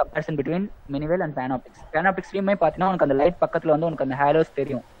இதுதான் கம்பேரிசன் பிட்வீன் மினிவெல் அண்ட் பேனாப்டிக்ஸ். பேனாப்டிக்ஸ்லையுமே பார்த்தீங்கன்னா உனக்கு அந்த லைட் பக்கத்தில் வந்து உனக்கு அந்த ஹேலோஸ்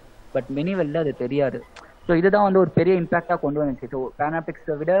தெரியும், பட் மினிவெல்ல அது தெரியாது. ஸோ இதுதான் வந்து ஒரு பெரிய இம்பாக்டாக கொண்டு வந்துச்சு. ஸோ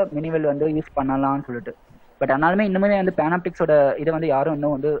பேனாப்டிக்ஸை விட மினிவெல் வந்து யூஸ் பண்ணலாம்னு சொல்லிட்டு. பட் ஆனாலுமே இன்னுமே வந்து பேனாப்டிக்ஸோட இதை வந்து யாரும்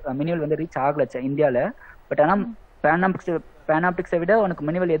இன்னும் வந்து மினிவெல் வந்து ரீச் ஆகலச்சு இந்தியாவில். பட் ஆனால் பேனாப்டிக்ஸை விட உனக்கு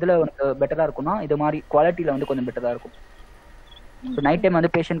மினிவெல் எதில் உனக்கு பெட்டராக இருக்கும்னா இது மாதிரி குவாலிட்டியில் வந்து கொஞ்சம் பெட்டராக இருக்கும். ஸோ நைட் டைம்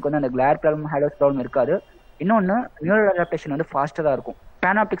வந்து பேஷண்ட்க்கு வந்து அந்த கிளார் ப்ராப்ளம் ஹேலோஸ் ப்ராப்ளம் இருக்காது. இன்னொன்று நியூரல் அடாப்டேஷன் வந்து ஃபாஸ்ட்டாக இருக்கும்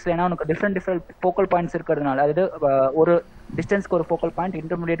பேனாப்டிக்ஸில். ஏன்னா உனக்கு டிஃப்ரெண்ட் ஃபோக்கல் பாயிண்ட்ஸ் இருக்கிறதுனால, அதாவது ஒரு டிஸ்டன்ஸ்க்கு ஒரு ஃபோக்கல் பாயிண்ட்,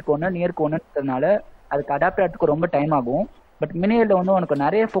 இன்டர்மீடியட்க்கு ஒன்று, நியருக்கு ஒன்று இருக்கிறதுனால அதுக்கு அடாப்ட் ஆகிறதுக்கு ரொம்ப டைம் ஆகும். பட் மினிவெல்ல வந்து உனக்கு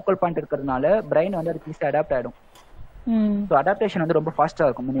நிறைய ஃபோக்கல் பாயிண்ட் இருக்கிறதுனால பிரெயின் வந்து அதுக்கு ஈஸியாக அடாப்ட் ஆகிடும். ஸோ அடாப்டேஷன் வந்து ரொம்ப ஃபாஸ்ட்டாக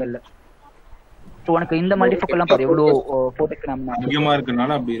இருக்கும் மினிவெல்ல. ஸோ உனக்கு இந்த மல்டிஃபோக்கல்லாம் பாரு எவ்வளோ ஃபோட்டோக்கு நம்ம அதிகமாக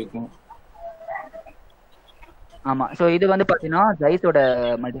இருக்கிறதுனால அப்படி இருக்கும். ஆமா. ஸோ இது வந்து பார்த்தீங்கன்னா ஜைஸோட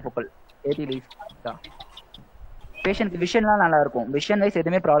மல்டிஃபோக்கல் 80 லீஸ் தான். பேஷண்ட்க்கு விஷன்லாம் நல்லா இருக்கும். விஷன் வைஸ்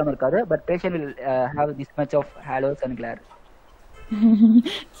எதுவுமே ப்ராப்ளம் இருக்காது. But patient will have this much of ஹேலோஸ் and Clare.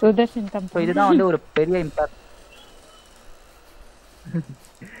 So இதுதான் வந்து ஒரு பெரிய இம்பாக்ட்.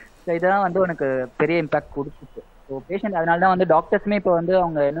 ஸோ இதெல்லாம் வந்து உனக்கு பெரிய இம்பாக்ட் கொடுத்துச்சு. ஸோ பேஷண்ட் அதனால தான் வந்து டாக்டர்ஸுமே இப்போ வந்து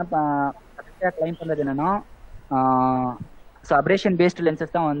அவங்க என்ன கிளைம் பண்ணுறது என்னன்னா, ஸோ அப்ரேஷன் பேஸ்டு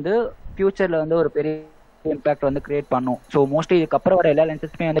லென்சஸ் தான் வந்து ஃபியூச்சரில் வந்து ஒரு பெரிய இம்பாக்ட் வந்து கிரியேட் பண்ணும். ஸோ மோஸ்ட்லி இதுக்கப்புறம் வர எல்லா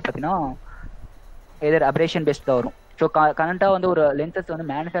லென்சஸுமே வந்து பார்த்தீங்கன்னா எதர் அப்ரேஷன் பேஸ்ட் தான் வரும். ஸோ கரண்டாக வந்து ஒரு லென்சஸ் வந்து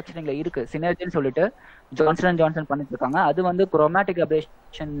மேனுஃபேக்சரிங்ல இருக்கு, சினர்ஜின்னு சொல்லிட்டு ஜான்சன் பண்ணிட்டு இருக்காங்க. அது வந்து குரோமேட்டிக்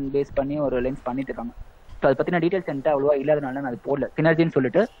அப்ரேஷன் பேஸ் பண்ணி ஒரு லென்ஸ் பண்ணிட்டு இருக்காங்க. ஸோ அதை பற்றின டீடைல்ஸ் என்கிட்ட அவ்வளோவா இல்லாதனால நான் அது போடல. சினர்ஜின்னு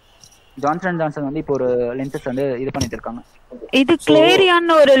சொல்லிட்டு ஜான்சன் வந்து இப்போ ஒரு லென்சஸ் வந்து இது பண்ணிட்டு இருக்காங்க. இது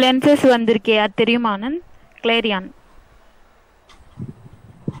கிளேரியான் ஒரு லென்சஸ் வந்திருக்கே, அது தெரியுமா ஆனந்த்? கிளேரியான்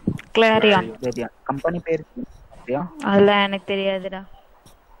கம்பெனி பேர் அதெல்லாம் எனக்கு தெரியாதுடா.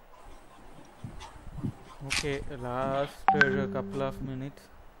 Okay, last couple of minutes.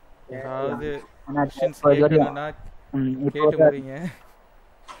 அதாவது கேட்கணும்னா கேட்டு முடிங்க,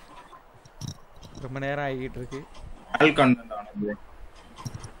 ரொம்ப நேரம் ஆகிட்டு இருக்கு.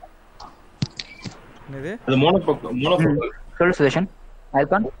 என்னது அது மோனோஃபோக்கல் சொல்லு சுதர்ஷன்.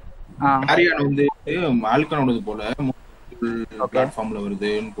 ஆல்கான் ஆரியான் வந்து ஆல்கானோடது போல பிளாட்ஃபார்ம்ல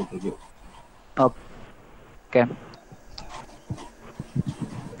வருதுன்னு போட்டுருக்கு. ஓகே.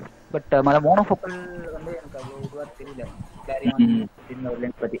 பட் மோனோஃபோக்கல் வந்து எனக்கு அவ்வளவு இதுவா தெரியல. கிளாரியான் இந்த ஒரு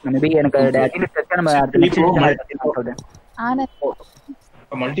லென்ஸ் பத்தி மேபி எனக்கு டீடைல்ஸ் தெரிஞ்சா நம்ம அடுத்த நெக்ஸ்ட் பத்தி நான் சொல்றேன்.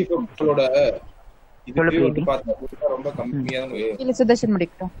 மல்டிஃபோக்கலோட இது வந்து பார்த்தா ரொம்ப கம்மியா தான் இல்ல சுதர்ஷன்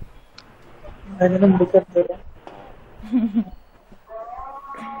முடிக்கட்டும்.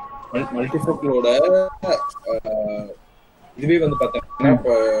 மல்டிஃபோக்கலோட இதுவே வந்து பார்த்தீங்கன்னா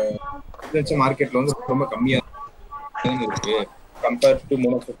இப்போ மார்க்கெட்ல வந்து ரொம்ப கம்மியா தான் இருக்கு compared to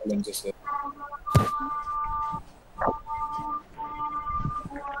monofocal lenses.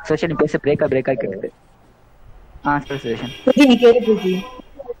 Session பேச பிரேக் ஆகிட்டு. செஷன்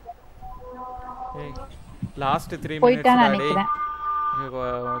லாஸ்ட் 3 போய்ட்டா minutes நினைக்கிறேன்.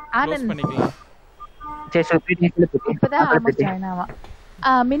 க்ளோஸ் பண்ணிக்கலாம். இப்பதான் ஆல்மோஸ்ட் ஜாயின் ஆவான்.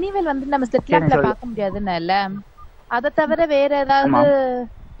 மினிவெல் வந்து நம்ம செட் லேப்ல பார்க்க முடியாதுன்னு இல்ல, அத தவிர வேற ஏதாவது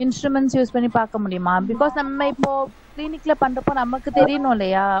இன்ஸ்ட்ருமெண்ட்ஸ் யூஸ் பண்ணி பார்க்க முடியுமா? பிகாஸ் நம்ம இப்போ கிளினிக்ல பண்றப்போ நமக்கு தெரியணும்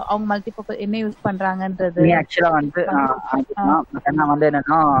இல்லையா அவங்க மல்டிஃபோக்கல் என்ன யூஸ் பண்றாங்கன்றது. ஆக்சுவலா வந்து வந்து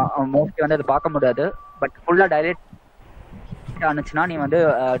என்னன்னா மோஸ்ட்லி வந்து அது பார்க்க முடியாது. பட் ஃபுல்லா டைரக்ட் ஆனிச்சுன்னா நீ வந்து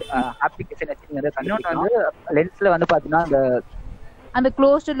அப்ளிகேஷன் வச்சு இன்னொன்று வந்து லென்ஸ்ல வந்து பாத்தீங்கன்னா அந்த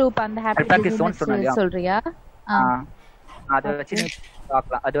க்ளோஸ்டு லூப் அந்த ஹாப்பி ஜோன் சொல்றியா? அதை வச்சு நீ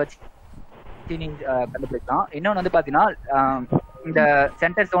பார்க்கலாம், அதை வச்சு நீ கண்டுபிடிக்கலாம். இன்னொன்று வந்து பாத்தீங்கன்னா இந்த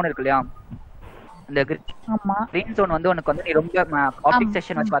சென்டர் ஜோன் இருக்கு இல்லையா, இந்த கிரீன் ஜோன் வந்து உனக்கு வந்து நீ ரொம்ப ஆப்டிக்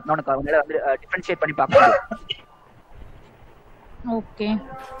செஷன் வச்சு பார்த்தா உனக்கு அவங்களால வந்து டிஃபரன்ஷியேட் பண்ணி பார்க்க முடியும். ஓகே,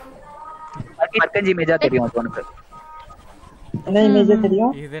 மர்கஞ்சி இமேஜா தெரியும் அது உனக்கு. என்ன இமேஜ்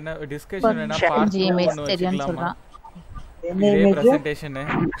தெரியும்? இது என்ன டிஸ்கஷன் வேணா பார்ட் 2 ஒன்னு வச்சுக்கலாமா? என்ன இமேஜ் பிரசன்டேஷன்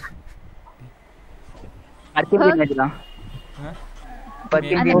மர்கஞ்சி இமேஜ் தான்.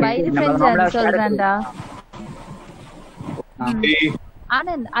 அந்த பைரிஃபரன்ஸ் சொல்றேன்டா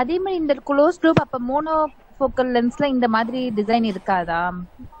ஆனந்த். அதே மாதிரி இந்த க்ளோஸ் லூப் அப்ப மோனோஃபோக்கல் லென்ஸ்ல இந்த மாதிரி டிசைன் இருக்காதா?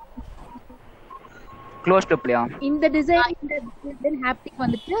 க்ளோஸ் லூப்லயா இந்த டிசைன் ஹாப்டிக்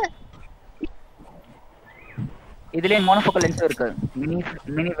வந்துட்டு இதுல மோனோஃபோக்கல் லென்ஸ் இருக்கு.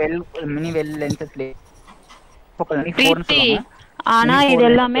 மினி வெல் லென்சஸ்ல ஃபோக்கல் லென்ஸ் 4 னு சொல்லுவாங்க. ஆனா இது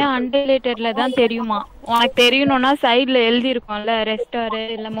எல்லாமே அன்டிலேட்டட்ல தான் தெரியுமா? உனக்கு தெரியணும்னா சைடுல எழுதி இருக்கும்ல ரெஸ்டார்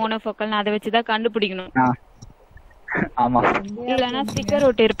இல்ல மோனோஃபோக்கல், அதை வச்சு தான் கண்டுபிடிக்கணும். ஆமா, இல்லனா ஸ்டிக்கர்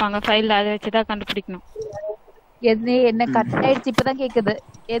ஒட்டி இருப்பாங்க ஃபைல்ல, அதை வச்சு தான் கண்டுபிடிக்கணும். என்ன கட் ஆயிடுச்சு இப்பதான் கேக்குது.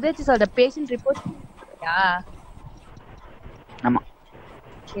 எதாச்சும் சொல்ற பேஷண்ட் ரிப்போர்ட் யா? ஆமா,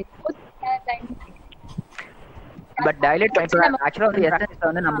 பட் டைலேட் ஆக்சுவலா வந்து எஸ்என்எஸ்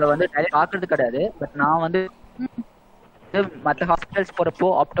வந்து நம்மள வந்து டைலேட் பார்க்கிறது கிடையாது. பட் நான் வந்து மற்ற ஹாஸ்பிட்டல்ஸ் போறப்போ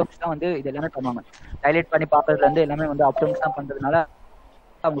ஆப்டோம்ஸ் தான் வந்து இது எல்லாமே பண்ணுவாங்க. டைலேட் பண்ணி பார்க்கறதுல இருந்து எல்லாமே வந்து ஆப்டோம்ஸ் தான் பண்றதுனால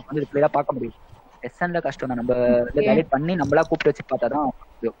அவங்க வந்து கிளியரா பார்க்க முடியும். எஸ்என்ல கஷ்டம் தான், நம்ம டைலேட் பண்ணி நம்மளா கூப்பிட்டு வச்சு பார்த்தா தான்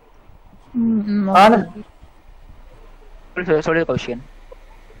முடியும். சொல்லு கௌஷியன்.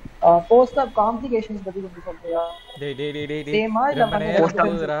 போஸ்ட் ஆப் காம்ப்ளிகேஷன்ஸ் பத்தி கொஞ்சம் சொல்றியா?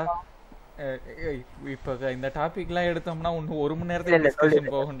 இப்ப இந்த டாபிக்லாம் எடுத்தோம்னா இன்னும் 1 மணி நேரத்துல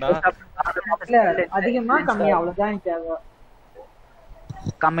டிஸ்கஷன் போகும்டா. அதிகமா கம்மியா அவ்வளவுதான் தேவை.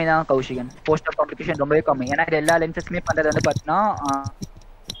 கம்மி தான் கௌஷிகன். போஸ்ட் ஆப் காம்ப்ளிகேஷன் ரொம்பவே கம்மி. ஏன்னா இது எல்லா லென்சஸ்மே பண்றது வந்து பாத்தீங்கன்னா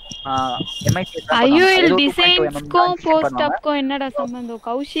IOL டிசைன்ஸ்க்கும் போஸ்ட் ஆப்க்கும் என்னடா சம்பந்தம்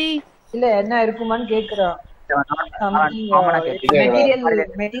கௌஷி? இல்ல என்ன இருக்குமான்னு கேக்குறா.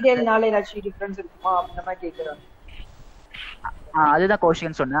 மெட்டீரியல்னால ஏதாச்சும் டிஃபரன்ஸ் இருக்குமா அந்த மாதிரி கேக்குறா. அதுதான்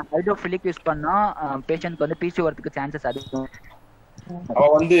கௌஷிகன் சொன்னேன். ஹைட்ரோஃபிலிக் யூஸ் பண்ணா பேஷண்ட்க்கு வந்து பிசி வரதுக்கு சான்சஸ் அதிகம். அவ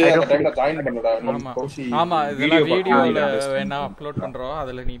வந்து அந்த டைம்ல ஜாயின் பண்ணடா கௌஷி. ஆமா இதெல்லாம் வீடியோல வேணா அப்லோட் பண்றோம்,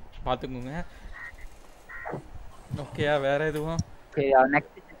 அதுல நீ பாத்துக்கோங்க. ஓகேயா? வேற எதுவும்? ஓகே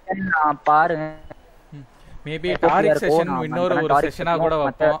நெக்ஸ்ட் செஷன் பாருங்க. மேபி டாரிக் செஷன் இன்னொரு ஒரு செஷனா கூட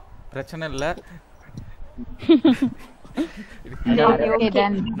வைப்போம், பிரச்சனை இல்ல.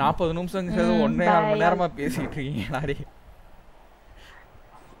 40 நிமிஷம் 1.5 மணி நேரமா பேசிட்டு இருக்கீங்க நாடி.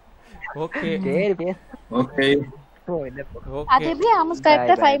 ஓகே ஓகே அது எப்படி ஆமஸ்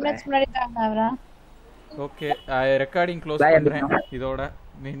கரெக்ட்டா 5 மினிட்ஸ் முன்னாடி தாங்க அவரா. ஓகே ரெக்கார்டிங் க்ளோஸ் பண்றேன் இதோட.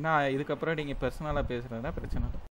 என்ன இதுக்கு அப்புறம் நீங்க பர்சனலா பேசுறதுனா பிரச்சனை.